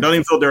I don't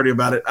even feel dirty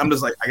about it. I'm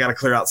just like, I got to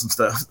clear out some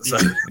stuff. So,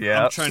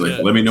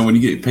 let me know when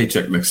you get your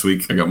paycheck next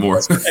week. I got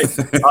more. I'll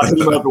hit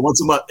him up once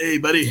a month. Hey,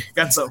 buddy,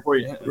 got something for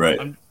you. Right.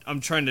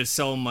 I'm trying to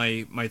sell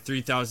my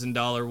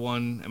 $3,000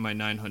 one and my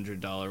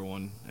 $900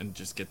 one and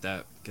just get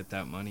that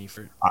money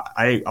for.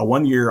 I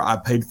 1 year I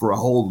paid for a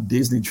whole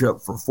Disney trip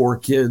for 4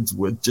 kids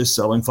with just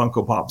selling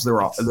Funko Pops. They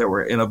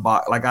were in a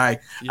box.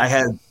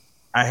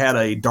 I had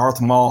a Darth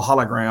Maul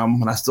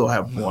hologram, and I still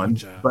have one,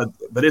 but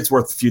it's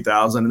worth a few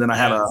thousand. And then I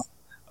had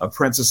a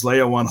Princess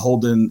Leia one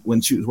holding when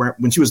she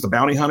was the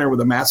bounty hunter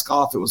with a mask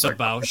off. It was the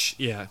Bausch,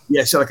 she had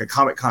a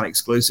Comic-Con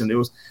exclusive.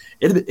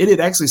 It had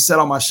actually sat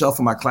on my shelf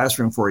in my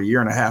classroom for a year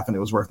and a half, and it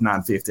was worth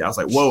 $950. I was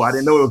like, whoa, I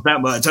didn't know it was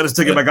that much. I just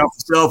took it back off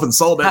the shelf and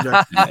sold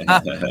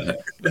it.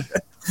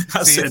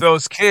 If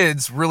those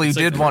kids really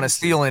did want to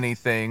steal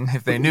anything,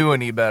 if they knew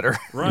any better,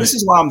 right? This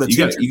is why I'm the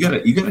teacher. You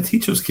got to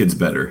teach those kids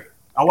better.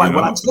 What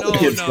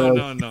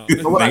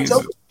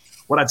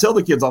I tell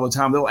the kids all the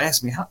time, they'll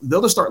ask me,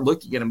 they'll just start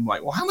looking at them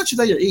like, well, how much are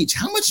they each?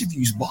 How much have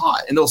you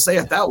bought? And they'll say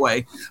it that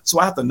way. So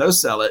I have to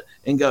no-sell it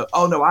and go,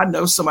 oh, no, I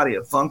know somebody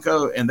at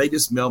Funko, and they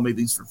just mail me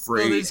these for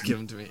free. They just give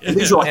them to me.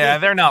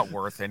 They're not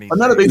worth anything.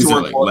 None of these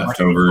are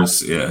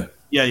leftovers, Yeah,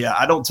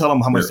 I don't tell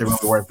them how much they're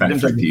worth. It's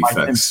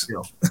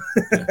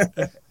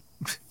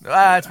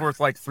worth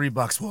like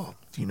 $3. Well,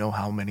 do you know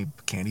how many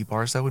candy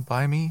bars that would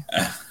buy me?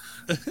 I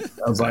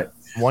was like,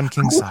 one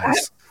king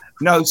size.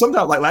 No,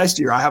 sometimes like last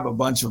year, I have a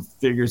bunch of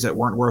figures that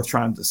weren't worth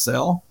trying to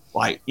sell.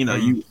 like, you're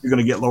going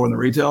to get lower in the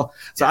retail.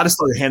 So I just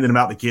started handing them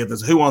out to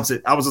kids. Who wants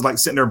it? I was just like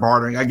sitting there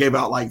bartering. I gave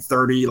out like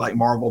 30 like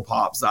Marvel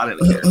Pops. I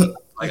didn't care.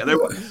 Like, it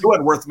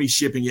wasn't worth me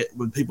shipping it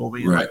with people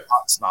being like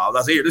pop snobs. I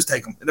was like, here, just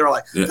take them. And they were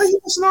like, hey, you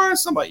listen to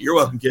somebody. You're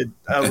welcome, kid.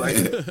 I was like,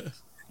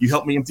 you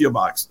helped me empty a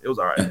box. It was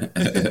all right.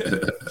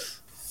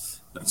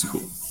 That's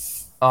cool.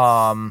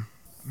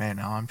 Man,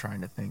 now I'm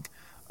trying to think.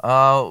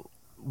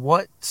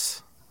 What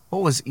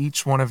was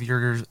each one of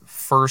your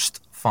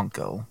first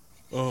Funko?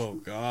 Oh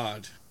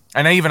God.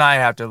 And even I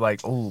have to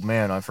like, oh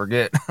man, I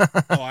forget.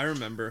 I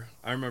remember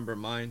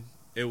mine.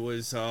 It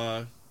was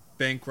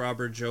Bank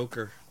Robber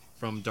Joker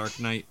from Dark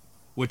Knight,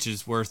 which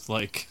is worth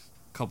like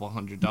a couple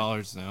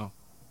 $100 now.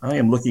 I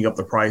am looking up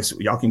the price.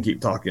 Y'all can keep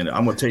talking.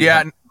 I'm gonna tell you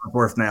what it's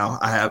worth now.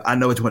 I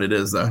know which one it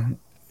is though.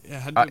 Yeah,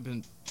 had to have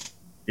been.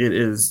 It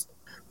is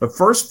the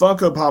first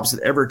Funko Pops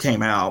that ever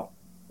came out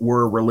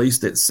were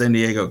released at San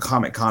Diego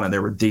Comic-Con, and they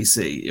were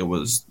DC. It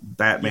was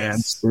Batman,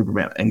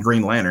 Superman, and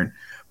Green Lantern.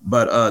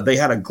 But they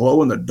had a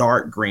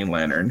glow-in-the-dark Green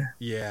Lantern.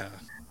 Yeah.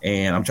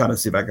 And I'm trying to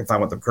see if I can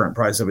find what the current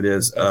price of it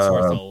is. It's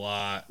worth a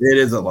lot. It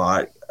is a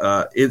lot.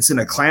 It's in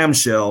a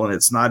clamshell, and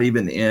it's not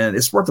even in.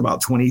 It's worth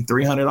about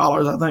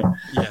 $2,300, I think.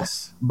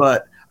 Yes.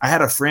 But I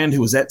had a friend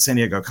who was at San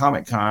Diego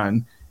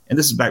Comic-Con, and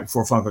this is back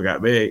before Funko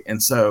got big.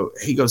 And so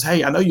he goes,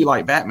 hey, I know you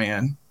like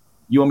Batman.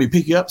 You want me to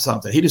pick you up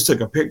something? He just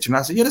took a picture, and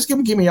I said, yeah, just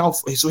give me all.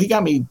 So he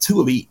got me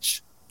 2 of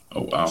each.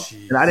 Oh wow!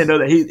 Jeez. And I didn't know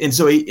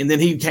that and then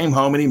he came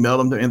home and he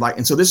mailed them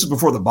and so this is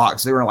before the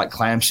box. They were in like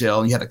clamshell,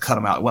 and you had to cut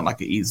them out. It wasn't like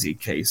an easy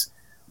case,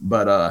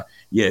 but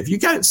if you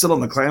got it still in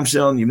the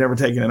clamshell and you've never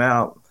taken it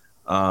out,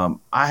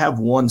 I have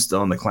one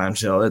still in the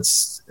clamshell.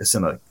 It's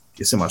in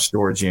my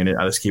storage unit.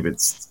 I just keep it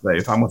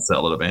safe. I'm gonna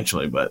sell it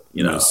eventually, but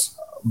those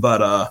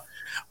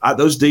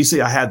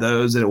DC, I had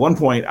those, and at one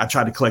point I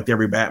tried to collect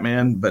every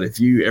Batman. But if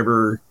you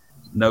ever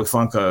know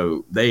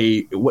Funko,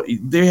 they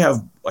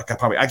have like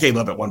I gave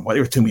up at one point.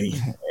 There were too many.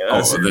 They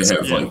have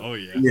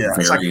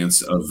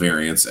variants of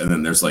variants, and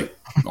then there's like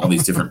all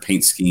these different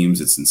paint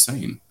schemes. It's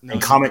insane.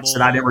 And comics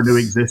that I never knew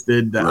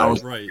existed. That I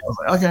was like,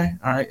 okay,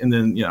 all right. And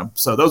then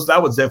so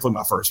that was definitely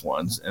my first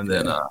ones, and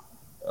then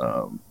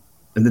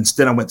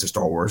then I went to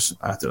Star Wars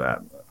after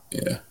that.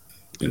 Yeah,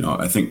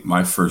 I think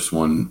my first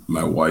one,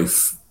 my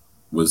wife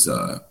was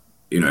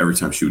every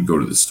time she would go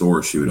to the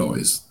store, she would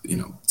always,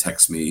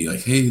 text me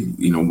like, hey,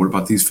 what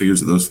about these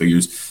figures or those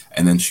figures?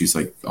 And then she's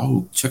like,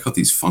 oh, check out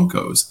these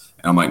Funkos.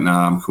 And I'm like,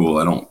 nah, I'm cool.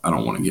 I don't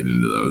want to get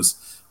into those.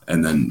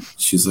 And then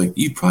she's like,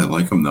 you probably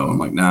like them though. I'm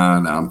like, nah,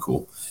 I'm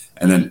cool.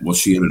 And then,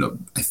 she ended up,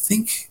 I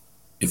think,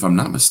 if I'm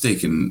not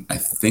mistaken, I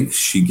think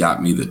she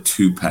got me the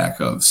 2-pack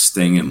of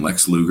Sting and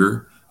Lex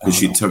Luger because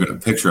she took a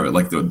picture of it,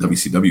 like the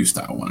WCW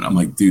style one. And I'm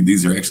like, dude,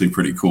 these are actually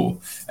pretty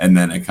cool. And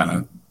then it kind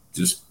of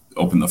just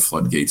opened the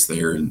floodgates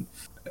there. And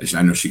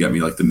I know she got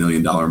me like the $1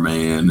 Million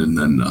Man, and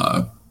then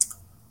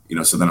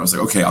so then I was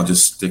like, okay, I'll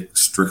just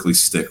strictly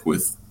stick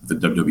with the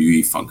WWE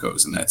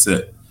Funkos, and that's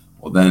it.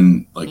 Well,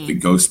 then the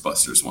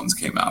Ghostbusters ones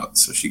came out,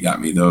 so she got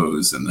me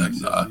those, and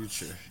then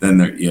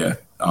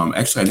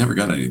actually I never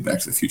got any Back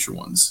to the Future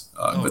ones,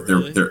 but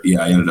really?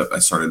 I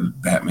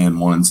started Batman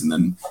ones, and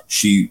then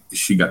she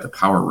got the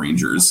Power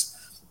Rangers,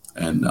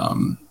 and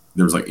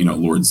there was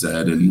Lord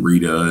Zed and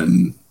Rita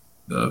and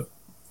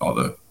all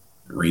the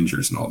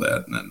Rangers and all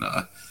that, and then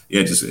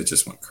it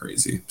just went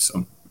crazy.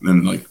 So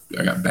then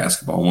I got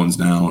basketball ones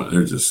now.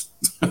 They're just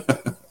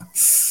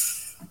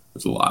there's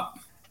a lot.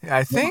 Yeah,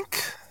 I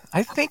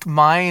think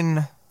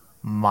mine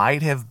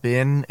might have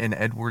been an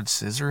Edward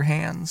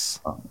Scissorhands.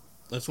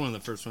 That's one of the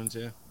first ones,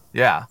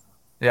 yeah.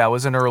 It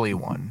was an early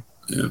one.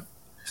 Yeah.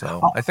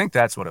 So I think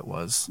that's what it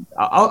was.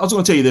 I was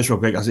going to tell you this real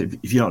quick. I said,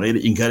 if you don't need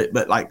it, you can cut it.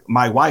 But like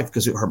my wife,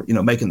 because her,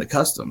 making the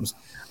customs,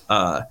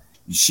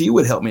 she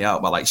would help me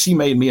out by she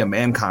made me a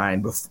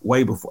Mankind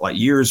way before,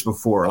 years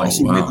before.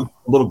 Made a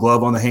little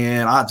glove on the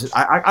hand.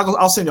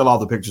 I'll send you all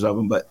the pictures of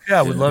them. But yeah,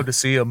 I would love to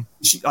see them.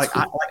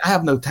 I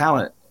have no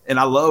talent, and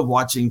I love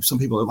watching some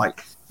people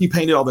he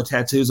painted all the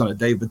tattoos on a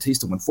Dave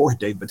Bautista one for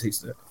Dave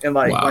Bautista, and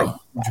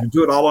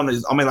do it all on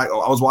his. I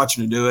was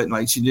watching her do it,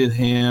 and she did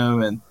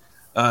him,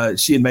 and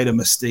she had made a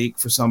Mystique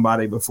for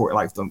somebody before,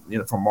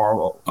 from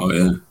Marvel. Oh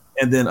yeah,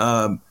 and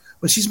then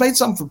but she's made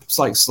some for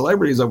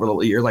celebrities over the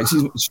years.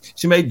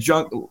 She made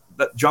Junk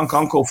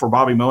Uncle for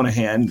Bobby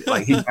Monahan.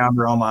 He found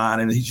her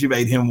online, and she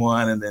made him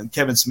one. And then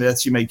Kevin Smith,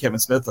 she made Kevin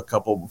Smith a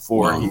couple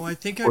before. Oh, I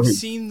think I've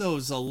seen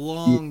those a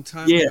long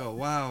time ago.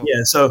 Wow.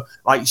 Yeah. So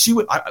she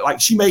would I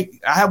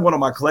have one on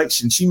my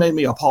collection. She made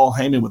me a Paul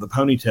Heyman with a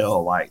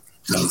ponytail,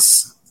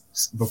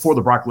 before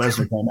the Brock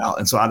Lesnar came out,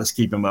 and so I just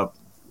keep him up.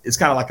 It's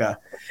kind of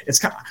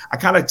I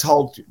kind of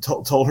told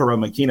her a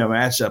Makino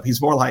matchup.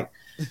 He's more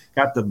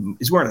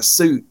he's wearing a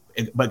suit,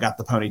 but got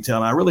the ponytail.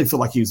 And I really feel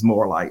like he was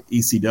more like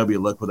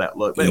ECW look with that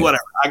look. But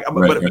whatever.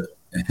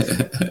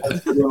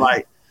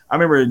 I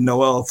remember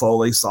Noelle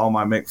Foley saw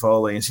my Mick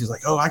Foley, and she's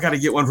like, "Oh, I got to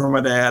get one for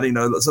my dad."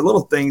 So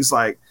little things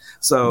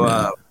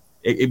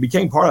it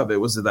became part of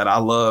it was that I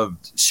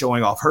loved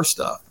showing off her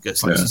stuff because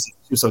she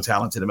was so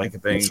talented at making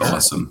things. That's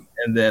awesome.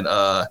 And then,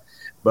 but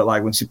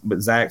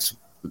Zach's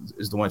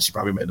is the one she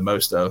probably made the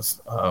most of.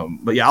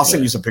 But yeah, I'll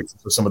send you some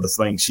pictures of some of the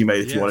things she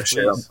made if you want to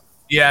share them.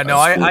 Yeah, no,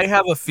 I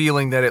have a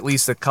feeling that at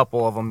least a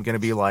couple of them going to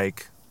be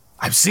like,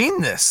 I've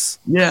seen this.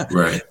 Yeah,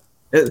 right.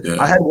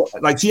 I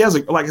had she has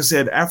like I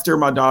said, after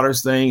my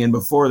daughter's thing and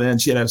before then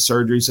she had to have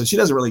surgery, so she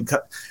doesn't really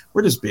cut.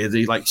 We're just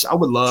busy. Like I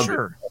would love.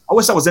 Sure. I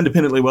wish I was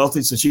independently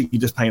wealthy so she could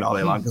just paint all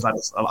day long because I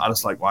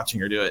just like watching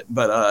her do it.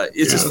 But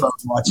it's just fun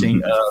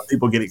watching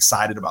people get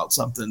excited about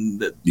something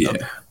that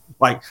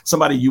like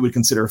somebody you would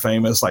consider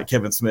famous, like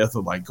Kevin Smith,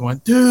 would like going,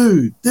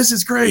 dude, this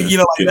is great.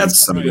 That's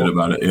excited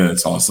about it. Yeah,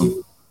 it's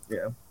awesome.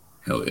 Yeah.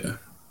 Hell yeah.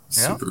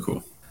 Super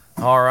cool.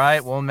 All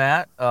right. Well,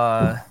 Matt,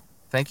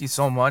 thank you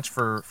so much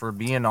for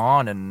being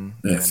on. And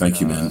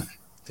thank you, man.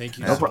 Thank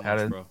you. No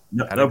problem.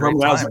 No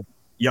problem.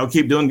 Y'all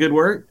keep doing good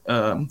work.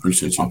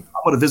 Appreciate you. I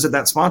want to visit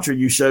that sponsor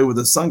you show with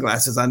the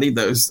sunglasses. I need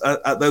those.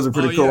 Those are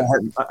pretty cool.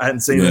 Yeah. I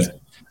hadn't seen those.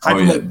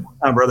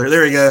 Brother.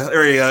 There you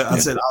go. I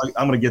said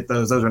I'm going to get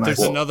those. Those are nice.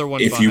 There's another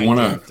one. If you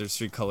want to, there's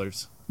 3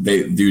 colors.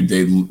 They're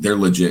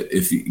legit.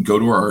 If you go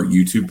to our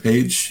YouTube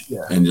page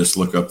and just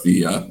look up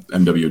the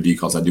MWD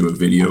calls, I do a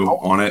video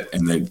on it,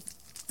 and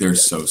they're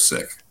so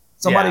sick.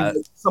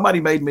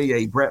 Somebody made me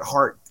a Bret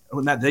Hart.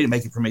 Well, they didn't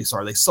make it for me.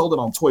 Sorry, they sold it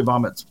on Toy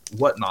Vomits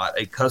Whatnot,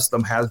 a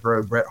custom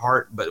Hasbro Bret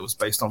Hart, but it was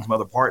based on some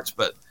other parts.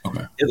 But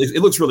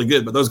it looks really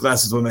good. But those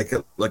glasses will make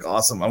it look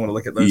awesome. I want to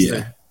look at those. Yeah,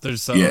 too.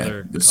 There's some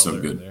other. They're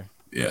so good. There.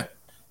 Yeah.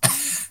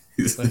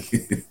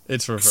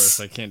 It's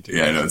reversed. I can't do it.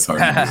 Yeah, I know it's hard.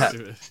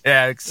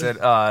 Yeah, like I said,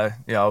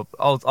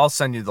 I'll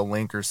send you the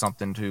link or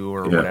something too,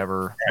 or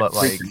whatever. But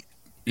like,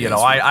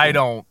 I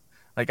don't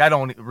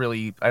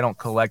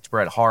collect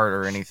Bret Hart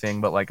or anything.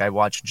 But like, I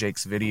watched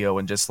Jake's video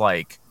and just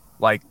like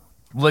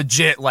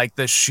legit, like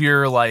the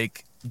sheer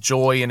like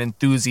joy and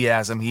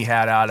enthusiasm he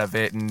had out of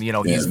it, and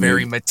he's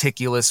very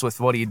meticulous with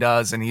what he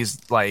does, and he's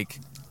like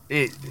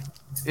it.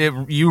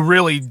 You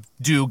really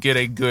do get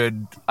a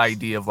good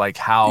idea of like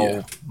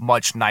how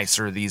much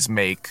nicer these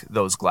make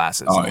those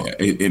glasses. Oh yeah,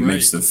 it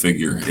makes the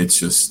figure. It's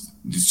just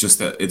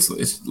that it's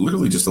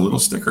literally just a little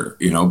sticker,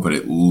 but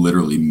it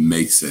literally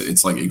makes it.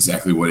 It's like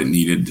exactly what it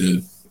needed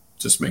to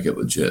just make it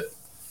legit.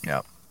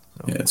 Yeah.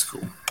 Yeah, it's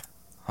cool.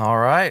 All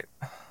right.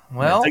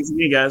 Well, thanks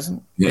again, guys.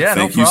 Yeah,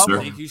 thank you, sir.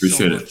 Thank you Appreciate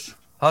so it. much.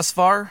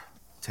 Husfar,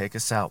 take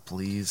us out,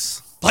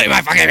 please. Play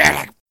my fucking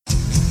music.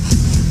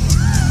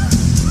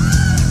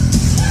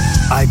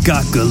 I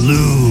got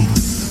Galoob,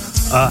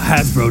 a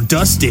Hasbro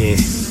Dusty.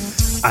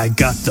 I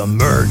got the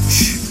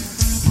merch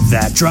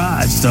that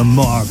drives the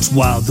marks,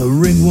 while the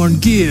ring-worn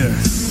gear,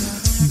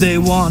 they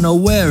wanna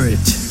wear it.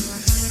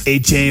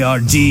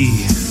 HARD,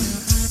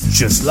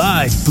 just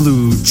like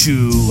Blue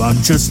Chew.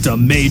 I'm just a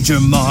major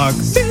mark,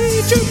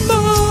 major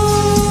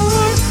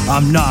mark.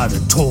 I'm not a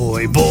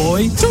toy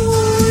boy,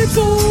 toy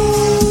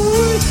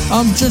boy.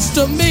 I'm just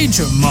a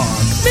major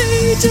mark,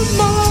 major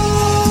mark.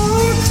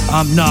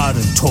 I'm not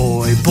a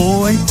toy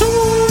boy,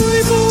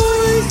 toy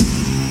boy.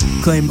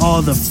 Claim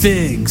all the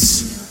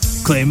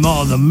figs, claim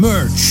all the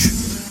merch,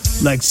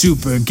 like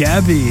Super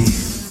Gabby.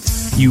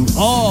 You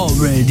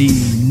already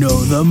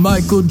know the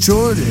Michael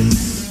Jordan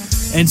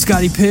and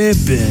Scottie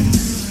Pippen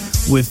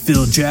with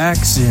Phil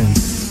Jackson.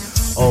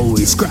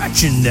 Always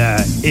scratching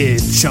that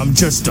itch. I'm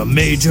just a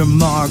major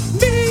mark,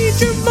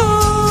 major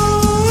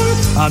mark.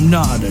 I'm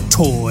not a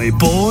toy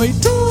boy,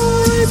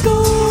 toy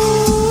boy.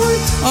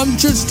 I'm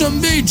just a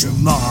major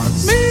mark,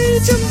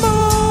 major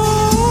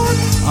mark.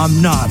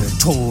 I'm not a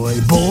toy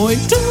boy,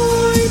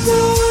 toy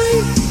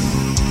boy.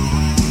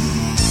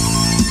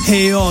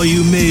 Hey, all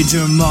you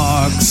major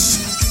marks,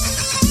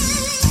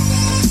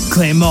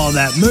 claim all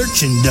that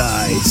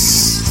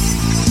merchandise.